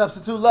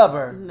 Substitute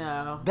Lover.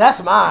 No,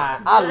 that's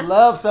mine. I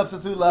love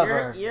Substitute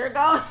Lover. You're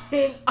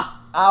going.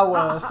 I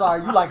was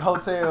sorry. You like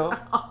Hotel?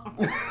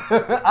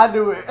 I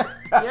knew it.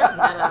 You're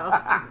ghetto.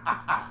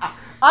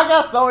 I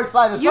got so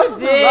excited. You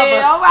Substitute did.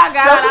 Lover, Oh my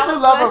God.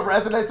 Substitute Lover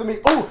resonates with me.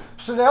 Ooh,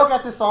 Chanel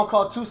got this song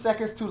called 2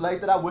 Seconds Too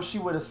Late that I wish she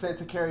would have sent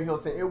to Carrie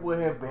Hilson. It would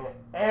have been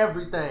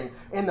everything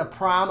in the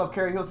prime of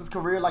Carrie Hilson's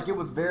career. Like, it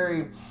was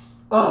very.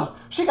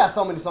 She got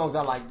so many songs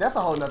I like. That's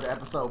a whole nother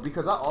episode,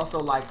 because I also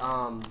like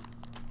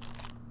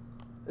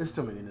it's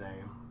too many to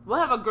name. We'll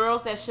have a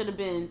girls that should have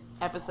been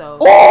episode.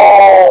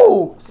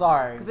 Oh,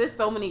 sorry. Because there's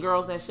so many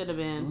girls that should have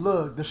been.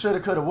 Look, the shoulda,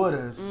 coulda,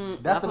 wouldas.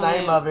 That's the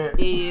name of it.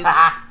 Is.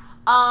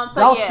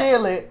 Don't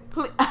steal it.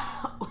 Please.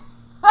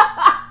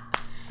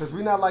 Because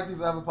we not like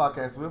these other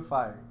podcasts. We'll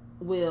fight.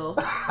 Will.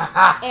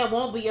 And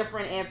won't be your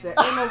friend after.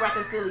 Ain't no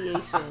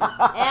reconciliation.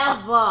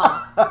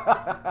 Ever.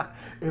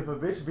 If a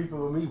bitch beefing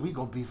with me, we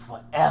gonna be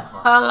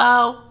forever.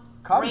 Hello?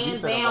 Cardi B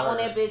Ran said a down on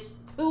word. that bitch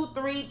 2,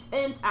 3,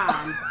 10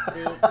 times,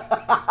 bitch.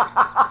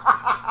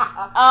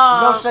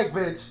 No shake,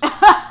 bitch.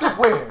 Stiff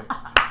win.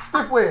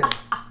 Stiff win.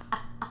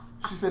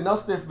 She said no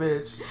stiff,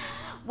 bitch.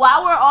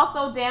 While we're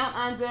also down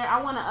under,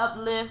 I want to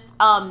uplift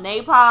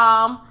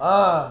Napalm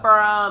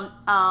from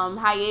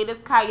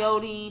Hiatus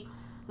Coyote.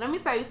 Let me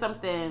tell you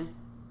something.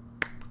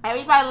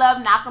 Everybody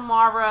love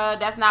Nakamura.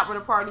 That's not where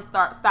the party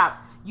stops.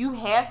 You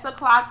have to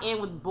clock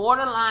in with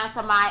Borderline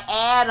to my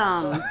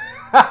Adams.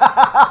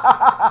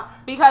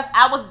 Because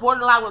I was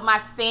borderline with my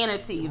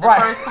sanity the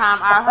first time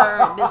I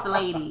heard this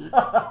lady.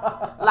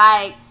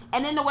 Like,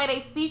 and then the way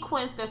they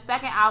sequenced their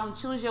second album,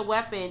 Choose Your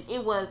Weapon,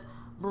 it was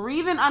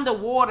Breathing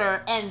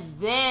Underwater and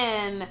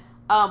then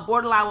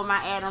Borderline with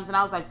my Adams. And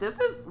I was like, this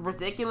is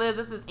ridiculous.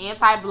 This is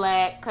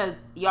anti-black because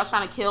y'all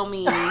trying to kill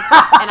me and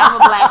I'm a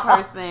black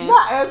person.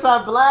 Not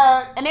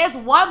anti-black. And there's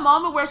one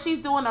moment where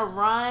she's doing a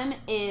run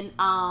in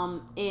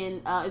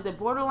is it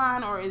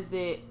Borderline or is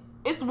it?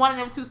 It's one of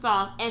them 2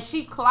 songs, and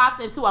she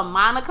clocks into a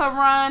Monica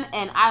run,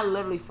 and I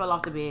literally fell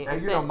off the bed. And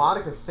you know,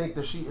 Monica think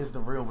that she is the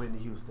real Whitney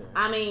Houston.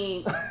 I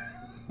mean,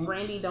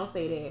 Brandy, don't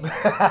say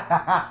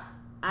that.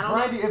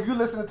 Brandy, if you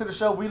listening to the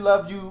show, we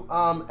love you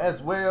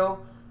as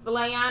well.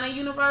 Teyana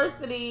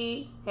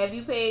University, have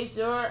you paid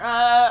your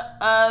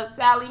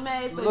Sally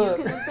Mae so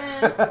you can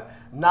attend?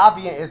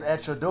 Navian is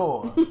at your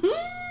door.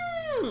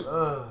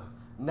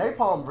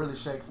 Napalm really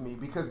shakes me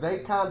because they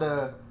kind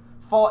of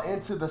fall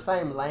into the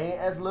same lane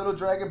as Little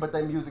Dragon, but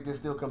their music is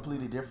still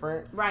completely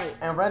different. Right.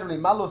 And randomly,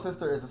 my little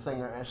sister is a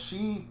singer, and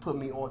she put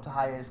me on to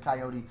Hiatus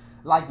Coyote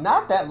like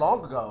not that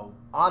long ago,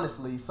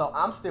 honestly. So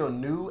I'm still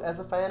new as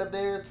a fan of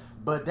theirs,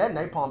 but that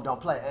Napalm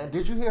don't play. And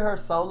did you hear her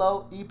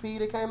solo EP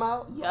that came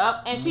out?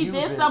 Yep. And she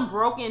did some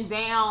broken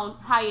down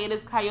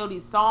Hiatus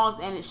Coyote songs,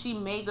 and she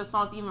made the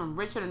songs even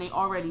richer than they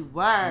already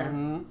were.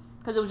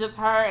 Because it was just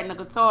her and the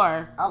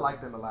guitar. I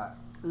like them a lot.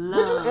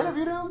 Love. Did you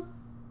interview them?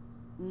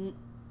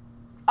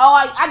 Oh,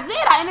 I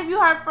did. I interviewed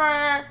her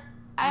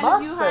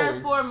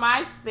for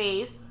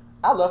MySpace.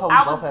 I love how we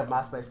both have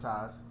MySpace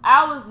ties.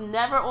 I was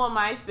never on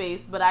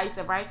MySpace, but I used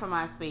to write for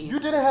MySpace. You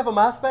didn't have a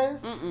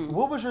MySpace? Mm-mm.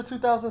 What was your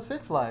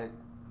 2006 like?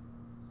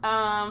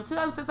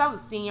 2006, I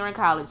was a senior in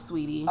college,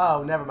 sweetie.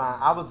 Oh, never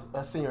mind. I was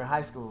a senior in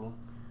high school.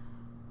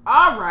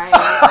 All right.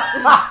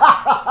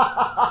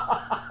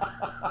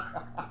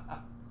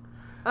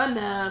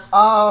 Enough.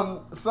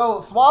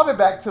 So swabbing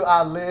back to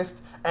our list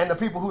and the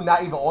people who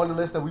not even on the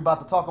list that we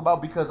about to talk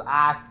about because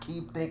I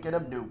keep thinking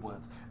of new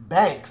ones.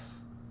 Banks.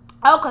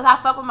 Oh, because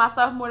I fuck with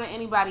myself more than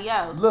anybody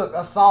else. Look,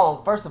 a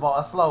song, first of all,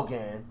 a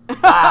slogan.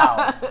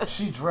 Wow.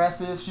 She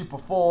dresses, she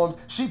performs,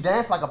 she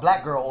danced like a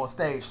black girl on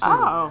stage too.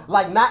 Oh.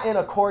 Like not in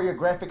a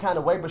choreographic kind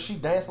of way, but she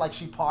danced like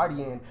she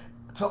partying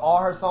to all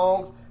her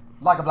songs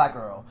like a black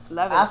girl.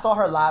 Love it. I saw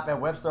her live at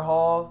Webster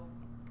Hall.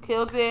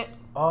 Killed it.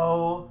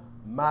 Oh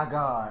my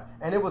God.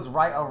 And it was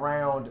right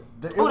around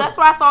that's where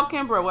I saw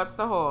Kimbra,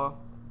 Webster Hall.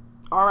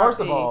 R.I.P. First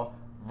of all,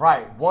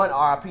 right, one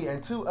R.I.P.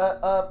 and two,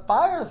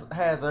 fire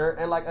hazard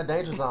and like a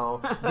danger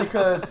zone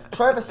because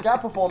Travis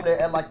Scott performed there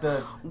at like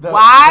the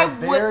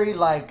very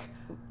like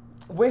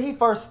when he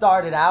first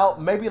started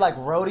out, maybe like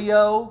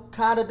rodeo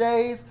kind of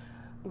days.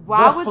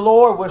 The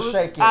floor was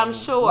shaking. I'm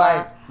sure,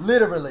 like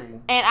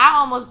literally. And I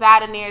almost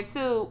died in there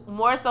too,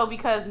 more so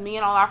because me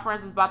and all our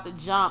friends was about to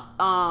jump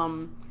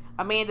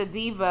Amanda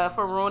Diva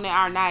for ruining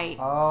our night.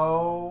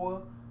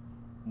 Oh.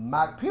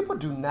 My people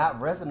do not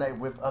resonate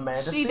with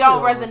Amanda. She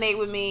don't resonate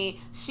with me.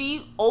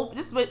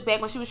 This was back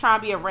when she was trying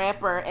to be a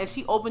rapper, and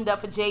she opened up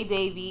for J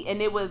Davy,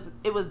 and it was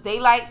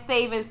daylight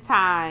savings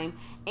time,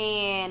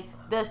 and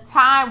the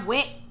time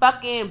went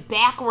fucking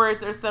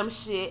backwards or some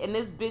shit, and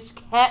this bitch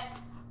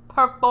kept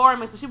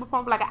performing. So she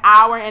performed for like an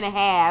hour and a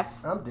half.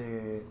 I'm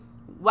dead.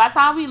 By the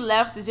time we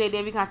left the J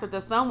Davy concert,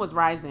 the sun was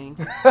rising.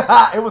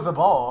 It was a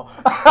ball.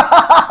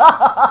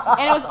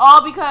 And it was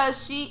all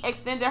because she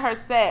extended her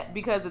set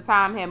because the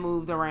time had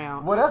moved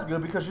around. Well, that's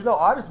good because,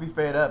 artists be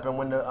fed up. And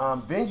when the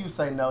venues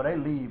say no, they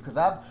leave. Because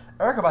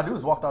Erykah Badu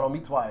has walked out on me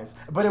twice.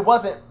 But it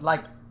wasn't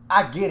like,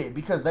 I get it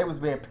because they was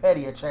being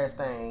petty at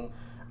Chastain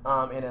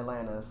in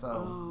Atlanta.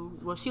 So.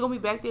 Well, she going to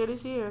be back there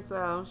this year.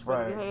 So she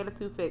better get her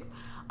attitude fixed.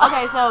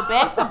 Okay, so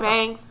back to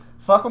Banks.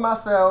 Fuck with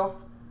myself.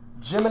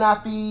 Gemini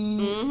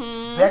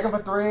Feed, Begging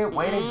for Thread,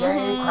 Waiting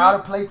Game,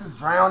 Crowded Places,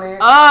 Drowning.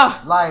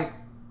 Like,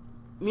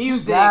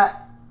 music. She got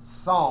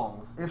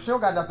songs. If she don't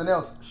got nothing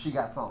else, she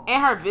got songs.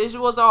 And her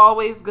visuals are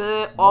always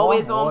good,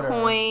 always on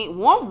point.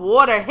 Warm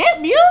Water,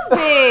 hit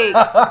music.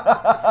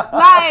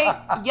 Like,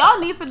 y'all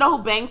need to know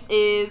who Banks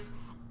is.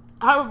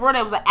 Her real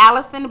name was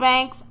Allison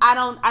Banks.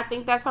 I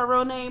think that's her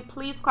real name.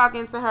 Please clock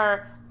into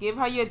her. Give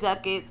her your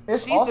ducats.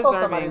 It's She's also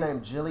deserving. somebody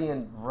named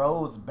Jillian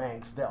Rose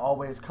Banks that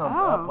always comes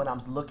up when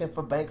I'm looking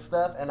for bank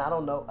stuff, and I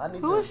don't know.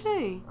 Who is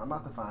she? I'm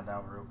about to find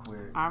out real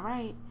quick. All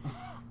right.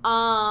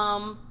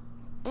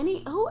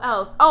 Who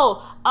else?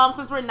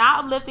 Since we're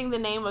not uplifting the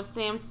name of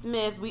Sam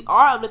Smith, we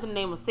are uplifting the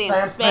name of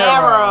Sam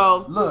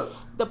Sparrow. Look,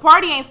 the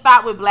party ain't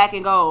stopped with Black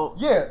and Gold.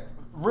 Yeah,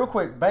 real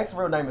quick. Banks'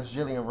 real name is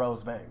Jillian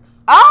Rose Banks.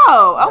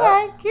 Oh,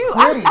 okay, cute.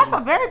 That's a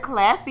very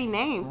classy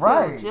name, too.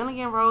 Right?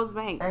 Jillian Rose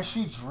Banks, and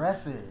she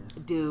dresses.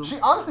 Dude, she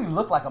honestly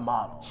looked like a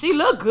model. She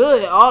looked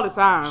good all the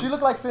time. She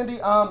looked like Cindy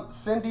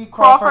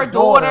Crawford's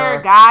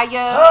daughter.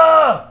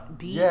 Gaia.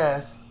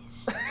 Yes.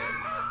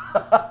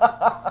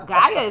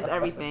 Gaia is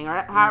everything,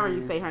 or however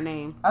you say her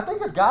name. I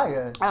think it's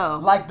Gaia. Oh,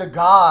 like the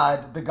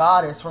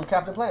goddess from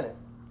Captain Planet.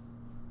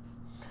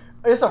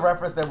 It's a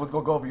reference that was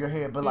gonna go over your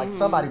head, but like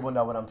somebody will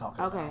know what I'm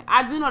talking about. Okay,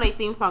 I do know they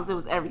theme songs. It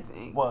was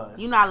everything.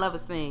 You know I love to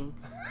sing,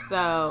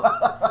 so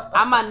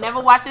I might never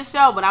watch a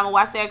show, but I'm gonna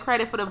watch that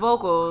credit for the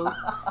vocals.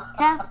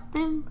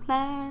 Captain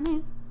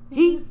Planet,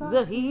 he's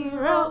a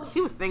hero.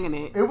 She was singing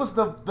it. It was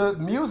the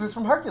Muses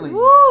from Hercules.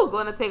 Woo!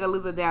 Gonna take a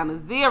loser down to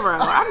 0.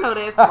 I know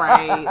that's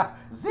right.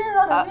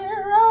 0 to 0.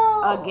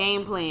 A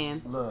game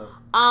plan. Look.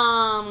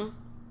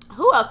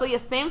 Who else? So yeah,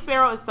 Sam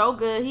Sparrow is so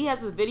good. He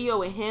has a video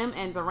with him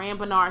and Duran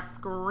Bernard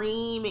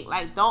screaming.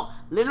 Like, don't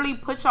literally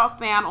put y'all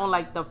sound on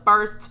like the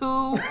first 2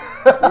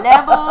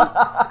 levels,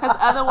 because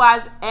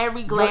otherwise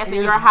every glass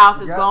in your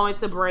house is going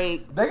to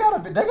break. They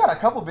got a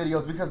couple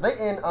videos because they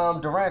in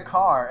Duran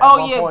car.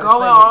 Going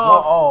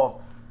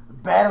off,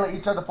 battling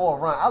each other for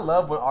a run. I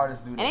love when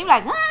artists do that. And they be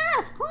like,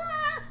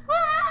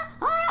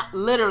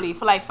 literally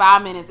for like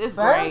 5 minutes. It's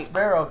great. Sam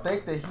Sparrow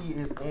think that he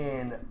is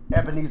in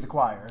Ebenezer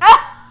Choir.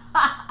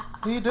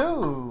 He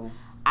do.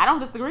 I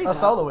don't disagree. A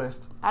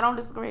soloist. I don't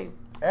disagree.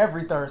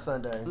 Every third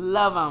Sunday.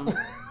 Love him.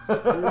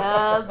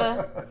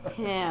 Love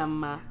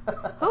him.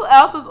 Who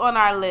else was on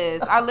our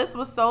list? Our list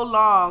was so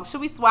long.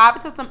 Should we swap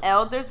it to some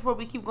elders before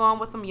we keep going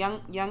with some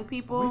young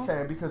people? We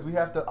can, because we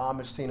have to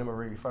homage Tina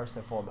Marie first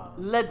and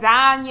foremost.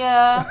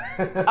 LaDanya,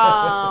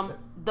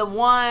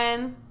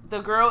 the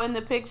girl in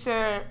the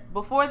picture.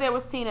 Before there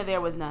was Tina, there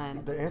was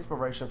none. The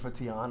inspiration for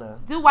Teyana.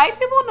 Do white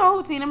people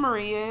know who Tina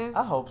Marie is?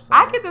 I hope so.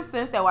 I get the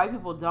sense that white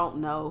people don't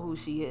know who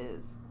she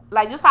is.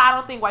 Like, just how I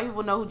don't think white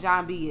people know who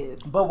John B is.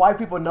 But white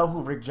people know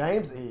who Rick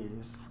James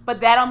is. But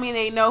that don't mean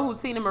they know who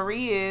Tina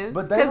Marie is.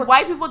 Because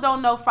white people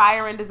don't know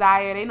Fire and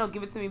Desire. They know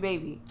Give It To Me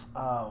Baby.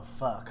 Oh,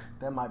 fuck.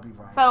 That might be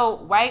right.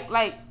 So,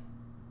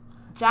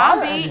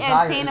 John B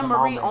and Tina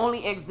Marie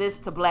only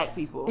exist to black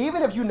people.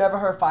 Even if you never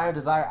heard Fire and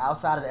Desire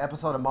outside of the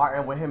episode of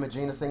Martin with him and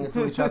Gina singing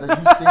to each other, you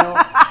still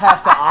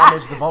have to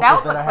homage the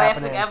vocals that are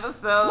happening. That was a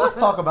classic episode. Let's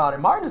talk about it.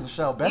 Martin is a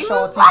show. Best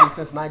show on TV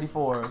since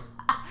 94.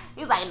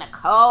 He's like, in the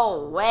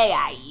cold way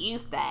I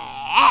used to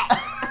act.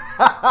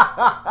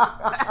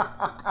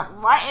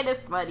 Martin is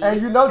funny.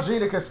 And you know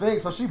Gina can sing,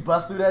 so she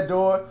busts through that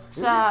door.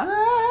 Shut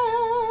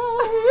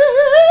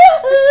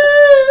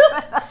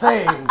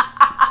Sing.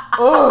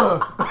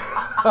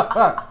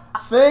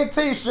 Sing,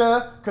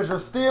 Tisha, because you're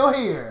still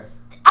here.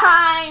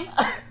 I'm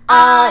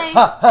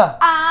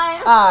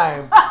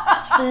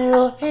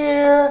still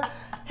here.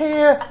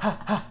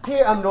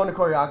 I'm doing the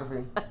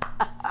choreography.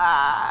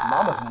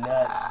 Mama's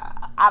nuts.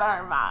 I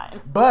don't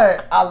mind.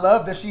 But I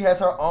love that she has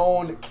her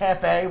own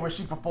cafe where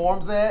she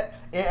performs at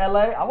in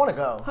LA. I want to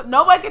go.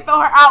 Nobody can throw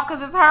her out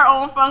because it's her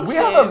own function. We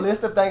have a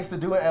list of things to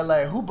do in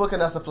LA. Who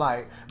booking us a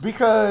flight?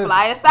 Because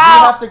Fly us we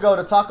out. have to go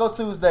to Taco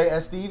Tuesday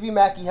at Stevie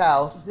Mackey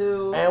house.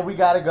 Dude. And we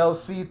got to go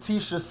see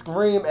Tisha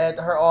scream at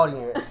her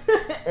audience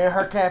in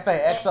her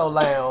cafe, XO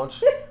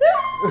Lounge.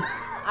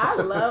 I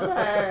love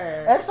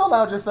her. XO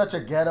Lounge is such a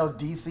ghetto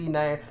DC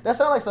name. That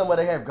sounds like somewhere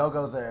they have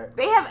go-go's at.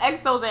 They have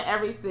exos in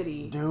every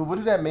city. Dude, what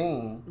did that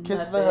mean?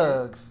 Kisses Nothing. and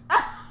hugs.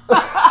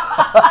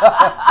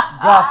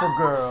 Gossip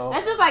Girl.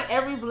 That's just like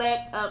every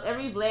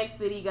black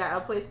city got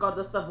a place called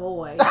the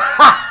Savoy.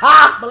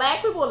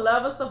 Black people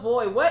love a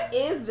Savoy. What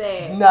is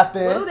that?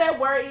 Nothing. What do that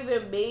word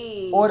even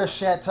mean? Or the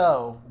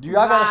Chateau. Do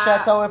y'all got a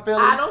Chateau in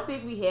Philly? I don't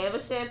think we have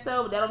a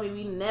Chateau, but that don't mean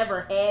we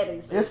never had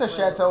a Chateau. It's a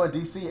Chateau in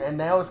DC, and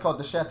now it's called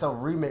the Chateau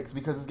Remix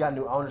because it's got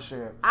new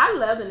ownership. I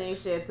love the name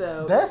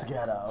Chateau. That's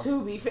ghetto.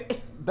 To be fair.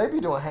 They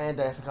be doing hand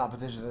dancing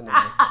competitions in there.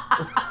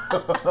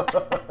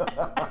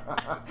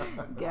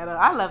 Ghetto.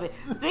 I love it.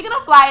 Speaking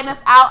of flying us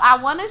out,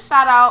 I want to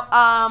shout out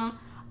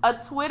a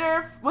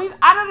Twitter. Wait,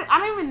 I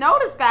don't even know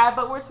this guy,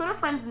 but we're Twitter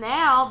friends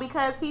now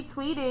because he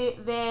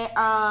tweeted that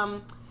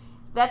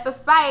that the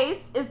Psyce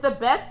is the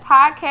best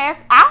podcast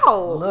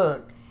out.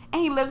 Look.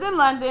 And he lives in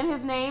London.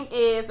 His name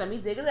is, let me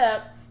dig it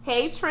up,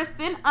 Hey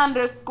Tristan _.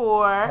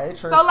 Hey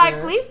Tristan. So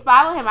like, please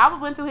follow him. I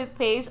went through his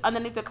page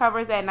underneath the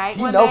covers at night.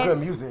 He know good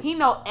music. He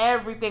know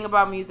everything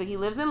about music. He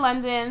lives in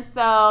London,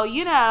 so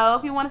you know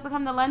if you want us to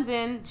come to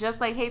London, just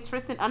like Hey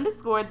Tristan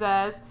 _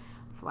 does,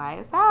 fly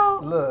us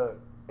out. Look,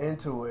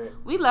 into it.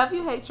 We love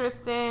you, Hey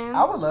Tristan.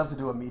 I would love to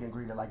do a meet and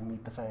greet and like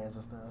meet the fans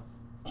and stuff.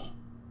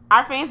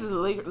 Our fans is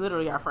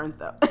literally our friends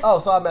though. Oh,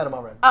 so I met him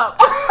already. Oh.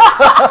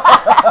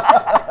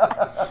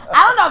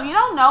 I don't know. If you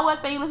don't know us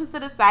and you listen to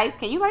the Psyce,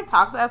 can you like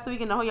talk to us so we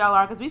can know who y'all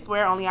are? Because we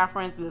swear only our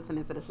friends be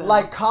listening to the show.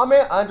 Like,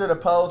 comment under the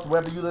post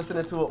whether you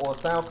listening to it on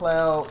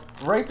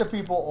SoundCloud. Rate the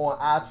people on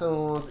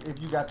iTunes if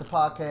you got the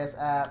podcast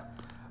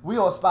app. We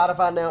on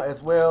Spotify now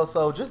as well.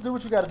 So just do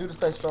what you got to do to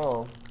stay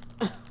strong.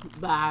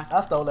 Bye.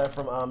 I stole that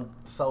from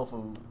Soul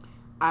Food.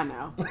 I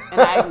know. And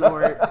I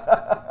ignored.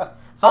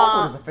 Soul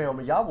Food is a film,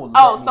 and y'all will.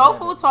 Soul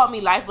Food taught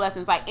me life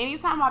lessons. Like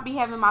anytime I be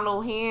having my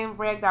little hand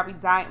rigged, I be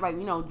dying, like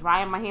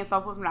drying my hands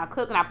off when I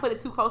cook, and I put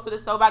it too close to the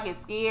stove, I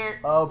get scared.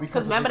 Oh,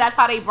 because remember that's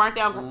how they burnt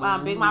down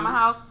Big Mama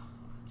house.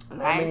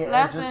 I mean,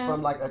 and just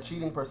from like a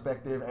cheating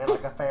perspective and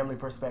like a family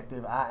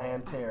perspective, I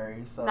am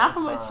Terry. So not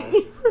from fine. a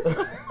cheating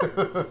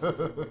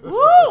perspective.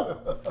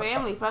 Woo!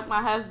 Family, fuck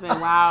my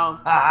husband. Wow.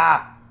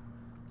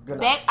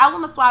 Good night. I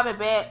want to swap it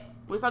back.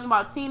 We're talking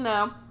about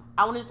Tina.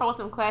 I want to talk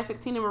some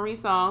classic Tina Marie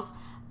songs.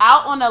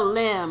 Out on a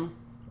Limb.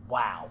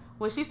 Wow.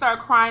 When she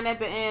started crying at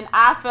the end,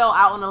 I fell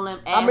out on a limb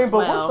as but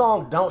well. what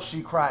song don't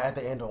she cry at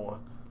the end on?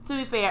 To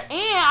be fair. And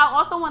I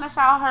also want to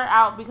shout her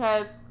out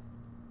because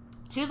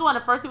she's one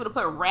of the first people to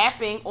put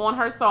rapping on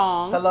her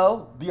songs.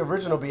 Hello? The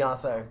original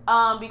Beyonce.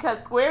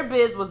 Because Square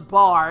Biz was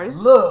bars.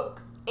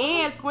 Look.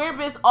 And Square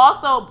Biz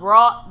also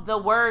brought the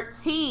word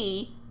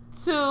T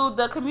to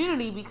the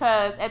community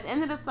because at the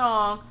end of the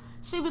song,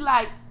 she'd be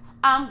like,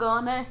 I'm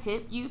gonna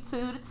hit you to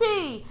the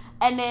T.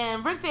 And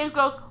then Rick James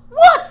goes,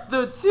 what's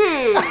the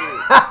T?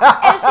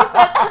 And she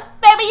said,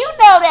 baby, you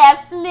know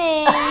that's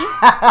me.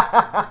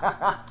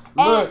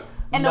 Look,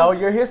 know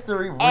your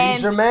history.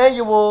 Read your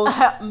manuals.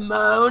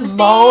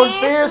 Moan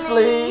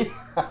fiercely.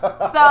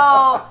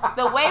 So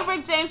the way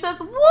Rick James says,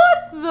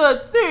 what's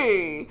the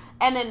T?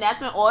 And then that's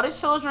when all the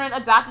children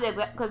adopted it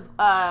because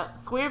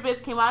Square Biz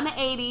came out in the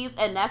 80s,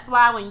 and that's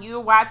why when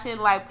you're watching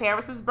like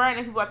Paris is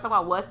Burning, people are talking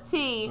about what's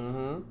T,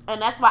 and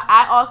that's why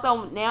I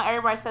also now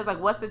everybody says like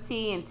what's the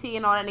T and T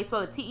and all that, and they spell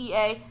it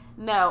TEA.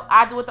 No,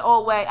 I do it the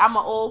old way. I'm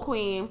an old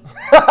queen.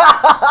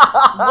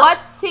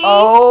 What's T?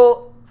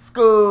 Old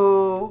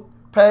school.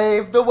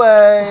 Pave the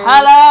way.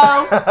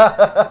 Hello.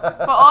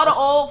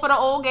 For the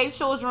old gay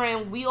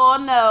children, we all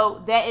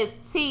know that is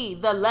T,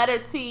 the letter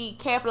T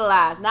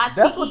capitalized, not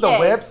T-E-A. That's what the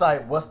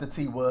website What's the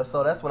T was,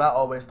 so that's what I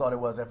always thought it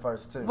was at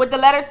first too. With the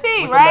letter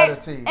T, With right?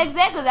 The letter T.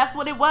 Exactly, that's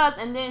what it was.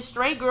 And then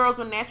straight girls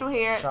with natural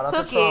hair Shout out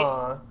took to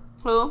Tron. it.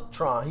 Who?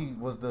 Tron, he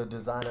was the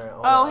designer and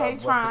owner Oh, of hey,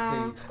 What's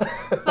Tron. the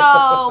T.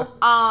 So,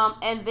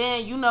 and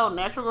then,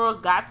 natural girls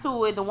got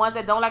to it. The ones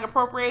that don't like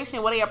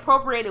appropriation, well, they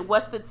appropriated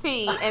What's the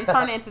T and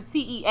turned it into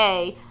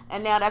TEA.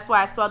 And now that's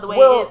why it's spelled the way it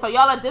is. So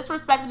y'all are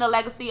disrespecting the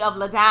legacy of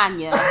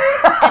LaDanya.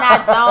 And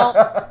I don't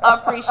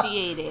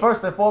appreciate it.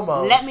 First and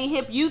foremost. Let me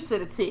hip you to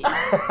the T.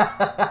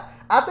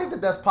 I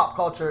think that's pop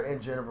culture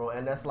in general.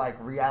 And that's like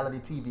reality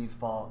TV's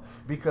fault.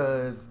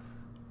 Because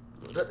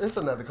It's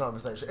another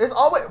conversation. It's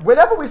always,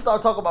 whenever we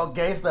start talking about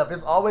gay stuff,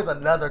 it's always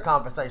another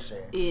conversation.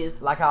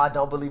 Is like how I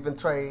don't believe in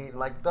trade,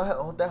 like that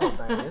whole thing.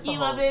 It's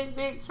you a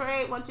big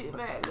trade? Want you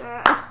back,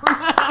 girl?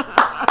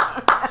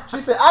 She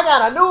said, "I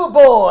got a new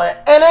boy,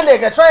 and that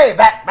nigga trade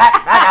back.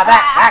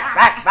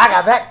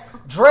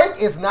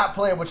 Drake is not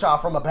playing with y'all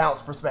from a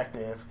bounce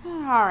perspective. All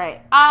right.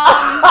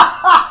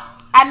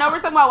 I know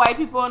we're talking about white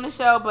people on the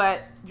show,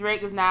 but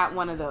Drake is not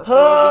one of those.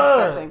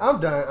 So I'm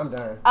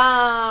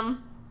done.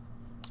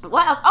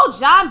 What else? Oh,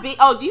 John B.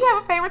 Oh, do you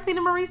have a favorite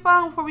Tina Marie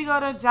song before we go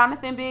to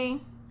Jonathan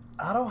B?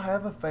 I don't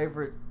have a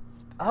favorite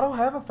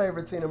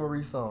Tina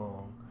Marie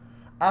song.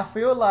 I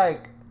feel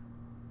like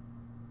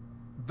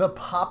the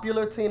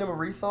popular Tina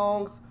Marie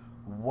songs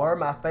were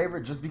my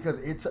favorite just because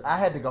I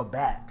had to go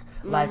back.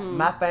 Like,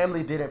 my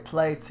family didn't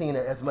play Tina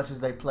as much as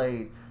they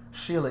played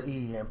Sheila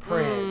E. and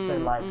Prince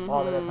and like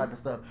all of that type of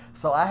stuff.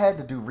 So I had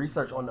to do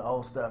research on the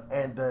old stuff,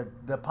 and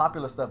the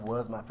popular stuff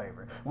was my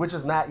favorite, which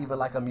is not even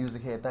like a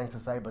music head thing to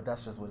say, but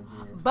that's just what it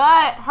is.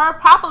 But her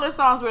popular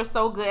songs were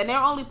so good, and they're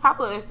only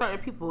popular to certain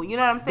people. You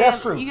know what I'm saying?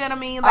 That's true. You know what I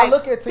mean? Like, I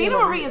look at Tina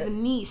Marie is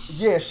niche.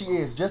 Yeah, she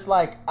is. Just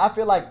like, I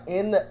feel like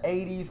in the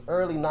 80s,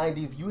 early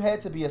 90s, you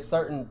had to be a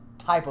certain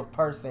type of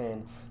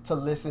person to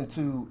listen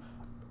to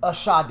a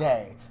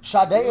Sade.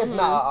 Sade is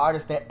not an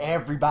artist that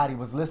everybody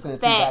was listening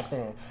to back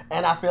then.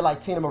 And I feel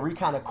like Tina Marie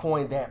kind of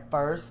coined that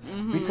first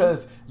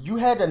because you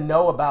had to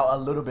know about a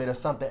little bit of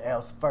something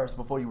else first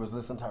before you was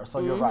listening to her. So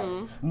you're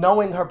right.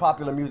 Knowing her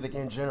popular music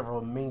in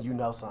general mean you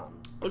know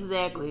something.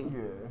 Exactly.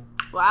 Yeah.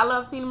 Well, I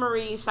love Tina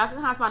Marie. Shaka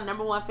Khan's my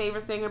number 1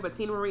 favorite singer, but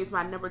Tina Marie is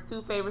my number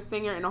 2 favorite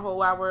singer in the whole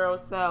wide world.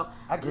 So,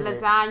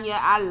 Lasagna,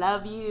 I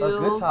love you. A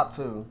good top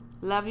 2.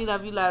 Love you,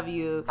 love you, love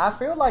you. I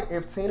feel like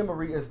if Tina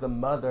Marie is the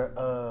mother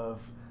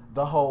of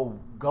the whole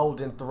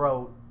golden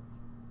throat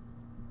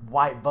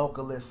white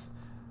vocalist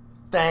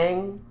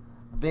thing,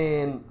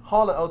 then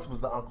Hall & Oates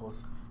was the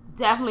uncles.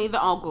 Definitely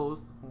the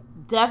uncles.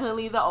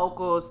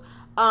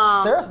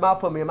 Sarah Smile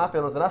put me in my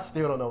feelings, and I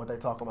still don't know what they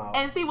talking about.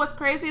 And see, what's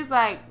crazy is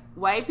like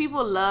white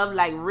people love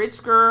like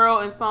Rich Girl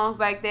and songs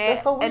like that.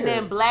 That's so weird. And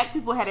then black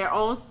people had their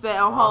own set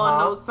of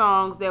Hall & Oates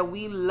songs that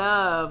we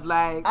love.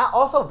 Like, I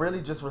also really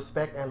just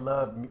respect and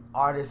love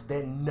artists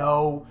that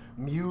know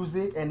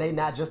music, and they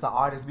not just an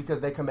artist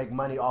because they can make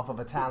money off of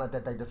a talent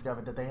that they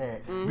discovered that they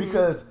had.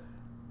 Because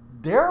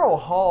Daryl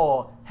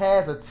Hall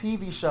has a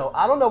TV show.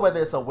 I don't know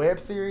whether it's a web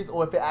series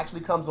or if it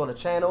actually comes on a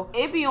channel.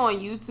 It be on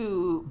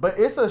YouTube. But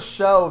it's a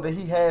show that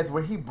he has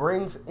where he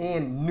brings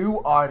in new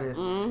artists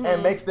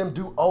and makes them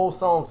do old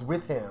songs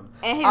with him.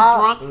 And his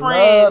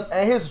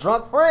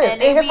drunk friends.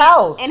 And in his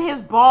house. In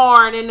his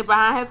barn,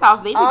 behind his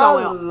house. They be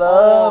going I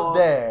love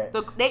that.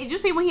 Did you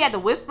see when he had the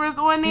whispers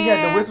on there? He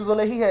had the whispers on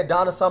there. He had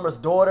Donna Summer's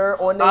daughter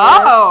on there.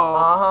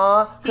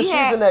 Oh. Because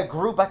she's in that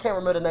group. I can't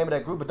remember the name of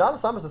that group. But Donna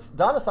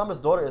Summer's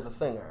daughter is a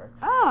singer.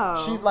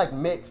 Oh. She's like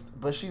mixed,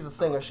 but she's a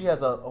singer. She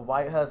has a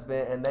white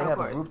husband, and they have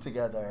a group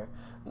together.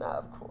 Nah,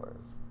 of course.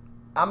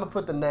 I'm gonna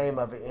put the name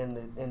of it in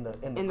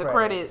the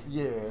credits.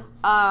 Yeah.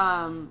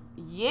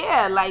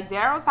 Yeah, like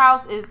Daryl's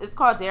house it's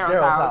called Daryl's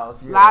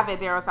house. Yeah. Live at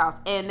Daryl's house,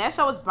 and that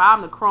show was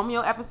bomb. The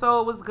Chromeo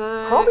episode was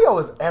good.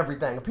 Chromeo is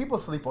everything. People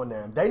sleep on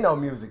them. They know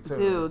music too.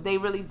 Dude, they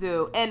really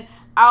do. And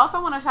I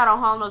also want to shout out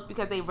Hall & Oates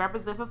because they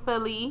represent for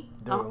Philly,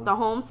 the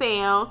home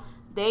sound.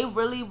 They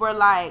really were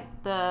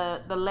like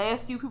the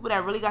last few people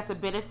that really got to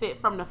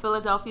benefit from the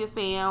Philadelphia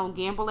sound,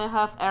 Gamble and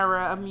Huff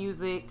era of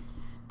music.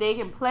 They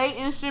can play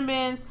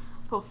instruments,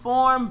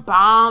 perform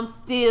bomb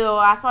still.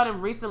 I saw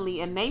them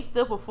recently and they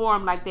still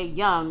perform like they're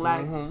young.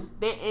 Like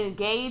they're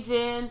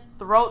engaging,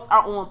 throats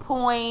are on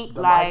point.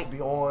 The like mics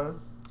be on.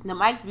 The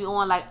mics be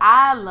on. Like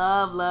I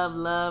love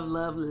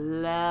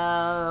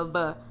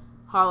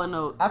Hall &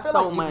 Oates. I feel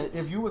so like much.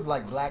 if you was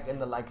like black in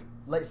the like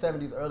late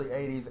 70s, early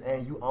 80s,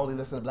 and you only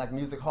listen to black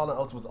music, Hall &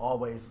 Oates was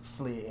always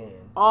slid in.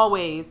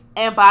 Always.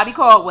 And Bobby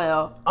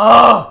Caldwell.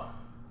 Oh!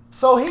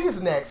 So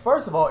he's next.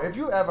 First of all, if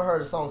you ever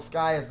heard the song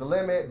Sky is the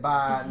Limit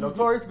by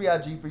Notorious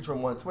B.I.G.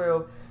 featuring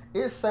 112,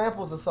 it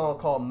samples a song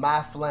called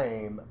My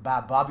Flame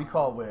by Bobby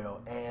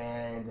Caldwell,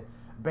 and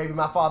Baby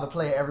My Father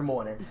play it every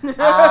morning.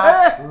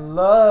 I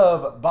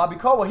love Bobby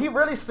Caldwell. He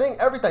really sing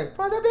everything.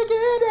 From the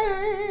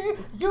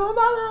beginning, you're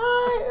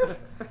my life.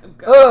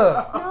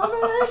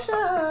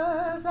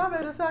 Nominations, I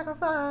made a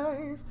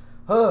sacrifice.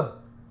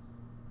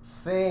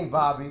 Sing,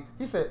 Bobby.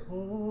 He said,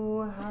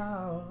 ooh,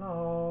 how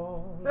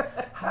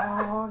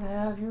long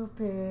have you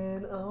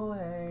been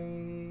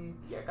away?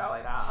 You're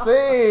going off.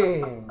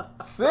 Sing,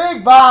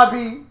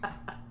 Bobby.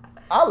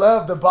 I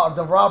love the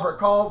Robert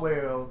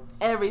Caldwell.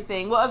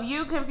 Everything. Well, if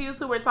you confused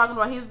who we're talking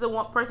about, he's the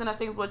one person that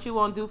sings What You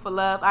Won't Do for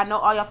Love. I know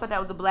all y'all thought that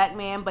was a black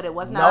man, but it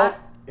was not. Nope.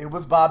 It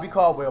was Bobby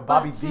Caldwell.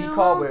 Bobby What B. you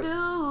Caldwell.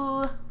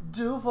 won't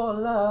Do for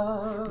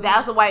love. That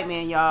was a white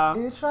man, y'all.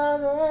 You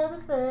tried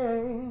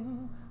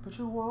everything, but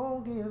you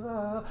won't give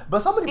up.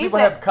 But so many people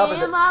have covered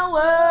it. In my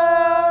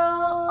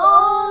world,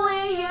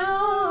 only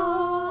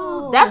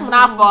you. That's when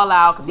I fall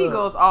out because he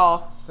goes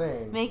off.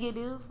 Sing. Make it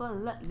do for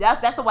love.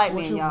 That's a white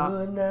man, y'all. What you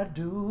would not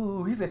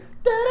do. He said,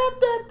 da da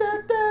da da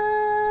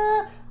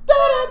da da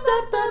da da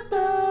da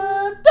da.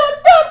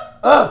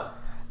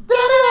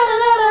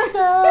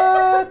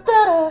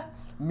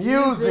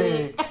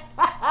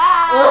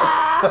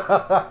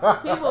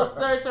 People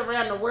search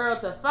around the world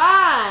to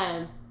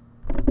find.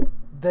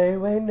 They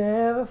may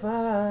never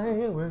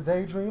find what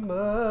they dream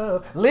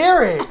of.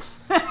 Lyrics.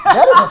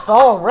 That is a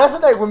song.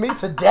 Resonate with me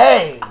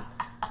today.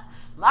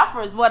 My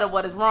first wonder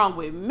what is wrong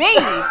with me.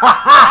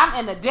 I'm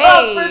in the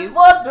daze. My first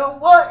wonder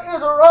what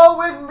is wrong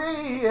with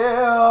me.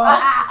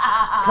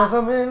 Yeah. Cause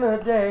I'm in the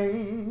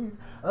daze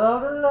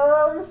of the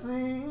love you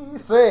see.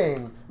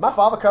 Sing. My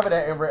father covered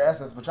that in Rare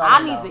Essence, but y'all I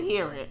don't need know. to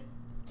hear it.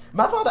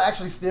 My father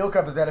actually still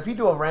covers that. If he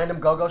do a random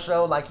go-go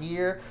show like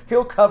here,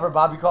 he'll cover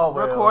Bobby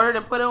Caldwell. Record it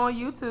and put it on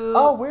YouTube.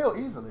 Oh, will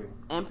easily.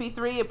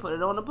 MP3 and put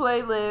it on the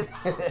playlist.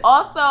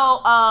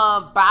 Also,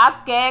 Boz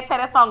Skaggs had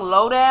that song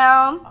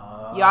Lowdown.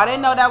 Y'all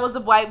didn't know that was a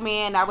white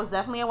man. That was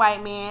definitely a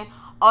white man.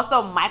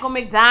 Also, Michael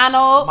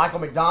McDonald.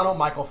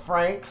 Michael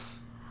Franks.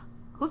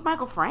 Who's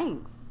Michael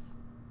Franks?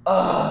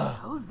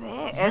 Who's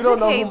that? You don't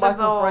know who Educate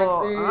Michael us Franks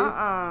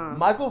all. is?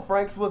 Michael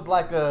Franks was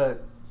like a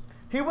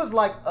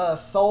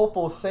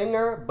soulful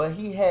singer, but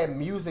he had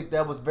music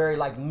that was very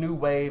like new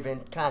wave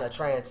and kind of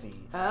trancey.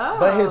 Oh.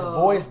 But his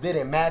voice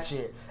didn't match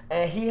it.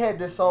 And he had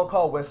this song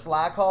called When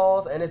Sly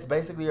Calls, and it's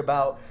basically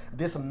about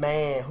this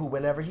man who,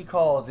 whenever he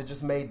calls, it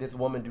just made this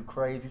woman do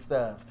crazy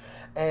stuff.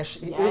 And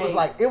it was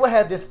like, it would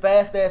have this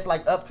fast ass,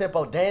 like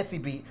up-tempo dancey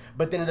beat,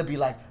 but then it'll be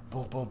like,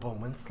 boom, boom,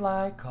 boom, when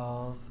Sly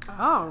calls.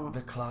 Oh.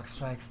 The clock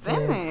strikes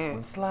 10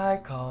 when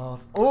Sly calls.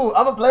 Ooh,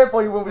 I'm going to play it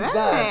for you when we're done.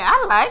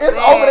 I like it's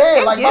that. Over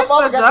there. It like, my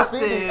father got the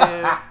CD.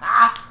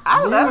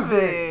 I love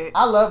it.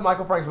 I love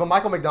Michael Franks, but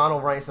Michael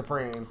McDonald reigns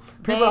supreme.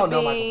 People don't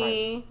know Michael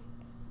Franks.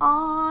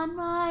 On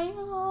my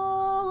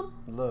own.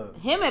 Look.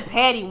 Him and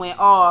Patty went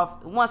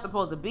off. It wasn't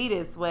supposed to be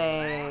this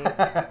way.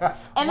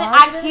 And then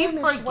I keep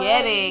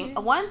forgetting.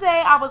 One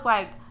day I was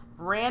like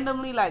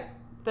randomly like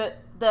the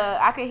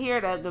I could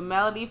hear the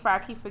melody for I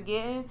keep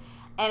forgetting.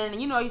 And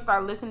then you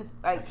start listening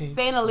like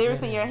saying the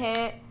lyrics in your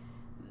head.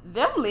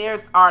 Them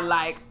lyrics are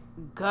like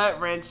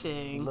gut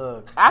wrenching.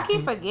 Look. I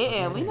keep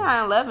forgetting. We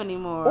not in love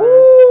anymore.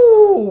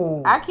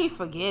 Ooh. I keep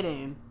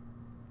forgetting.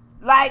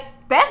 Like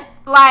that's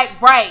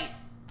like right.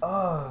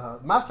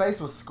 My face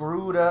was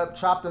screwed up,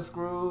 chopped and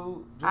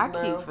screwed.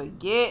 Keep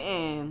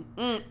forgetting.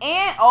 And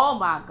oh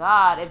my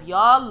God, if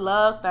y'all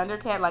love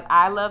Thundercat like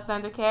I love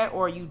Thundercat,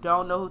 or you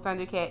don't know who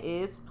Thundercat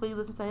is, please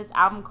listen to his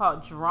album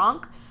called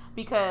Drunk,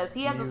 because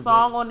he has a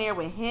song on there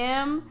with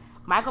him,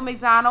 Michael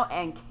McDonald,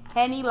 and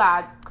Kenny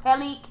Loggins.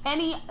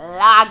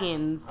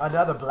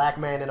 Another black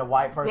man in a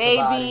white person Baby.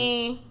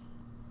 body.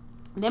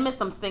 Them is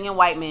some singing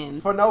white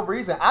men. For no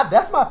reason.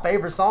 That's my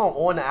favorite song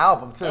on the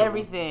album too.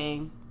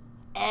 Everything.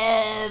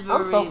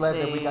 I'm so glad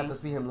that we got to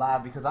see him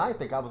live, because I didn't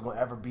think I was going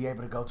to ever be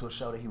able to go to a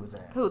show that he was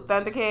at. Who,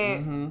 Thundercat?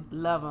 Mm-hmm.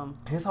 Love him.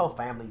 His whole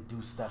family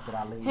do stuff that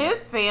I leave. His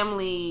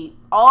family,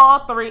 all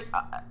three.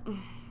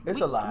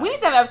 It's a lot. We need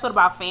to have an episode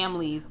about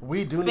families.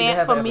 We do need to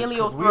have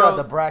familial because we are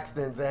the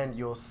Braxtons, and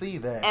you'll see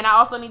that. And I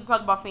also need to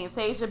talk about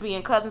Fantasia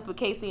being cousins with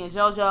Casey and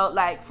Jojo.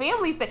 Like,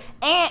 family.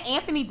 And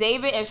Anthony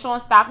David and Sean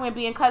Stockman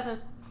being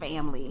cousins.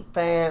 Family.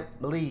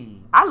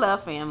 I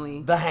love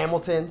family. The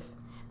Hamiltons.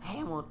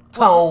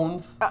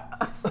 Tones. Who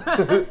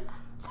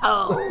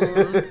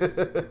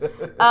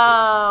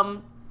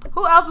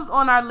else was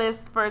on our list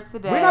for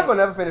today? We're not going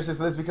to ever finish this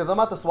list because I'm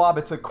about to swab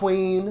it to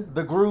Queen,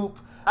 the group.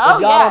 Oh,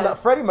 if y'all don't know,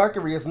 Freddie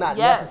Mercury is not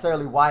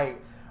necessarily white.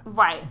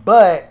 Right.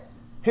 But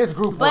his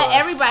group But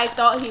everybody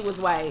thought he was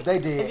white. They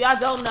did. If y'all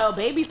don't know,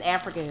 Baby's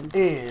African.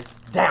 Is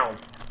down.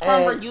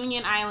 From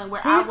Reunion Island,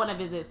 where I want to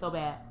visit so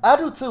bad. I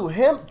do too.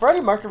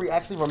 Freddie Mercury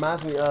actually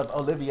reminds me of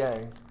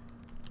Olivier.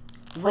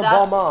 From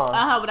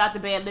Beaumont. Without the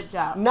bad lip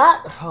job.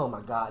 Oh my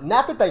God.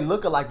 Not that they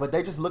look alike, but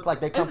they just look like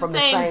they come from the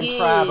same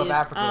tribe of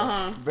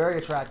Africa. Very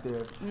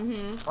attractive.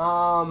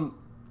 Mm-hmm.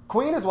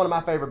 Queen is one of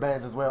my favorite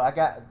bands as well. I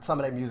got some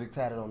of their music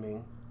tatted on me.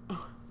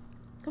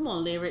 Come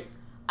on, lyrics.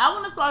 I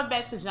want to swap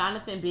back to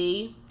Jonathan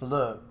B.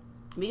 Look.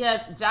 Because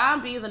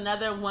John B is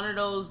another one of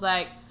those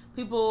like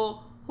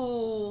people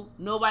who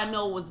nobody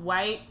know was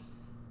white.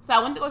 So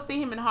I went to go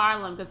see him in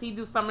Harlem because he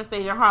do summer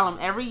stage in Harlem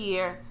every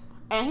year.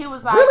 And he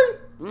was like... Really?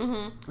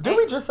 Mm-hmm. Did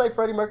we just say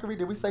Freddie Mercury?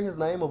 Did we say his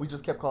name, or we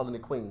just kept calling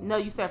it Queen? No,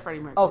 you said Freddie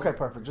Mercury. Okay,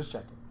 perfect. Just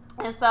checking.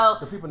 And so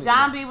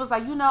John B was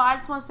like, I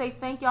just want to say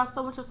thank y'all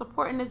so much for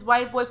supporting this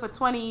white boy for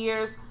 20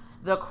 years.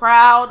 The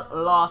crowd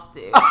lost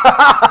it.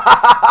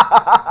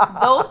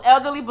 Those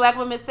elderly black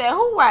women said,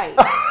 who white?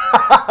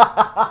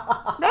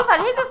 They was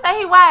like, he just say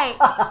he white.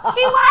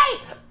 He white.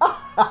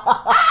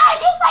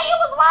 You say you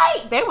was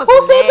white. They was Who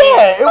said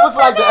that? It was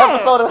like that? The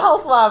episode of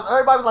Housewives.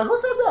 Everybody was like, who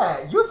said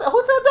that? Who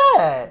said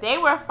that? They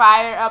were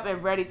fired up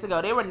and ready to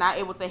go. They were not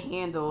able to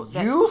handle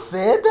that. You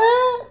said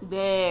that?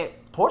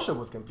 That Portia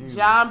was confused.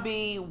 John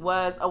B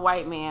was a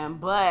white man,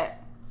 but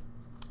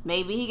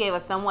maybe he gave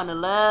us someone to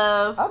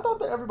love. I thought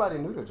that everybody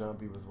knew that John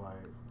B was white.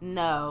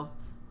 No.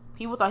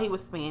 People thought he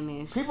was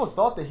Spanish. People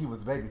thought that he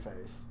was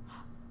babyface.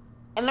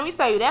 And let me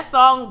tell you, that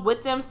song,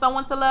 With Them,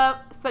 Someone to Love,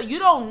 So you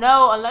don't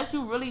know unless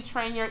you really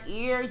train your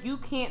ear. You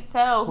can't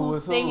tell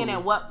who's singing who?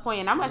 at what point.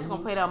 And I'm actually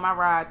gonna play that on my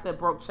ride to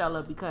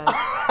Brookchella because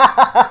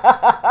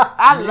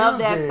I love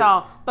that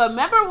song. But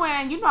remember when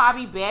I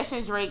be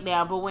bashing Drake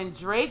now, but when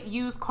Drake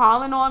used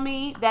 "Calling on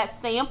Me,"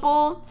 that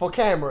sample for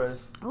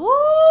cameras.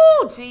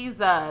 Ooh,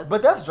 Jesus!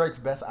 But that's Drake's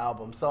best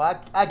album, so I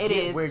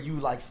get where you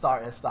like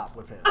start and stop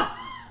with him.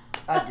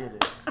 I get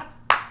it.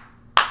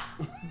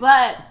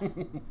 But.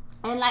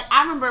 And like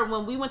I remember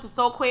when we went to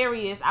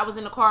Soulquarius, I was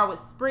in the car with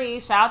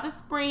Spree. Shout out to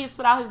Spree. He's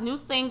put out his new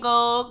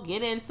single.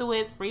 Get into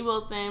it, Spree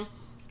Wilson.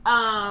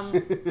 I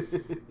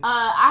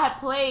had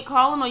played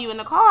 "Calling on You" in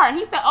the car, and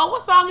he said, "Oh,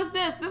 what song is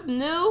this? This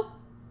new?"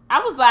 I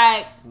was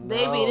like,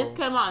 "Baby, this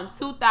came out in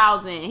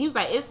 2000." And he was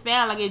like, "It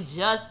sounds like it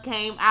just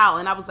came out,"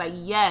 and I was like,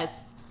 "Yes,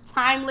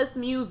 timeless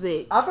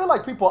music." I feel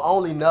like people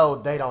only know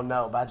They Don't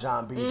Know by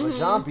John B, but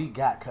John B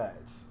got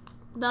cuts.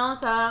 Don't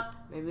stop,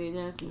 baby,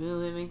 just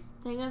move with me.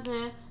 Take a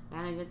sip.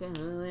 Gotta get the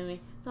hood with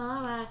me. It's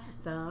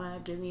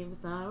alright, baby, if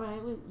it's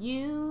alright with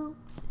you.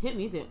 Hit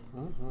music.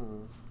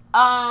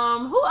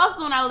 Mm-hmm. Who else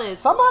is on our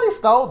list? Somebody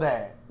stole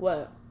that.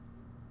 What?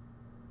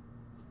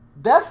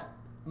 That's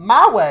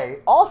My Way,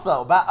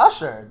 also by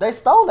Usher. They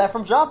stole that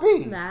from John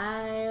B.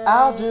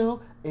 I'll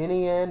do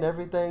any and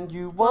everything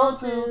you want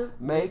to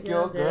make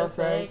your girl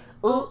say,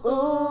 ooh,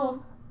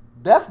 ooh.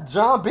 That's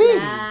John B.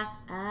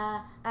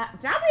 John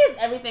B is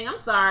everything. I'm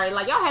sorry.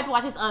 Like, y'all have to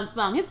watch his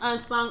Unsung. His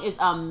Unsung is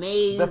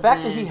amazing. The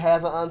fact that he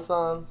has an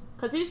Unsung.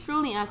 Because he's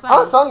truly Unsung.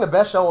 Unsung the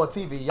best show on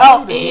TV.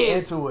 Y'all need to get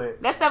into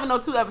it. That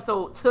 702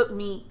 episode took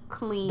me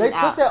clean They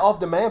took that off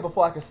demand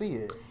before I could see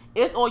it.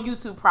 It's on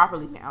YouTube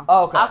properly now.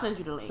 Oh, okay. I'll send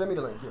you the link. Send me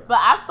the link, yeah. But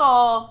I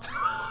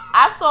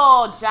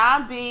saw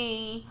John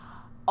B,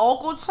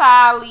 Uncle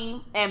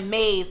Charlie, and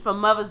Maze for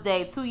Mother's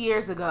Day 2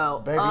 years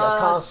ago. Baby, a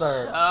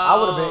concert. I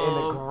would have been in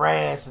the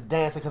grass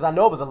dancing because I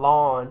know it was a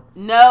lawn.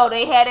 No,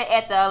 they had it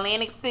at the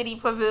Atlantic City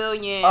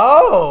Pavilion.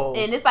 Oh.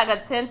 And it's like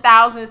a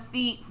 10,000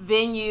 seat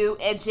venue.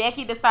 And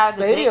Jackie decided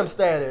Stadium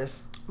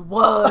status.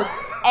 Was.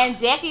 And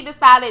Jackie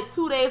decided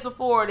 2 days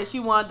before that she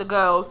wanted to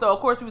go. So, of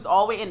course, we was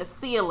all the way in the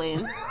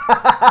ceiling.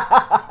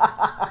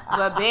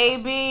 But,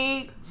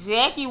 baby,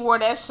 Jackie wore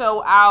that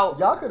show out.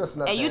 Y'all could have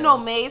snuck And that. you know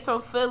Maze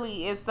from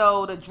Philly. And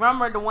so the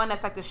drummer, the one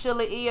that's like the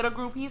shoulda of the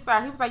group, he was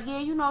like,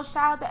 yeah, shout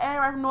out to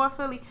everybody from North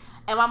Philly.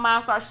 And my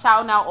mom started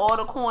shouting out all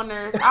the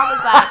corners. I was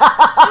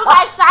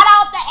like, shout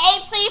out to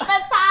 18th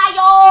and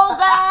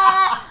Tioga.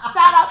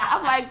 Shout out.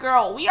 I'm like,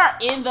 girl, we are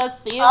in the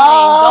ceiling.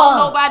 Don't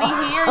nobody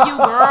hear you,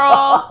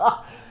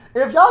 girl.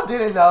 If y'all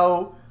didn't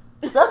know,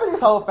 Stephanie's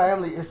whole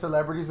family is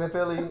celebrities in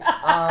Philly.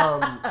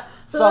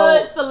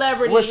 So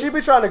celebrities. When she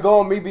be trying to go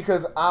on me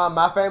because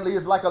my family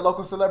is like a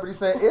local celebrity,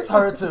 saying it's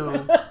her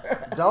too.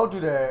 Don't do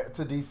that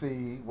to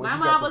DC. My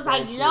mom was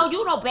like,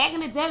 back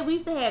in the day we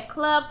used to have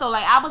clubs. So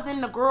like I was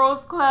in the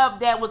girls club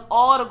that was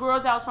all the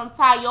girls that was from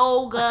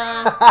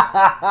Tioga.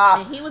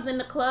 And he was in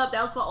the club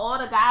that was for all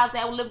the guys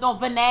that lived on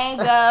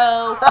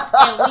Venango.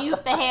 And we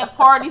used to have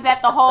parties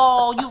at the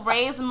hall. You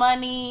raise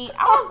money.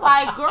 I was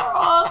like,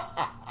 girl,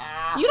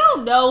 you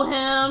don't know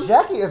him.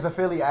 Jackie is a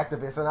Philly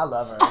activist and I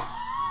love her.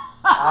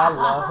 I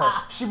love her.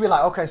 She be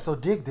like, okay, so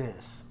dig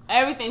this.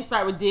 Everything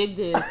start with dig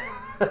this.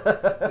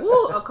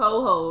 Woo, a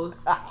co-host.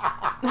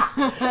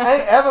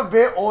 Ain't ever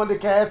been on the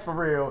cast for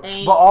real,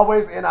 but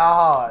always in our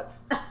hearts.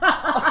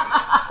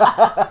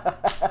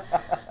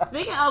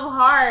 Speaking of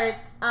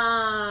hearts,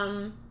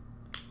 I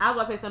was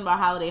going to say something about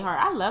Holiday Heart.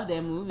 I love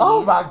that movie.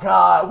 Oh my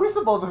God. We're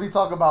supposed to be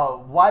talking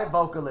about white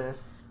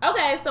vocalists.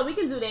 Okay, so we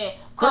can do that.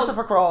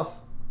 Christopher Cross.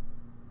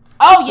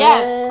 Oh,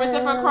 yes.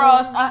 Christopher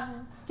Cross.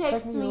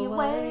 Take me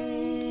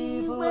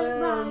away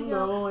where I'm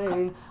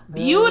going.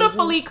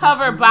 Beautifully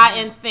covered by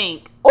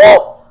NSYNC.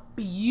 Oh!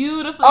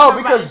 Beautifully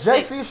covered because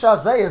JC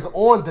Chazé is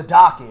on the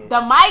docket.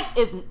 The mic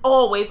is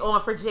always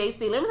on for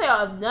JC. Let me tell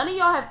y'all, if none of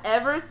y'all have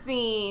ever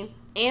seen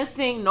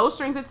NSYNC No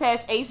Strings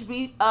Attached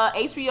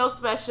HBO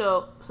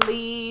special,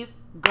 please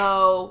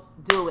go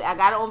do it. I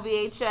got it on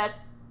VHS.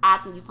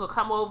 You can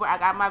come over. I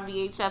got my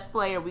VHS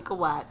player. We can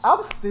watch.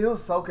 I'm still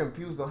so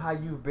confused on how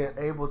you've been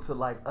able to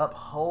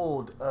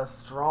uphold a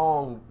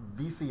strong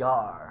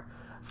VCR.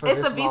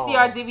 It's a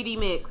VCR DVD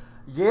mix.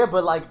 Yeah,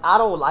 but I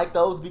don't like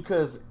those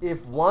because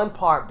if one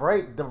part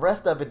break, the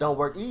rest of it don't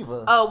work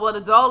either. Oh, well,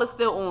 the doll is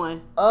still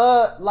on.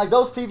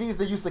 Those TVs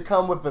that used to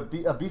come with a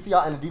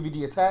VCR and a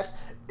DVD attached.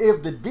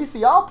 If the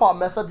VCR part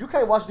mess up, you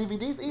can't watch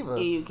DVDs either.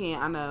 Yeah, you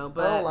can't. I know,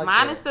 but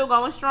mine is still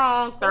going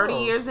strong. 30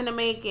 years in the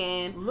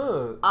making.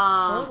 Look,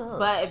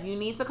 but if you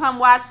need to come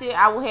watch it,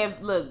 I will have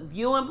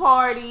viewing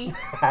party,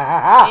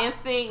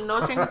 NSYNC,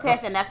 No Strings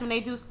Attached, and that's when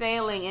they do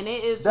Sailing, and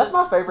it is. That's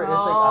my favorite NSYNC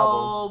album.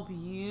 Oh,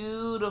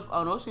 beautiful!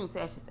 Oh, No Strings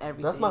Attached is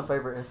everything. That's my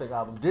favorite NSYNC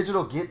album.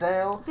 Digital Get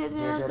Down.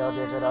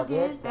 Digital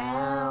Get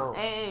Down.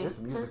 Hey, this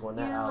music on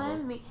that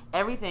album.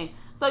 Everything.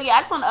 So yeah,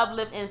 I just want to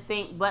uplift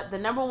NSYNC, but the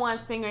number one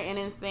singer in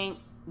NSYNC.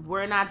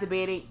 We're not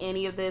debating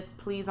any of this.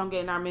 Please don't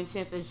get in our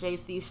mentions. It's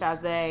JC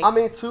Chazé. I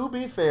mean, to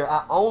be fair,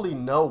 I only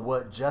know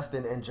what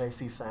Justin and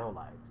JC sound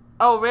like.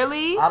 Oh,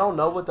 really? I don't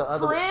know what the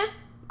other...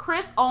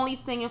 Chris only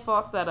singing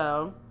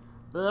falsetto.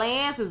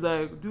 Lance is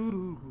like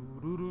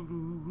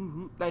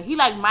like he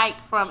like Mike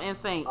from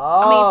NSYNC.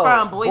 Oh,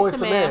 from Boyz Boyz II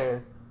II Men.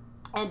 Men.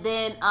 And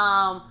then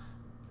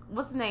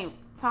what's his name?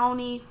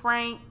 Tony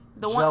Frank.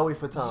 Joey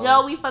Fatone.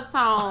 Joey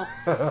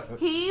Fatone.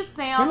 He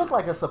sounds. He looked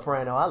like a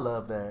soprano. I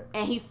love that.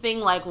 And he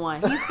sing like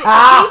one. He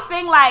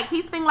sing like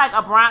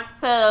a Bronx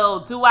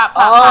Tale doo-wop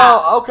pop.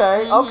 Oh,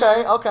 okay,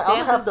 okay. I'm That's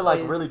gonna have his to like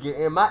voice. really get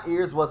in. My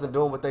ears wasn't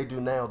doing what they do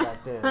now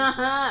back then.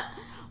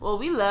 Well,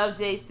 we love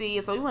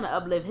JC, so we want to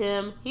uplift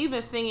him. He's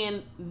been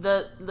singing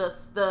the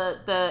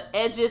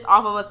edges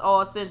off of us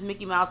all since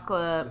Mickey Mouse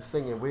Club.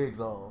 Singing wigs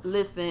off.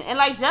 Listen, and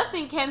like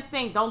Justin can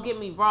sing. Don't get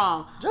me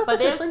wrong, Justin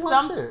can sing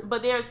like shit.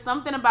 But there's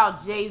something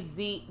about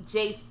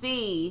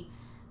JC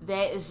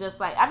that is just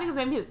like, I think it's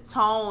maybe his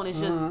tone is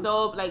just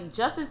so like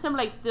Justin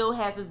Timberlake still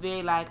has this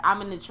very like,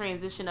 I'm in the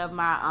transition of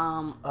my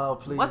oh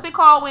please, what's it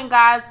called when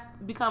guys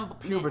become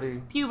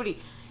puberty?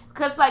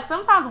 Because like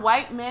sometimes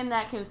white men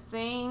that can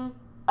sing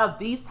of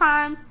these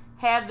times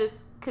have this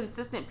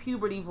consistent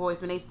puberty voice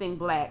when they sing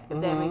black,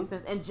 if that makes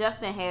sense. And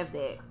Justin has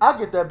that. I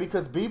get that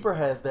because Bieber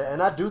has that,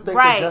 and I do think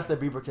that Justin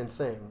Bieber can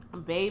sing.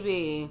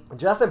 Baby,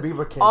 Justin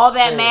Bieber can all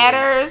that sing.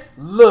 Matters.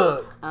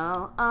 Look.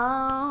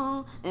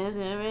 Oh, is it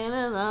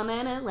really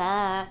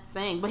long?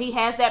 Sing. But he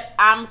has that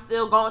I'm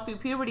still going through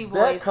puberty voice.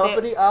 That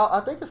Company out,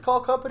 I think it's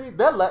called Company.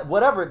 That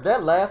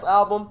that last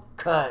album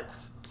cuts.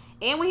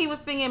 And when he was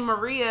singing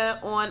Maria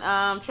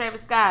on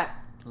Travis Scott.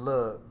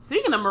 Look.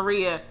 Speaking of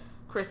Maria,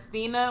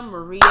 Christina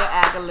Maria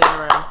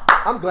Aguilera.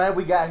 I'm glad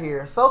we got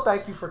here. So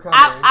thank you for coming.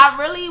 I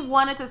really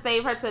wanted to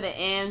save her to the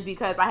end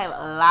because I have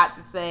a lot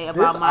to say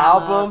about this my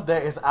album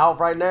that is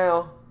out right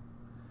now,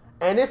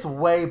 and it's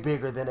way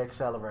bigger than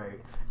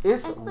Accelerate.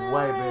 It's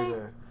way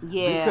bigger.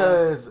 Yeah.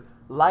 Because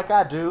like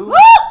I do. Woo!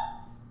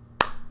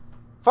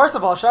 First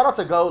of all, shout out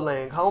to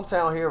GoLink,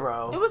 hometown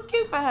hero. It was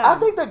cute for him. I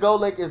think that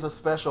GoLink is a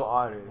special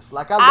artist.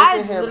 Like I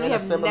look at him in a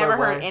similar way. I have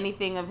never heard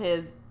anything of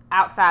his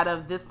outside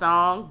of this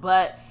song,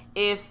 but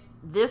if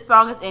this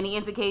song is any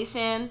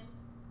indication,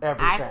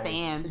 everything. I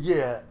stand.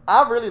 Yeah,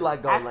 I really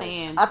like GoLink. I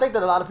stand. I think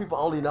that a lot of people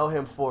only know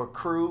him for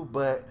Crew,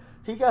 but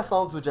he got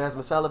songs with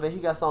Jasmine Sullivan. He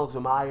got songs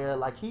with Maya.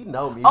 Like, he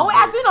know music. Oh,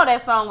 I do know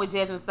that song with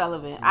Jasmine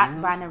Sullivan. But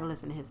I never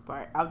listened to his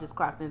part. I was just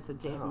clocked into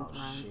Jasmine's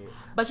rhymes. Shit.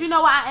 But you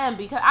know what I am?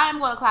 Because I am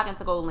going to clock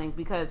into GoLink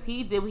because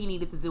he did what he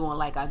needed to do on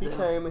Like I Do. He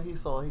came and he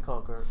saw and he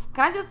conquered.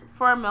 Can I just,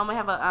 for a moment,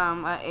 have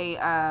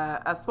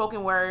a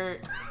spoken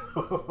word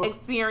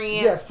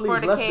experience yes, please, for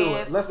the let's kids? do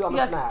it. Let's do it on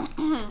the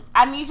snap.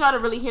 I need y'all to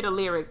really hear the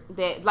lyrics.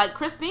 That like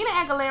Christina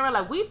Aguilera,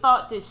 like we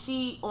thought that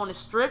she on the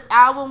Stripped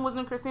album was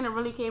when Christina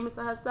really came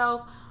into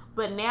herself.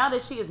 But now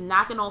that she is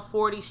knocking on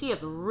 40, she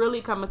is really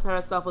coming to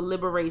herself with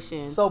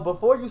Liberation. So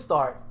before you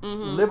start,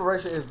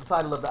 Liberation is the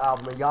title of the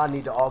album, and y'all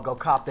need to all go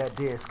cop that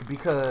disc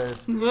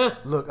because,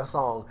 look, a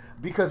song.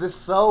 Because it's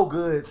so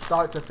good,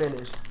 start to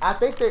finish. I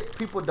think that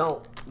people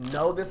don't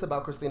know this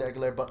about Christina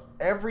Aguilera, but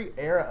every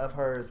era of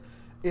hers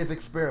is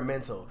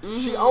experimental.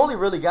 She only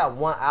really got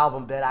one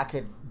album that I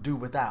could do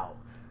without.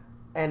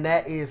 And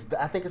that is,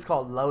 I think it's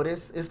called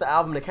Lotus. It's the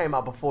album that came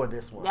out before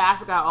this one. Yeah, I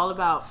forgot all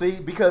about. See,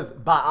 because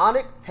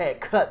Bionic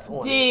had cuts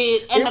on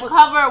it. And the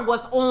cover was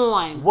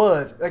on.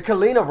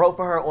 Kalina wrote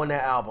for her on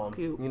that album.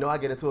 Cute. You know, I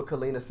get into what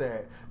Kalina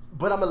said.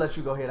 But I'm going to let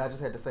you go ahead. I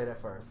just had to say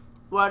that first.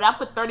 Well, I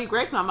put 30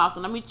 grapes in my mouth, so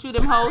let me chew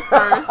them hoes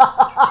first.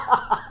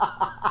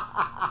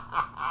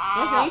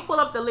 Let me pull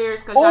up the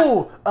lyrics.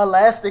 Ooh,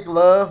 Elastic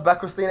Love by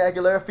Christina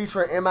Aguilera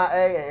featuring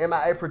MIA, and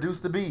MIA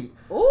produced the beat.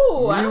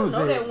 Ooh, I don't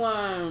know that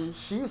one.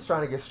 She was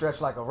trying to get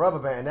stretched like a rubber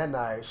band that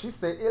night. She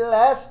said,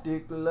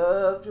 Elastic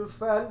Love, just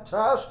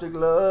fantastic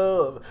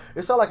love.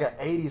 It sounded like an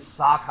 80s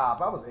sock hop.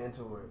 I was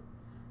into it.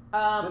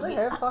 Did they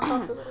have sock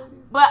hops in the 80s?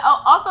 But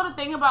also the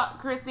thing about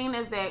Christina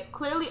is that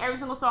clearly every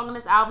single song on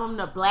this album,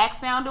 the black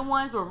sounding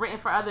ones, were written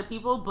for other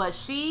people, but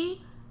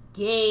she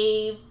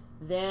gave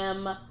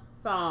them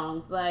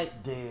songs.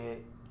 Like,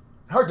 did.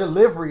 Her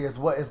delivery is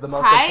what is the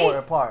most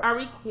important part. Are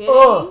we kidding?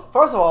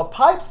 First of all,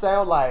 pipes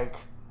sound like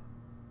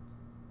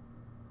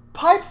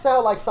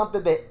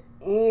something that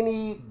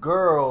any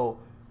girl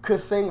could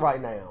sing right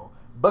now.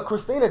 But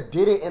Christina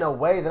did it in a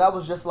way that I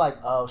was just like,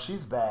 oh,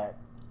 she's bad.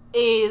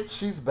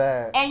 She's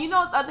bad. And you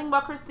know the other thing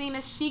about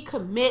Christina? She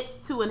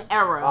commits to an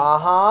era.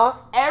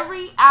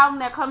 Every album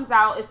that comes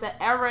out, it's an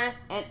era,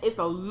 and it's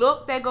a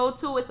look that go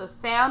to, it's a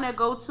sound that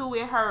go to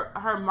it.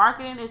 Her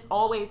marketing is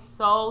always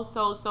so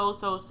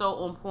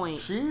on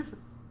point. She gets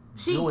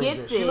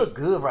it. She look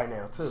good right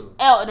now too.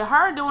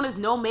 Her doing this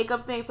no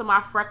makeup thing so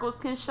my freckles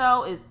can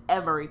show is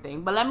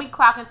everything. But let me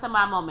clock into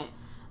my moment.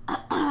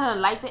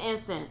 Light the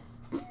incense.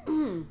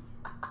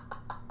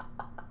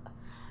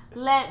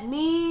 Let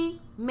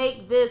me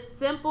make this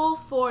simple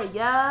for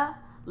ya.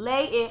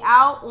 Lay it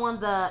out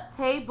on the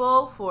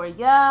table for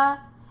ya.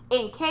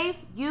 In case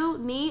you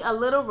need a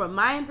little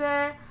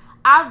reminder,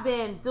 I've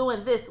been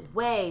doing this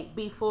way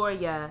before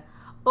ya.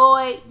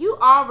 Boy, you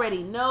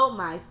already know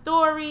my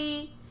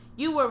story.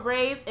 You were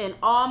raised in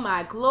all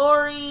my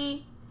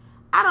glory.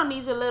 I don't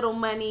need your little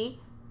money.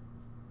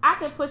 I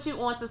can put you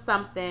onto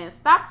something.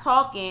 Stop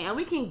talking and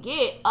we can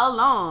get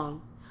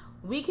along.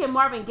 We can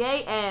Marvin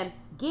Gaye and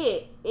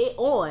get it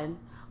on.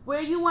 Where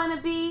you want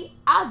to be,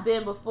 I've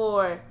been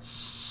before.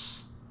 Shh,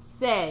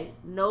 say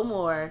no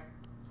more.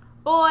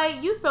 Boy,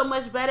 you so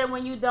much better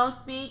when you don't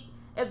speak.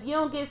 If you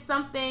don't get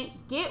something,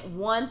 get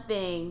one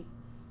thing.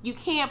 You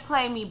can't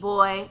play me,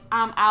 boy.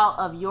 I'm out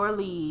of your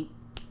league.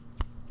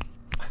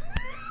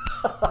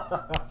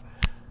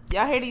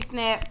 Y'all hear these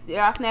snaps?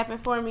 Y'all snapping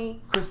for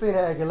me? Christina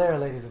Aguilera,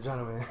 ladies and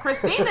gentlemen.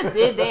 Christina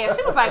did that.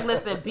 She was like,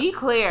 listen, be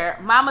clear.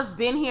 Mama's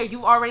been here.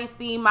 You've already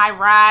seen my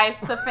rise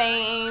to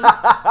fame.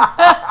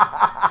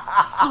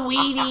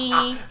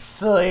 Sweetie.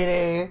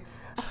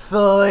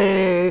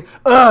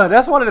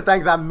 That's one of the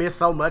things I miss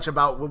so much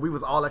about when we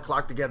was all at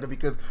Clark together,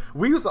 because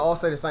we used to all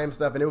say the same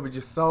stuff and it would be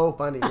just so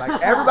funny.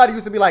 Like, everybody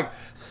used to be like,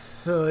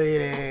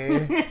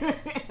 sweetie.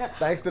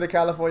 Thanks to the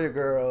California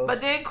girls.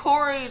 But then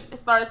Corey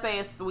started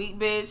saying sweet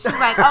bitch. She was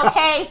like,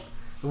 okay,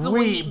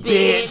 sweet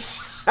bitch.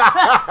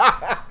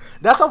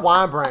 That's a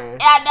wine brand.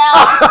 I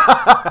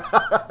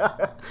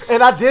know.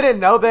 And I didn't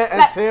know that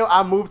until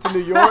I moved to New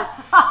York.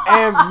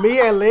 And me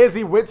and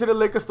Lizzie went to the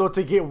liquor store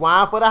to get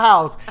wine for the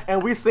house.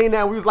 And we seen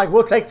that and we was like,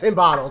 we'll take 10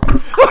 bottles.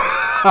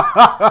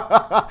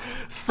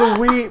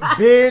 Sweet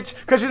bitch.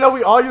 Because, you know,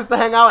 we all used to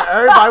hang out and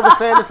everybody was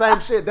saying the same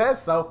shit.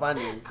 That's so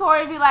funny.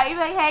 Corey be like,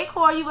 hey,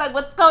 Corey. You be like,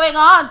 what's going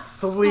on?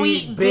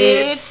 Sweet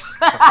bitch.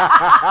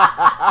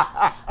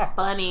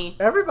 Funny.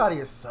 Everybody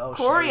is so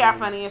Corey, shady. our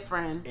funniest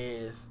friend.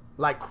 Is,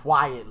 like,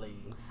 quietly.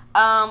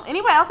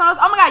 Anybody else on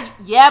this? Oh my God,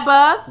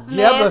 Yeba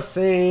Smith. Yeba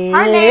sing.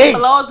 Her name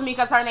blows me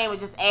because her name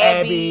is just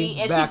Abby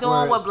and backwards. She's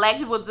doing what black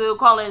people do,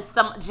 calling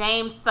some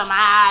James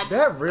Samaj.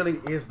 That really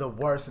is the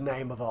worst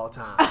name of all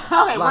time.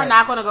 Okay, we're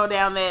not gonna go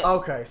down that.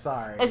 Okay,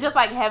 sorry. It's just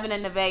like Heaven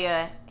and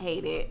Nevaeh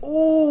hate it.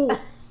 Ooh.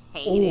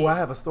 Hate it. I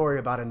have a story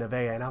about a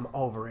Nevaeh and I'm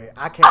over it.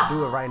 I can't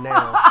do it right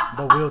now,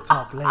 but we'll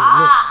talk later.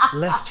 Look,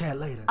 let's chat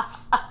later.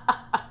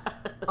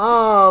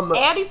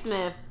 Abby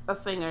Smith, a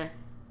singer.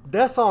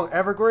 That song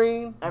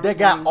Evergreen, that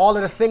got all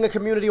of the singer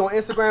community on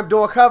Instagram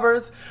doing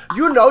covers.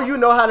 You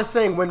know how to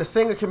sing when the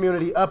singer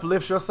community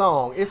uplifts your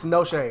song. It's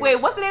no shade. Wait,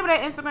 what's the name of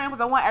that Instagram?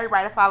 Because I want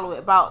everybody to follow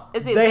it.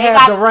 They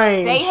have the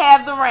range. They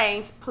have the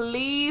range.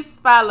 Please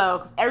follow,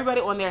 because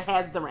everybody on there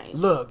has the range.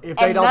 Look, if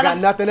they don't got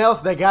nothing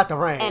else, they got the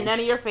range. And none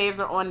of your faves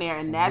are on there,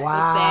 and that's the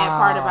sad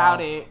part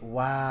about it.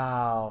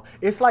 Wow.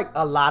 It's like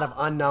a lot of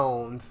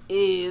unknowns.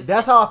 Is.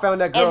 That's how I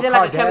found that girl, and then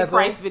like a Kelly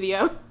Price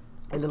video.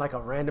 And then like a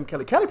random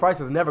Kelly Price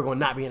is never going to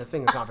not be in a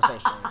singing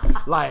conversation.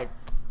 Like,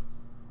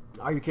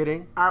 are you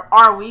kidding?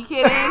 Are we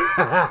kidding?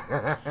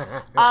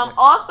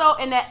 Also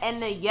in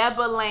the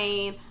Yeba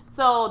lane,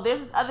 so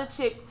there's this other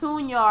chick,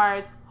 Tune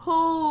Yards,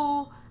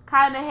 who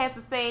kind of has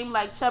the same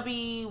like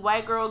chubby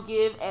white girl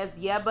give as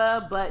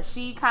Yeba, but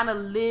she kind of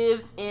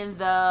lives in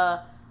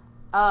the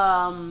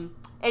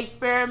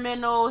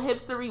experimental,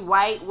 hipstery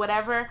white,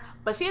 whatever.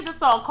 But she has this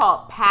song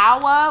called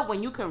Power,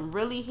 when you can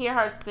really hear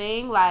her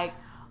sing. Like,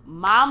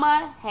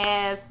 Mama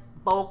has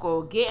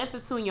vocal. Get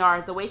into Tune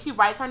Yards. The way she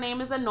writes her name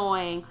is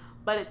annoying,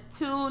 but it's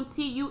Tune,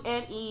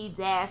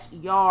 TUNE-Yards,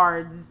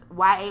 YARDS.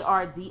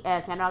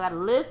 I know I got a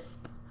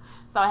lisp,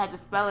 so I had to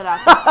spell it out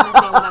so you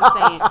understand what I'm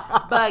saying.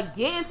 But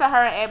get into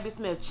her and Abby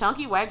Smith.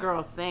 Chunky white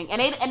girls sing,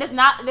 and it's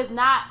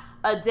not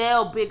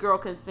Adele big girl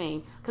can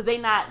sing, because they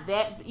not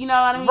that, you know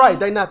what I mean? Right,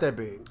 they not that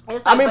big.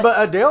 Like,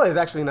 but Adele is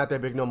actually not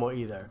that big no more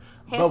either.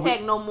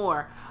 Hashtag no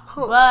more.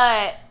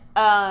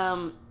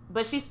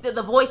 But she's still,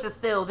 the voice is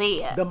still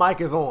there. The mic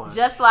is on.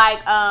 Just like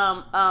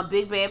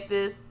Big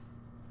Baptist,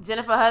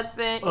 Jennifer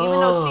Hudson, even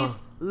though she's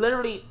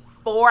literally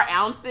 4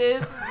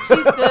 ounces,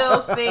 she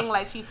still sing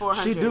like she's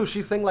 400. She do.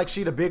 She sing like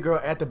she the big girl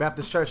at the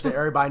Baptist church that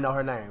everybody know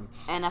her name.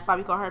 And that's why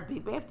we call her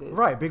Big Baptist.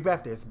 Right, Big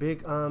Baptist.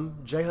 Big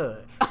J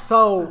Hud.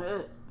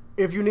 So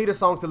if you need a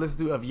song to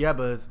listen to of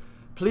Yeba's,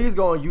 please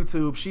go on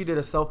YouTube. She did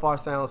a So Far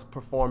Sounds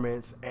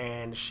performance,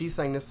 and she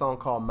sang this song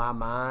called My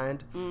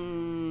Mind.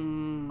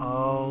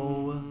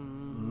 Oh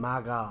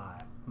my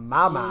God.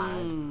 My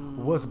mind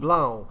was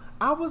blown.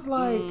 I was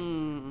like,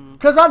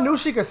 because I knew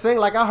she could sing.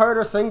 Like, I heard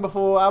her sing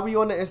before. I be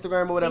on the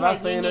Instagram or whatever. I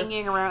seen her.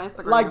 Ying around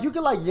Instagram. Like, you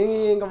can like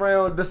ying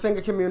around the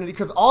singer community,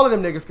 because all of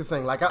them niggas can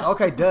sing. Like,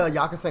 okay, duh,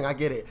 y'all can sing. I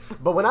get it.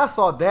 But when I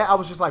saw that, I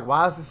was just like,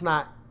 why is this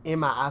not in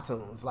my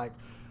iTunes? Like,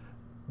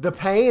 the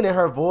pain in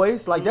her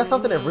voice, like, that's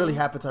something that really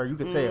happened to her. You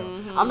could tell.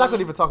 I'm not going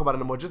to even talk about it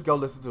anymore. Just go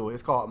listen to it.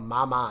 It's called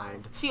My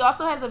Mind. She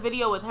also has a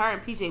video with her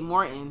and PJ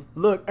Morton.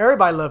 Look,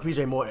 everybody love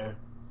PJ Morton.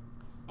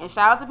 And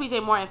shout out to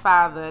PJ Morton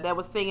father that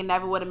was singing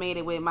Never Would Have Made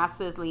It with my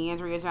sis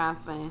Leandria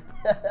Johnson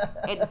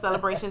at the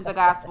Celebrations of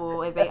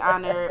Gospel as they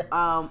honored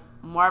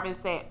Marvin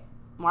Sapp.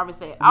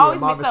 I always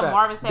mix up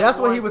Marvin Sapp. That's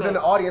when he was in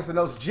the audience and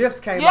those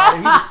GIFs came out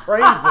and he was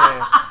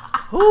praising.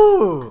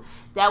 Whoo.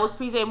 That was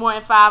PJ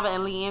Morton father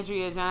and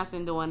Leandria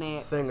Johnson doing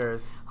that.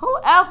 Singers. Who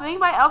else?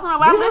 Anybody else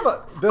on our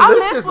list? The our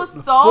list list was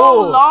so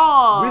full.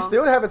 long. We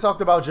still haven't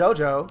talked about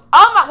Jojo.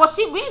 Oh my! Well,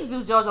 we didn't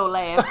do Jojo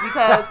last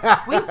because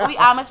we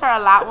homage her a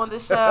lot on the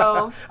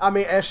show. I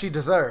mean, as she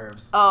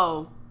deserves.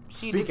 Oh,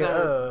 Speaking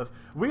of,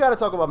 we got to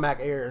talk about Mac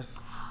Ayres.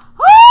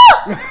 Woo!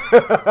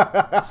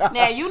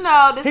 Now, you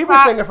know this. He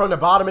was singing from the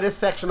bottom of this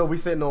sectional we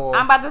sitting on.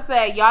 I'm about to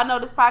say, y'all know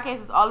this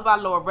podcast is all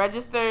about lower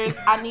registers.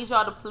 I need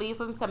y'all to please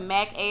listen to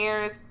Mac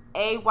Ayres,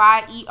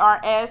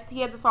 Ayers.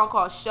 He has a song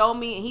called Show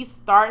Me, and he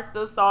starts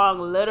the song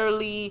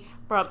literally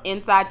from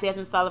inside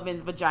Jasmine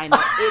Sullivan's vagina.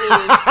 It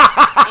is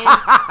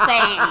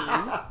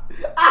insane.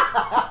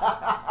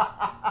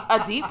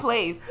 A deep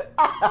place.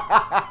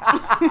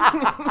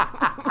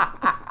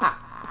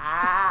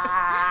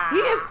 He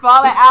is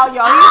falling out,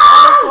 y'all. He's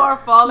on the floor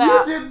falling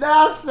out. You did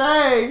not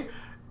say,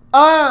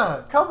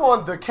 come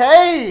on, the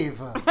cave.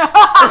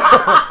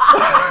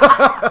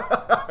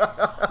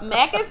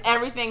 Mac is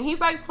everything. He's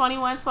like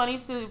 21,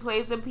 22. He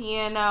plays the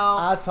piano.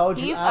 I told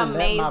you, He's I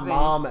amazing. let my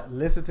mom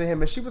listen to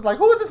him, and she was like,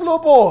 who is this little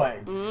boy?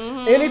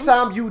 Mm-hmm.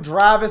 Anytime you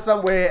driving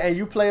somewhere and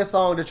you play a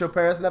song that your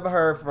parents never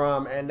heard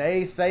from, and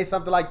they say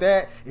something like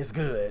that, it's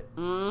good.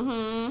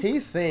 Mm-hmm. He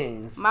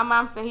sings. My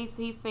mom said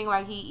he sing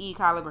like he eat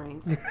collard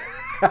greens.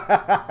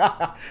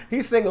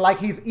 He sing like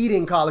he's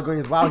eating collard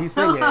greens while he's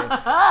singing.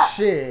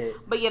 Shit.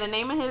 But yeah, the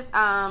name of his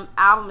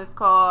album is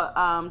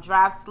called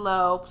Drive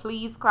Slow.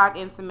 Please clock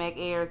into Mac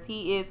Ayres.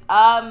 He is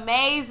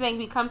amazing.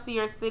 If he comes to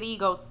your city,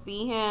 go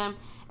see him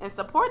and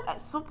support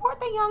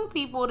the young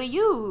people, the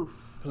youth.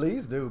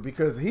 Please do,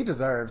 because he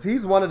deserves.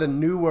 He's one of the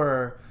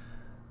newer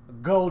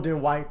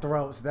golden white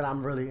throats that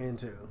I'm really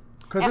into.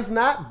 Because it's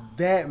not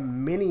that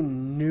many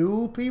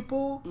new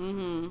people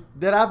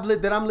that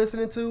I'm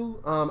listening to.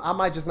 I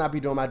might just not be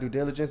doing my due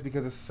diligence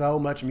because there's so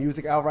much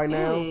music out right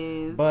now. It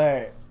is.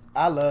 But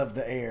I love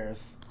the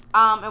Ayres.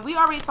 And we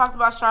already talked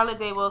about Charlotte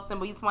Day Wilson,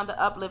 but we just wanted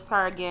to uplift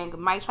her again.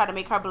 Mike tried to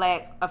make her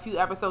black a few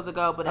episodes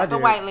ago, but that's a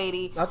white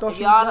lady. I thought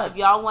she was black. If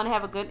y'all want to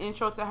have a good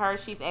intro to her,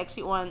 she's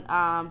actually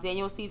on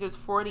Daniel Caesar's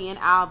 40 and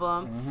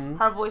album. Mm-hmm.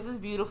 Her voice is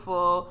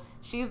beautiful.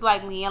 She's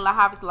like Leanne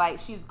LaHavis,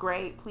 like, she's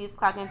great. Please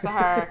clock into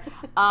her.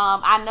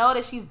 I know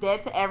that she's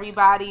dead to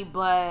everybody,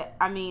 but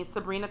I mean,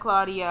 Sabrina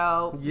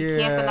Claudio. Yeah. We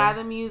can't deny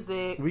the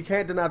music. We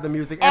can't deny the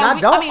music. And I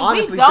don't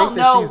honestly think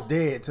that she's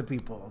dead to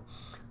people.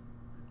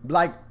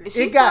 Like,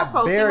 She it got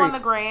posting very on the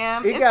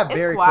gram. It got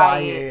very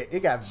quiet. It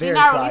got very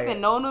quiet. She's not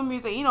releasing no new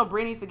music. You know,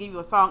 Britney used to give you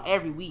a song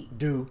every week.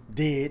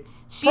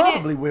 She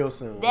probably will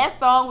soon. That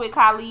song with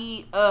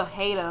Khalid,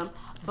 hate him.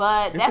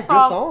 But it's that a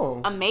good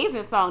song,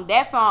 amazing song.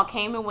 That song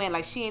came and went.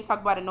 Like, she ain't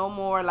talk about it no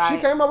more. Like,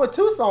 she came up with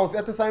 2 songs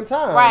at the same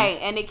time. Right,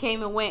 and it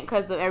came and went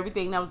because of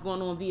everything that was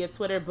going on via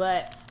Twitter.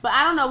 But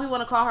I don't know. We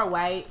want to call her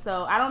white,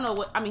 so I don't know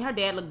what. I mean, her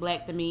dad looked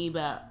black to me,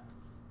 but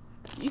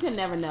you can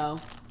never know.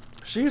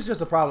 She's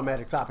just a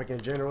problematic topic in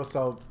general,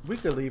 so we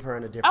could leave her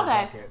in a different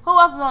bucket. Who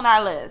else is on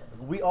our list?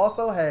 We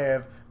also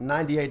have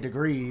 98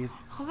 Degrees.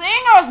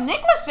 Singers,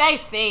 Nick Lachey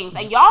sings,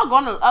 and y'all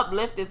gonna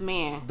uplift this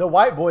man. The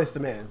white boys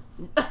to men.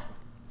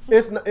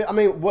 I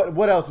mean,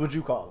 what else would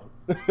you call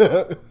him?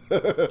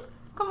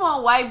 Come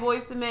on, white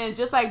boys to men,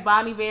 just like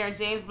Bonnie Bear and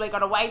James Blake are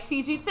the white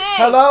TGT.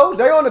 Hello,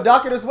 they on the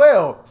docket as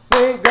well.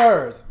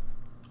 Singers.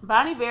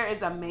 Bonnie Bear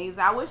is amazing.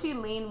 I wish he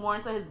leaned more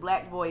into his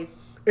black voice.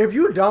 If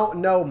you don't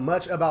know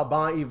much about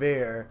Bon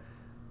Iver,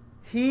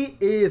 he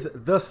is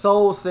the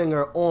soul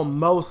singer on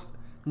most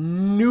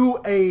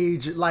new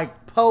age,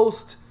 like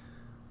post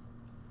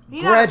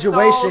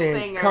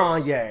graduation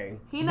Kanye.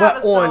 He's not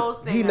a soul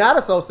singer. He's not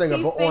a soul singer,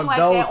 he but sing on like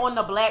those that on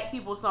the black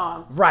people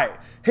songs. Right.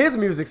 His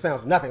music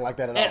sounds nothing like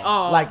that at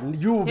all. Like,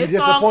 you will be His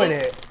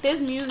disappointed.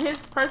 His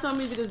personal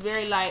music is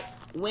very like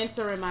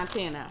winter in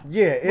Montana.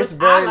 Yeah, it's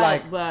very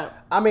but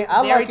I mean,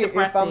 I like it if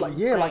I'm depressing,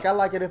 like, like I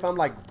like it if I'm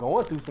like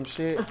going through some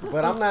shit,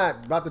 but I'm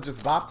not about to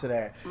just bop to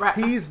that. Right.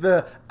 He's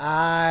the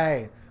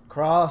I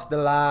crossed the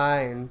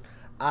line.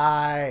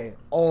 I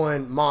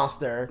on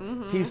Monster.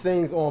 Mm-hmm. He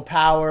sings on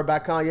Power by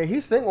Kanye.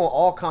 He sing on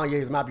all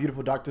Kanye's My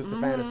Beautiful Dark Twisted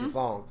Fantasy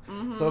songs.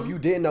 Mm-hmm. So if you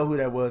didn't know who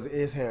that was,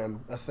 it's him,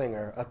 a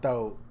singer, a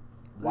throat.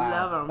 Wow.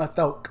 Love him. A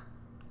throat.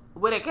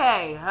 With a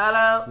K.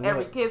 Hello. Yeah.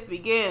 Every kiss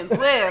begins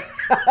with.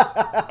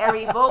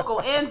 Every vocal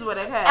ends with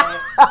a K.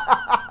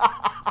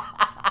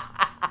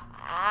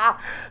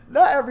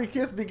 Not every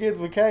kiss begins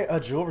with K. A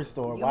jewelry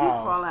store. You wow.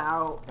 be falling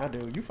out. I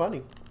do. You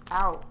funny.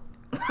 Out.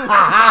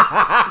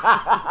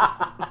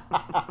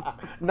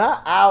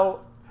 Not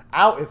out.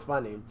 Out is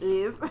funny.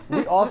 Yes.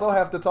 We also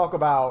have to talk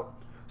about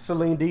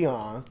Celine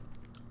Dion.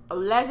 A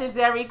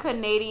legendary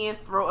Canadian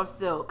throat of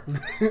silk.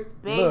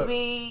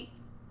 Baby,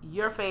 look,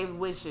 your fave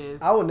wishes.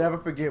 I will never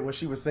forget when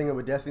she was singing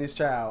with Destiny's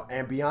Child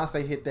and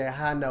Beyonce hit that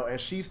high note and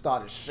she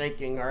started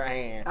shaking her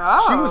hand.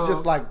 Oh. She was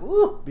just like,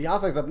 ooh,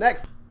 Beyonce's up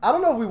next. I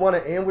don't know if we want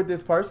to end with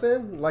this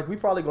person. Like, we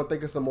probably going to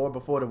think of some more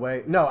before the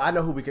way. No, I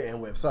know who we can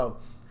end with. So,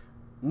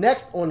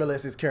 next on the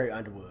list is Carrie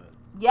Underwood.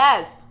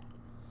 Yes.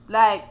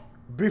 Like,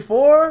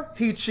 Before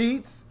He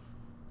Cheats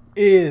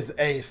is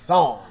a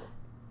song.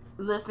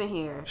 Listen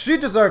here. She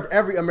deserved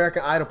every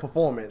American Idol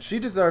performance. She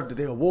deserved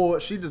the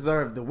award. She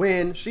deserved the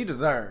win. She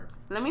deserved.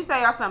 Let me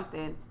tell y'all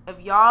something. If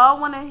y'all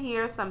want to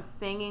hear some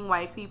singing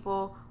white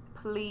people,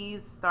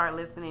 please start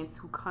listening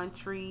to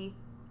country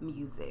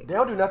music. They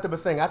don't do nothing but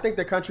sing. I think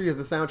the country is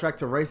the soundtrack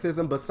to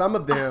racism, but some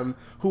of them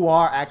who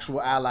are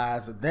actual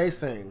allies, they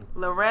sing.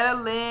 Loretta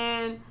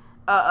Lynn,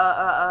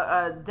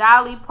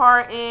 Dolly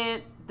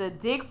Parton. The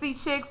Dixie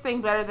Chicks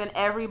sing better than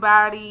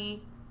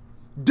everybody.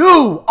 Dude,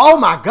 oh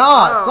my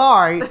God,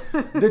 sorry.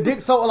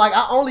 So like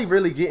I only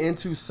really get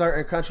into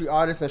certain country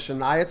artists, and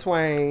Shania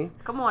Twain,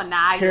 come on,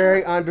 Nia,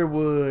 Carrie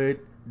Underwood,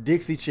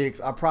 Dixie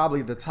Chicks are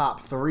probably the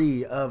top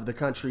 3 of the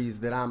countries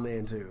that I'm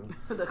into.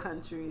 The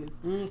countries.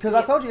 Because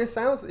I told you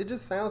it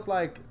just sounds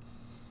like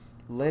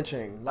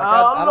lynching. Like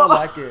I don't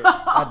like it.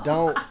 I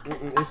don't.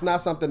 It's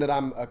not something that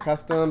I'm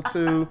accustomed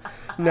to.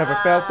 Never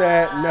felt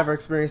that. Never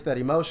experienced that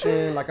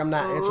emotion. Like I'm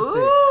not interested.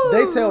 Ooh.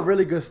 They tell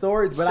really good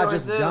stories, but Sure I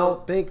just do.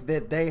 don't think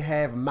that they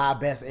have my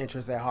best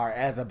interest at heart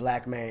as a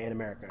black man in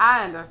America.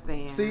 I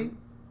understand. See?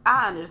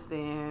 I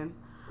understand.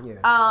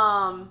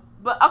 Yeah.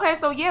 But okay,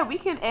 so yeah, we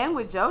can end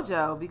with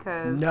JoJo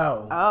because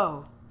No.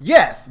 Oh.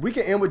 Yes, we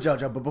can end with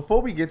JoJo, but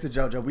before we get to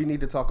JoJo, we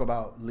need to talk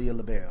about Leah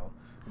LaBelle.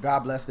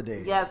 God bless the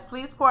dead. Yes,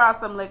 please pour out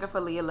some liquor for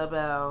Leah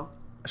LaBelle.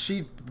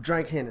 She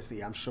drank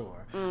Hennessy, I'm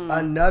sure. She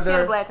had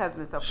a black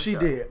husband, so for She sure.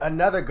 did.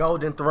 Another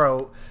golden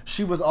throat.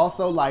 She was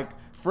also like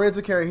friends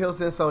with Carrie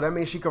Hilson, so that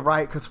means she could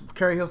write, because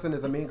Carrie Hilson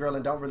is a mean girl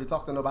and don't really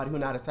talk to nobody who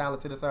not as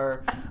talented as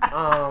her.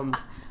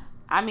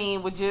 I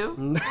mean, would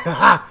you?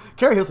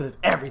 Carrie Hilson is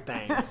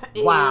everything.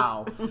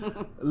 Wow.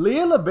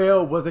 Leah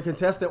LaBelle was a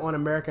contestant on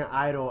American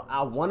Idol,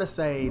 I want to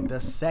say the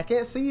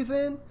 2nd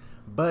season,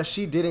 but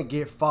she didn't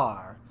get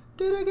far.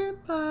 Didn't get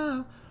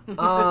far.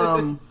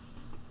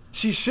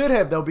 She should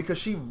have, though, because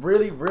she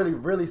really, really,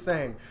 really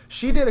sang.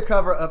 She did a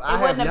cover of I Have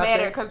Nothing. It wouldn't have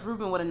mattered because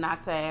Ruben would have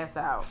knocked her ass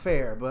out.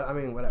 Fair, but I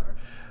mean, whatever.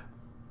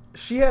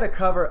 She had a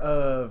cover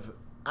of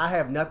I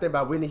Have Nothing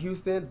by Whitney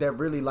Houston that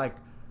really, like,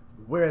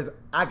 whereas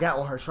I got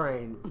on her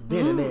train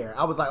then and there.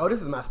 I was like, oh,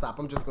 this is my stop.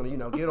 I'm just going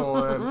to, get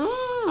on.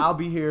 I'll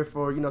be here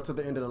for, to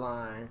the end of the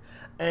line.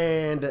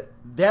 And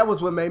that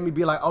was what made me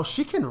be like, oh,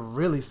 she can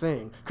really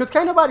sing. Because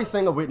can't nobody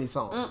sing a Whitney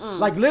song.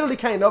 Like, literally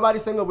can't nobody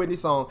sing a Whitney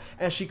song.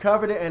 And she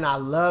covered it, and I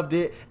loved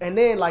it. And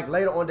then, like,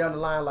 later on down the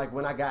line, like,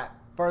 when I got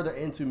further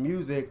into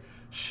music,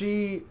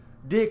 she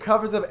did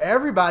covers of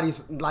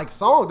everybody's, like,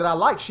 song that I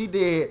like. She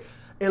did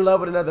In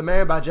Love with Another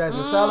Man by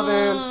Jasmine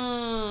Sullivan.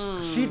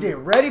 She did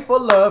Ready for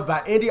Love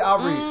by Indy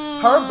Ari.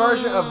 Her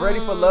version of Ready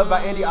for Love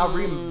by Indy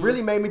Ari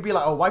really made me be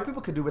like, oh, white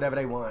people can do whatever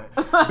they want.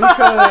 Because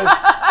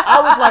I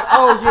was like,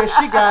 oh, yeah,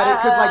 she got it.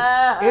 Because,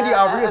 like, Indy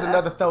Ari is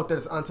another throat that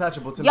is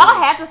untouchable to me. Y'all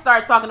have to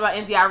start talking about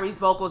Indy Ari's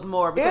vocals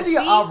more. Indy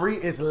Ari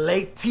is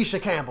late Tisha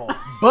Campbell.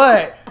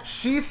 But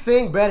she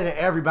sing better than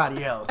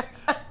everybody else.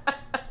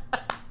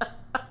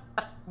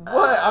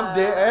 What? I'm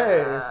dead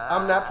ass.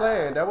 I'm not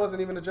playing. That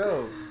wasn't even a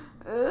joke.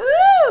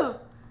 Ooh.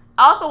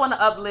 I also want to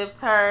uplift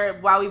her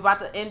while we about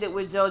to end it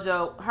with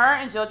JoJo. Her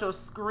and JoJo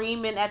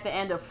screaming at the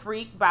end of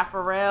Freak by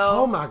Pharrell.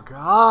 Oh my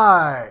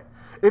God.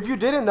 If you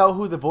didn't know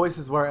who the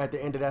voices were at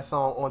the end of that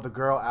song on the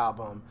Girl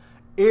album,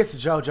 it's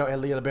JoJo and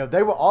Leah LaBelle.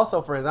 They were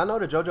also friends. I know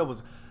that JoJo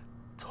was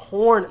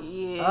torn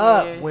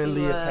up when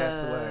Leah passed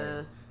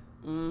away.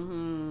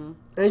 Mm-hmm.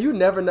 And you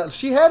never know.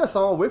 She had a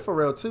song with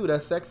Pharrell too, that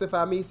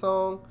Sexify Me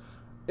song.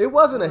 It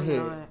wasn't a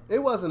hit. It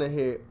wasn't a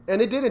hit.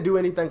 And it didn't do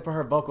anything for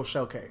her vocal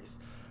showcase.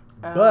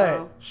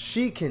 But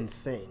she can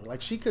sing.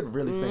 Like, she could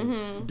really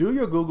sing. Do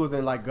your Googles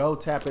and, like, go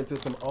tap into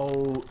some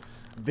old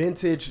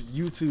vintage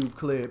YouTube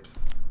clips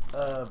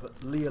of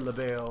Leah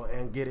LaBelle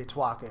and get it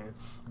twalking.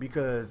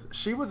 Because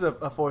she was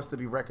a force to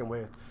be reckoned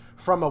with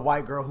from a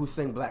white girl who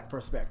sing black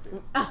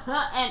perspective.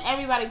 And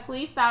everybody,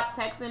 please stop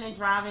texting and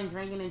driving,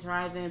 drinking and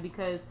driving,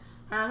 because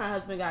her and her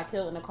husband got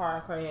killed in a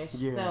car crash.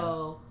 Yeah.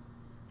 So,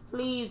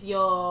 please,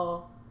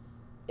 y'all.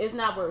 It's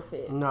not worth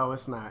it. No,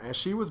 it's not. And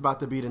she was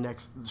about to be the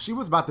next. She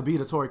was about to be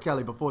the Tori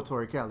Kelly before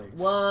Tori Kelly.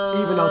 Even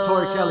though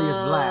Tori Kelly is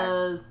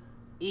black.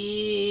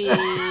 If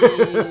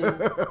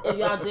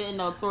y'all didn't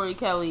know, Tori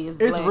Kelly is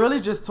black. It's really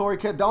just Tori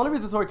Kelly. The only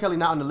reason Tori Kelly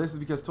not on the list is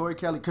because Tori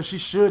Kelly, because she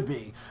should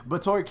be,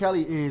 but Tori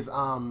Kelly is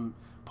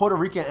Puerto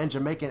Rican and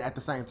Jamaican at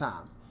the same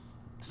time.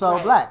 So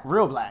black,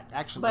 real black,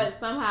 actually. But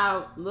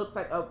somehow looks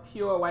like a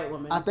pure white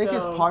woman. I think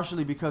it's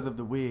partially because of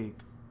the wig.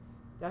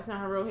 That's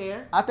not her real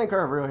hair? I think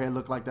her real hair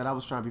looked like that. I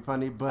was trying to be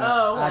funny, but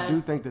I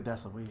do think that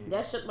that's a wig.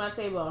 That shook my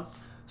table.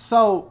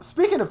 So,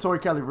 speaking of Tori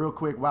Kelly real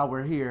quick while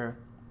we're here,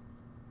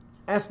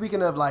 and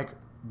speaking of, like,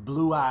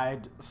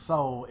 blue-eyed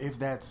soul, if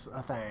that's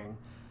a thing,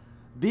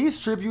 these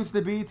tributes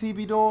that BET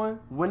be doing,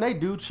 when they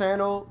do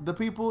channel the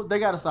people, they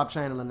got to stop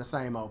channeling the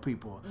same old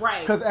people.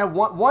 Right. Because at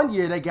one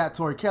year, they got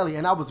Tori Kelly,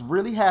 and I was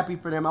really happy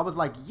for them. I was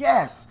like,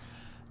 yes!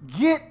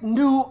 Get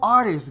new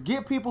artists.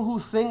 Get people who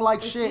sing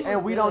like shit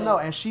and we don't know.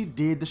 And she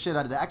did the shit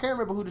out of that. I can't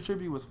remember who the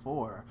tribute was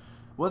for.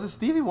 Was it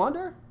Stevie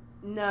Wonder?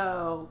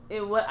 No.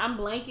 It was. I'm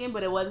blanking,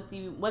 but it wasn't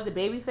Stevie. Was it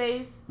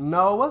Babyface?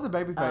 No, it wasn't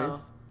Babyface.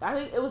 I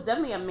think it was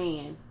definitely a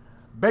man.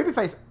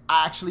 Babyface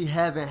actually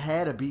hasn't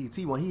had a BET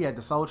one. He had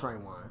the Soul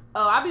Train one.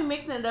 Oh, I be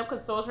mixing it up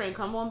because Soul Train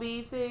come on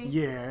BET.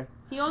 Yeah.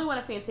 He only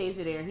wanted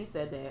Fantasia there, and he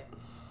said that.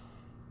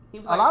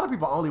 A lot of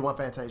people only want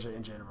Fantasia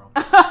in general.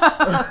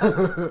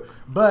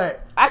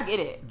 But I get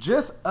it.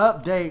 Just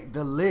update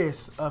the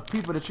list of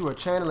people that you are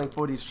channeling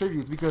for these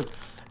tributes, because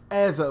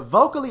as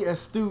vocally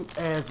astute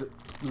as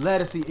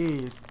Ledisi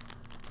is,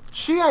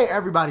 she ain't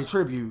everybody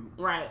tribute.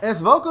 Right.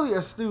 As vocally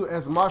astute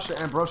as Marsha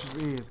Ambrosius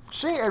is,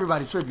 she ain't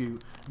everybody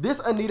tribute. This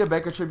Anita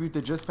Baker tribute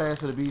that just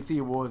passed for the BET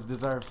Awards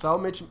deserves so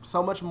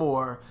much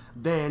more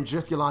than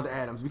just Yolanda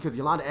Adams, because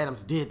Yolanda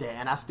Adams did that,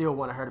 and I still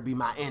wanted her to be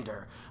my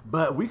ender.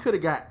 But we could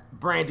have got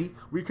Brandy,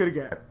 we could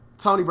have got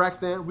Toni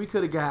Braxton, we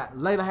could have got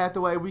Layla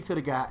Hathaway, we could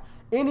have got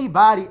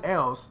anybody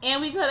else.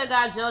 And we could have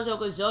got JoJo,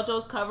 because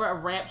JoJo's cover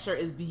of Rapture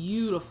is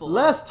beautiful.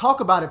 Let's talk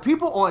about it.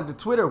 People on the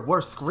Twitter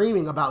were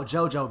screaming about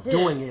JoJo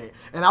doing it.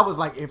 And I was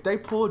like, if they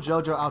pull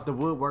JoJo out the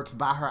woodworks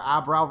by her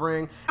eyebrow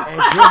ring and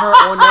get her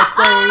on that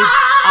stage,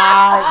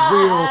 I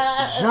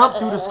will jump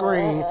through the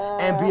screen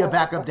and be a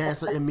backup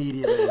dancer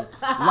immediately.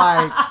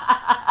 Like...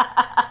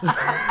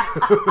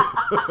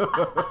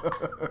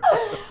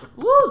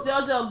 Woo,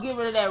 JoJo, give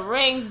her that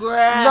ring,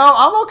 bruh. No,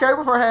 I'm okay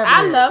with her having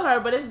I it. love her,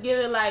 but it's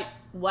giving like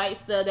White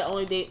Stud the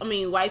only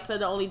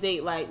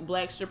date like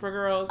black stripper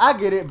girls. I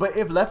get it, but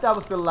if Left Eye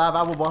was still alive,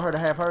 I would want her to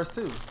have hers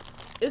too.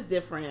 It's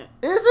different.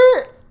 Is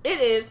it? It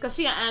is, because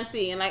she an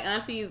auntie, and like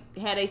aunties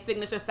had a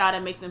signature style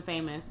that makes them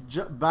famous.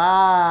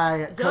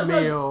 Bye,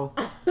 Camille.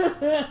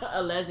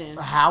 A legend.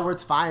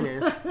 Howard's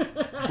finest.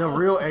 The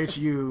real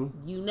HU.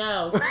 You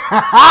know.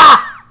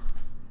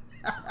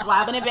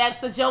 Swapping it back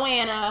to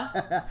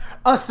Joanna.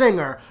 A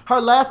singer.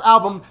 Her last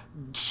album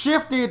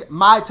shifted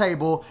my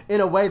table in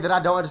a way that I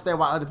don't understand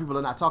why other people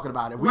are not talking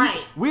about it.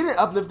 We didn't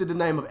uplifted the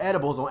name of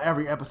edibles on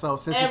every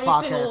episode since this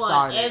podcast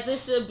started. As it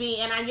should be,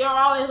 and you're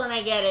always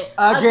gonna get it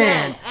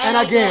again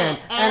and again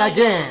and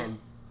again.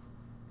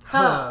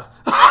 Huh.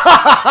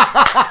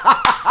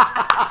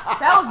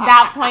 That was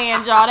not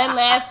playing, y'all. That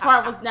last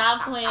part was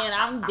not playing.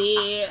 I'm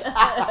dead.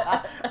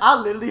 I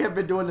literally have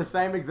been doing the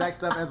same exact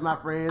stuff as my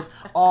friends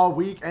all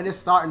week, and it's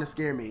starting to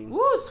scare me.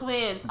 Woo,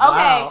 twins.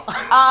 Wow.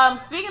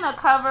 Okay. Speaking of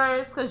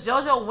covers, because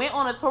JoJo went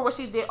on a tour where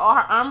she did all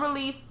her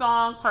unreleased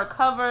songs, her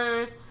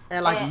covers.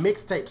 And like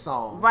mixtape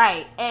songs.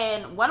 Right.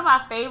 And one of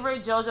my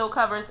favorite JoJo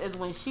covers is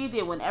when she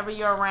did Whenever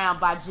You're Around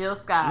by Jill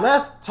Scott.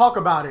 Let's talk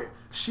about it.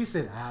 She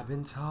said, I've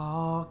been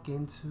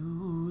talking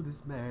to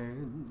this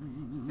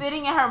man.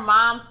 Sitting at her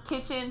mom's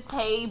kitchen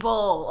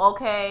table,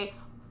 okay?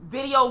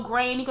 Video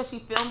grainy because she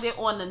filmed it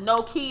on the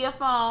Nokia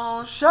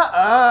phone. Shut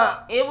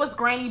up. It was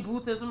grainy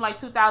boots. It was from like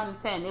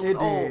 2010. It was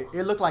old.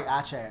 It looked like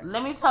iChat.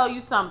 Let me tell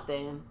you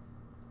something.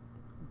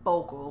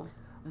 Vocal.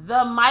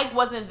 The mic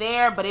wasn't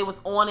there, but it was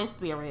on in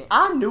spirit.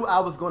 I knew I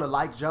was going to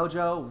like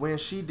JoJo when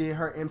she did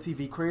her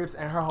MTV Cribs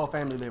and her whole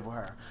family lived with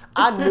her.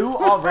 I knew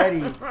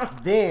already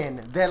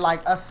then that,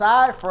 like,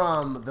 aside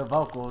from the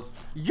vocals,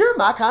 you're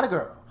my kind of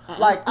girl.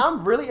 Like,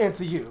 I'm really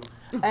into you.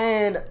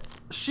 And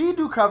she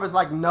do covers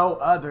like no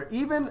other.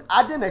 Even,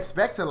 I didn't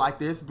expect her like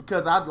this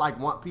because I'd, like,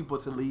 want people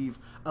to leave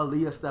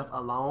Aaliyah stuff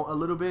alone a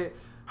little bit.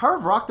 Her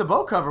Rock the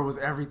Boat cover was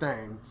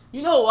everything.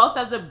 You know who else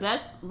has the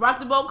best Rock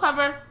the Boat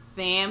cover?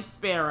 Sam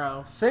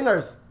Sparrow.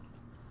 Singers.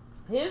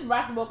 His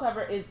Rock the Boat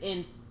cover is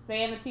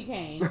Insanity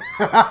Kane.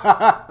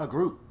 A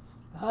group.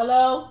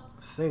 Hello?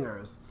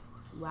 Singers.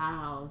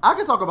 Wow. I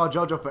can talk about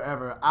JoJo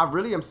forever. I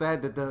really am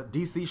sad that the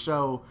DC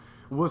show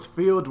was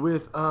filled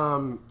with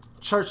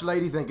church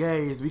ladies and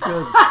gays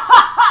because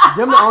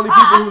them the only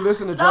people who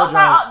listen to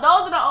JoJo.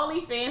 Those are the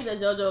only fans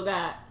that JoJo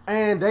got.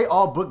 And they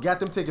all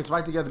got them tickets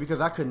right together because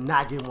I could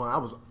not get one. I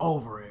was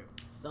over it.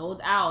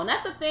 Sold out. And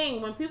that's the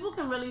thing. When people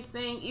can really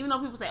sing, even though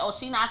people say, oh,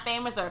 she not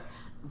famous or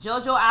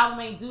JoJo album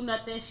ain't do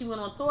nothing, she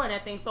went on tour and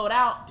that thing sold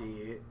out.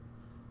 Did.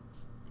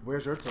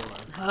 Where's your tour?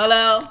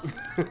 Hello?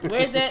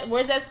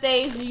 Where's that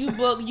stage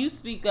you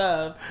speak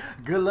of?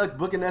 Good luck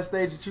booking that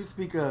stage that you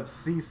speak of,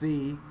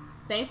 CC.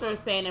 Thanks for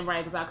saying it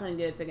right because I couldn't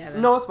get it together.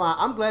 No, it's fine.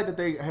 I'm glad that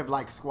they have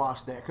like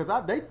squashed that because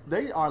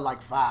they are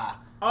like 5.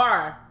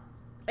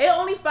 They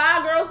only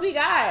 5 girls we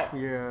got.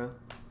 Yeah.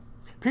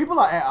 People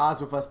are at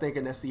odds with us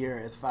thinking that Sierra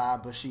is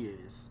 5, but she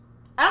is.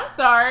 I'm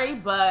sorry,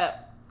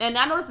 but... And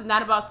I know this is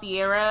not about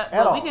Sierra,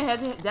 but we can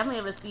definitely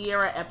have a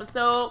Sierra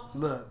episode.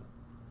 Look.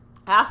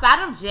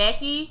 Outside of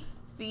Jackie,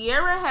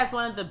 Sierra has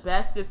one of the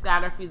best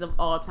discographies of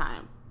all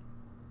time.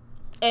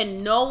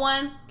 And no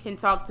one can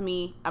talk to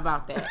me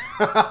about that.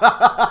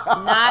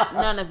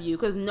 None of you.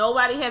 Because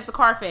nobody has the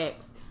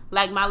Carfax.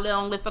 Like my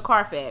long list of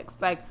Carfax.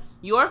 Like,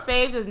 your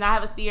fave does not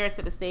have a Sierra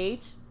to the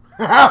stage.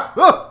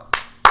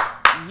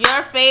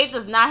 Your fave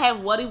does not have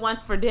What He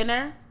Wants for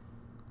Dinner.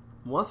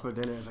 Wants for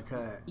Dinner is a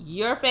cut.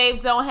 Your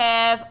fave don't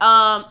have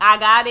I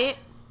Got It.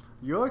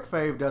 Your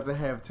fave doesn't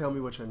have Tell Me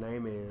What Your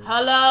Name Is.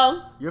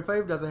 Hello? Your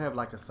fave doesn't have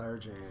like a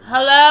surgeon.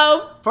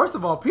 Hello? First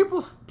of all,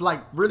 people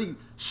like really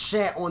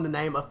shat on the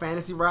name of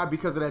Fantasy Ride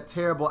because of that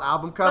terrible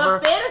album cover.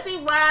 But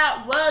Fantasy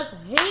Ride was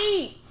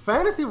heat.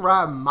 Fantasy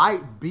Ride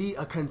might be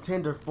a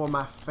contender for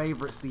my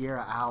favorite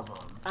Sierra album.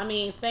 I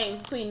mean, same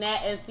between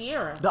that and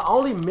Sierra. The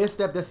only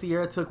misstep that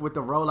Sierra took with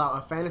the rollout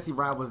of Fantasy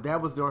Ride was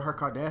during her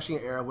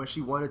Kardashian era where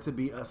she wanted to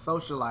be a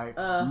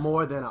socialite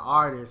more than an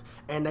artist.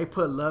 And they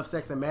put Love,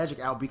 Sex, and Magic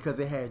out because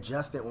it had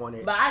Justin on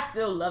it. But I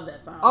still love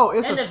that song. Oh,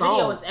 it's a song. And the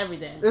video was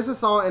everything. It's a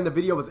song and the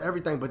video was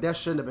everything, but that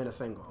shouldn't have been a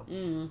single.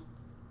 Mm.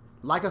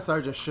 Like a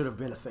Surgeon should have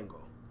been a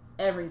single.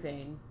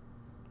 Everything.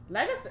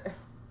 Like I said...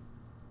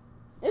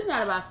 It's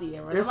not about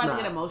Sierra.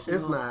 Nobody get emotional.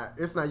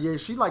 It's not. Yeah,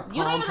 she like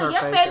You palmed even her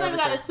your face. face even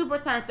got it super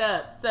turned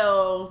up.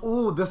 So.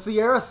 Ooh, the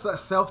Sierra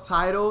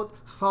self-titled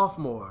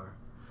sophomore.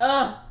 So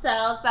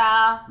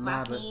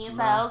my skin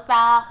so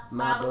soft,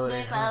 my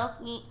booty so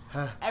sweet,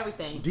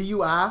 everything.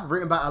 DUI,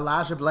 written by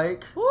Elijah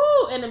Blake.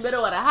 Woo, in the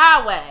middle of the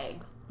highway.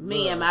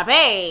 Me and my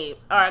babe,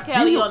 or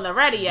Kelly on the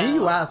radio.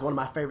 DUI is one of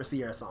my favorite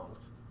Sierra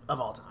songs of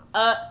all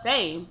time.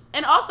 Same.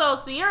 And also,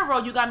 Sierra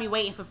wrote You Got Me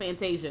Waiting for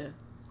Fantasia.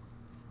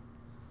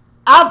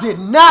 I did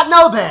not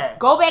know that.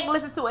 Go back and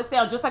listen to it.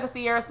 Sound just like a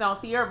Sierra song.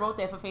 Sierra wrote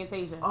that for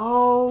Fantasia.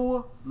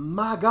 Oh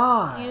my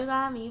God. You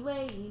got me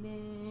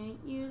waiting.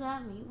 You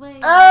got me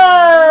waiting.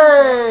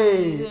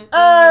 Hey!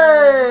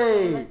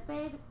 Hey!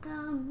 Baby,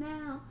 come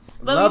now.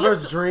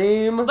 Lover's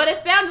Dream. But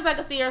it sounds just like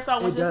a Sierra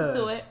song when you listen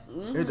to it.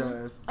 Mm-hmm. It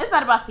does. It's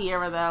not about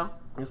Sierra, though.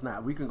 It's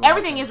not. We can go.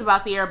 Everything is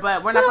about Sierra,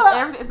 but we're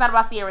not. It's not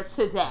about Sierra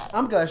today.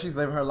 I'm glad she's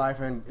living her life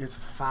and it's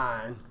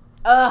fine.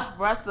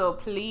 Russell,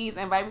 please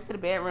invite me to the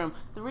bedroom.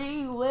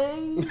 3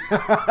 ways.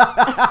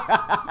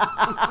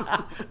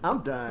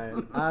 I'm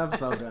done. I'm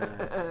so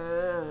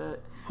done.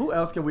 Who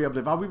else can we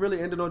uplift? Are we really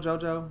ending on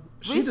JoJo?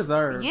 She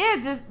deserves.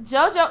 Yeah,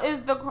 JoJo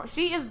is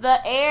the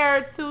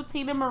heir to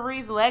Tina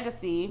Marie's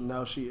legacy.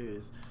 No, she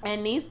is.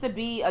 And needs to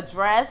be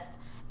addressed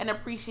and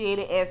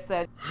appreciated as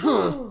such.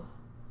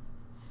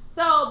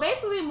 So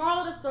basically, moral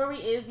of the story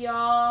is,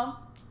 y'all.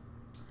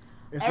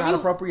 It's not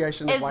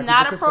appropriation. It's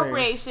not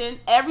appropriation.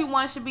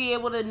 Everyone should be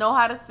able to know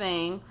how to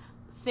sing.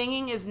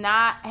 Singing is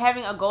not,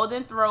 having a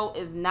golden throat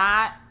is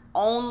not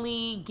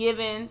only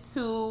given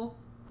to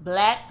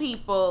black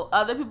people.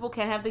 Other people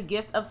can have the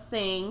gift of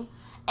sing.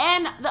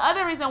 And the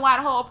other reason why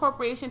the whole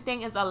appropriation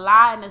thing is a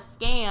lie and a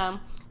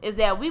scam is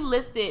that we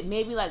listed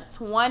maybe like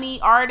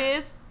 20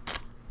 artists.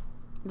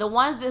 The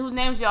ones whose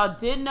names y'all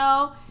did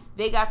know,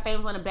 they got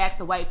famous on the backs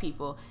of white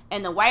people.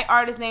 And the white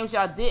artist names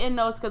y'all didn't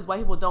know is because white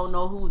people don't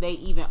know who they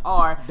even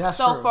are. That's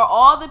so true. For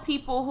all the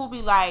people who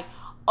be like,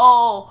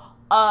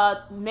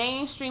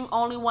 mainstream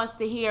only wants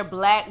to hear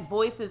black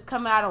voices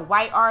come out of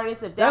white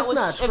artists. If that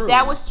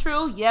was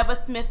true,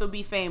 Yebba Smith would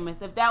be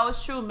famous. If that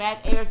was true,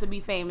 Mac Ayres would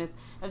be famous.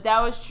 If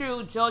that was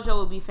true, Jojo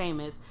would be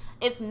famous.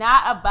 It's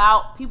not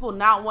about people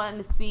not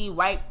wanting to see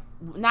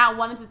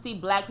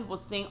black people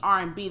sing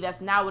R&B. That's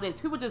not what it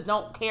is. People just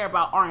don't care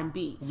about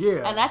R&B.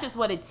 Yeah. And that's just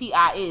what a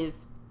T.I. is.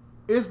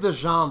 It's the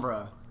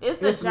genre.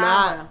 It's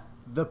not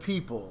the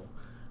people.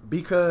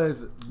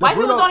 Because white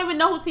people don't even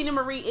know who Tina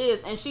Marie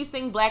is, and she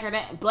sings blacker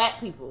than black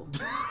people.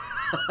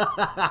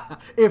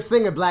 If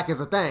singing black is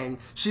a thing,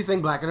 she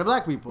sing blacker than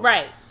black people.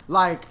 Right.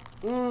 Like,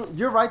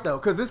 you're right, though,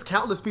 because there's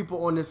countless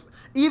people on this.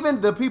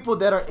 Even the people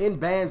that are in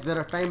bands that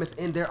are famous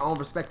in their own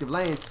respective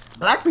lanes,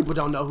 black people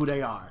don't know who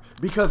they are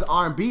because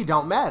R&B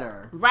don't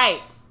matter.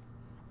 Right.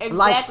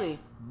 Exactly. Like,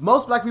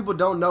 most black people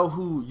don't know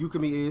who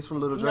Yukimi is from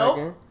Little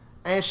Dragon. Nope.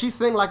 And she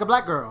sing like a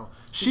black girl.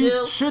 She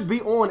should be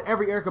on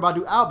every Erykah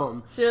Badu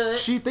album.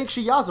 She thinks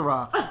she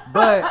Yazara.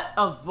 But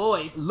a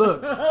voice.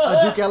 Look, a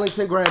Duke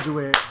Ellington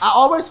graduate. I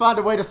always find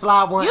a way to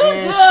slide one in.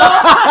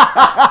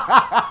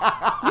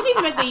 You need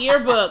to make the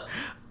yearbook.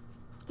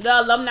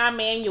 The alumni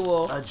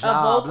manual. A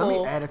job. Let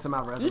me add it to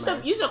my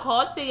resume. You should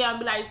call Tia and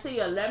be like,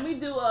 Tia, let me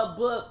do a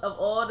book of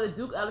all the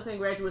Duke Ellington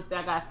graduates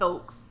that got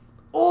folks.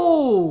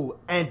 Ooh,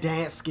 and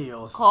dance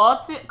skills. Call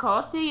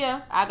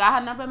Tia. I got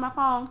her number in my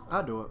phone.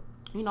 I'll do it.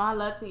 You know I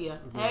love Tia.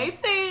 Yeah. Hey,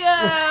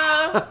 Tia.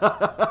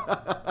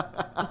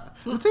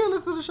 Will Tia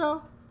listen to the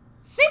show?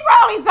 She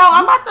probably don't.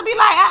 I'm about to be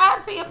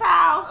like, Tia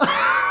pal.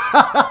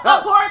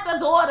 Support the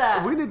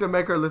daughter. We need to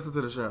make her listen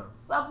to the show.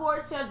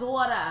 Support your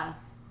daughter.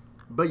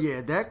 But yeah,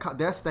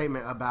 that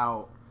statement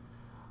about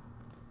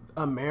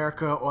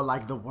America or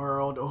like the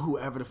world or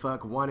whoever the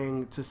fuck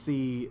wanting to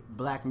see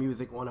black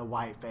music on a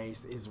white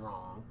face is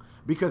wrong.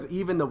 Because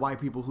even the white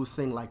people who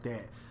sing like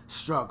that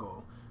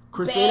struggle.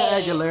 Christina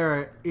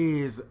Aguilera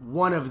is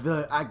one of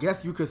the, I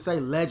guess you could say,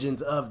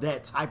 legends of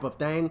that type of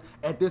thing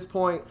at this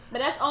point. But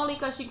that's only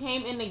because she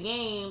came in the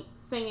game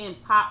singing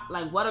pop,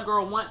 like What a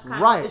Girl Wants.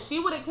 Right. If she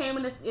would have came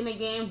in the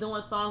game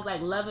doing songs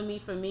like Loving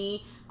Me For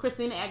Me,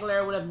 Christina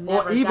Aguilera would have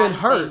never or even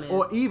Hurt, famous.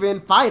 or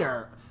even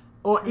Fighter,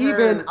 or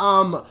even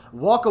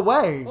Walk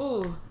Away.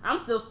 Ooh,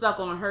 I'm still stuck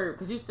on Hurt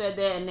because you said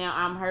that, and now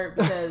I'm hurt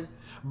because.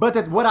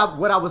 But what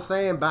I was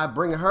saying by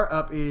bringing her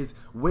up is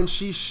when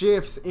she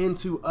shifts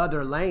into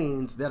other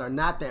lanes that are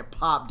not that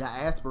pop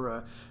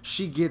diaspora,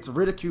 she gets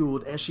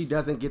ridiculed and she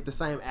doesn't get the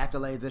same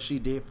accolades as she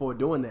did for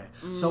doing that.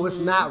 Mm-hmm. So it's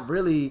not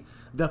really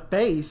the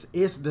face,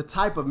 it's the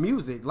type of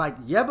music. Like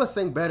Yebba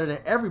sing better than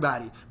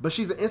everybody, but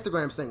she's an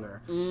Instagram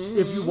singer. Mm-hmm.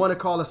 If you want to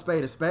call a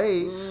spade,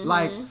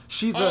 like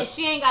she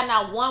ain't got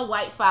not one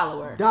white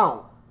follower.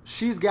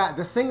 She's got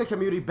the singer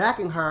community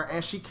backing her,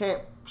 and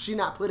she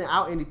not putting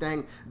out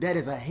anything that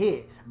is a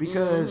hit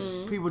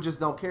because people just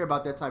don't care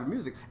about that type of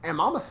music. And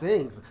Mama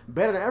sings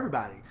better than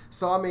everybody.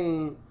 So, I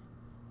mean,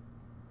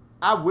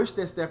 I wish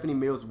that Stephanie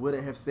Mills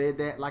wouldn't have said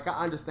that. Like, I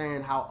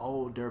understand how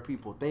older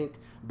people think,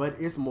 but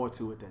it's more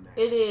to it than that.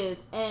 It is.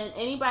 And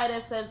anybody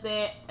that says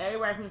that,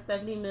 everybody from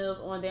Stephanie Mills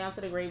on down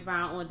to the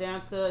Grapevine, on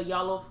down to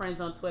y'all little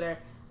friends on Twitter,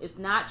 it's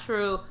not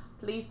true.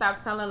 Please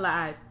stop telling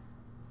lies.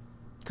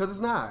 Because it's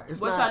not.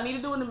 What y'all need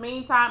to do in the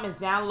meantime is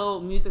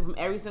download music from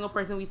every single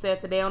person we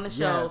said today on the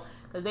show.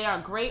 Because they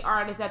are great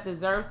artists that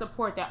deserve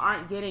support that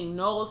aren't getting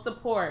no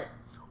support.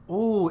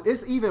 Ooh,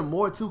 it's even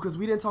more, too, because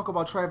we didn't talk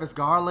about Travis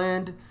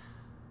Garland.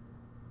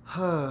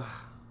 I'm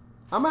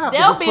going to have to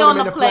just put him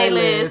in the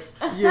playlist.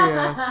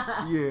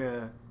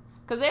 Yeah.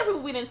 Because every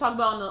week we didn't talk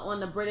about on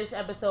the British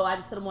episode, I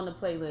just put them on the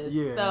playlist.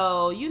 Yeah.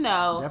 So, you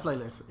know. That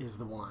playlist is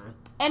the one.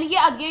 And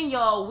yeah, again,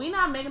 y'all, we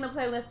not making a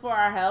playlist for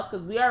our health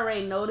because we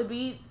already know the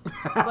beats.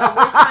 But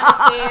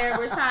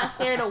we're trying to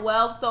share the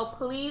wealth. So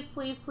please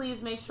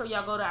make sure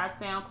y'all go to our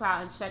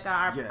SoundCloud and check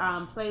out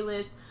our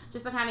playlist.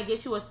 Just to kind of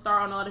get you a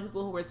start on all the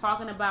people who we're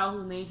talking about,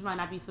 whose names you might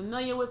not be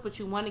familiar with, but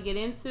you want to get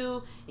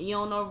into, and you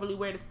don't know really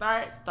where to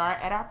start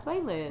at our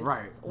playlist.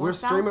 Right. We're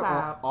streaming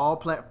on all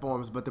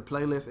platforms, but the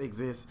playlist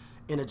exists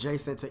in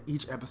adjacent to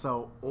each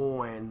episode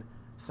on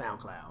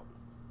SoundCloud.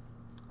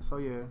 So,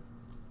 yeah.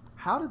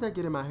 How did that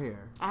get in my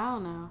hair? I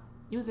don't know.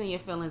 You was in your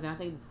feelings, and I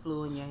think it just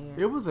flew in your hair.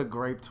 It was a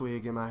grape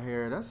twig in my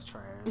hair. That's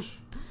trash.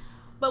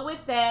 But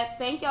with that,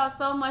 thank y'all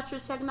so much for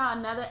checking out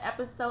another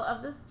episode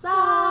of the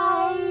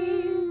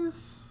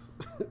Psyce.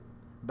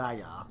 Bye,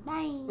 y'all.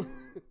 Bye.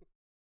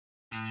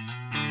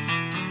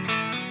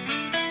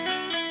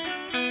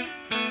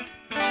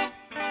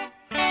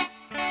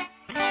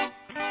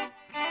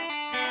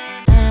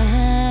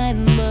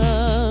 I'm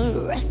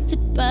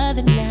arrested by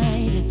the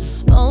night, and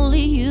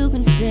only you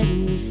can set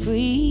me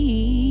free.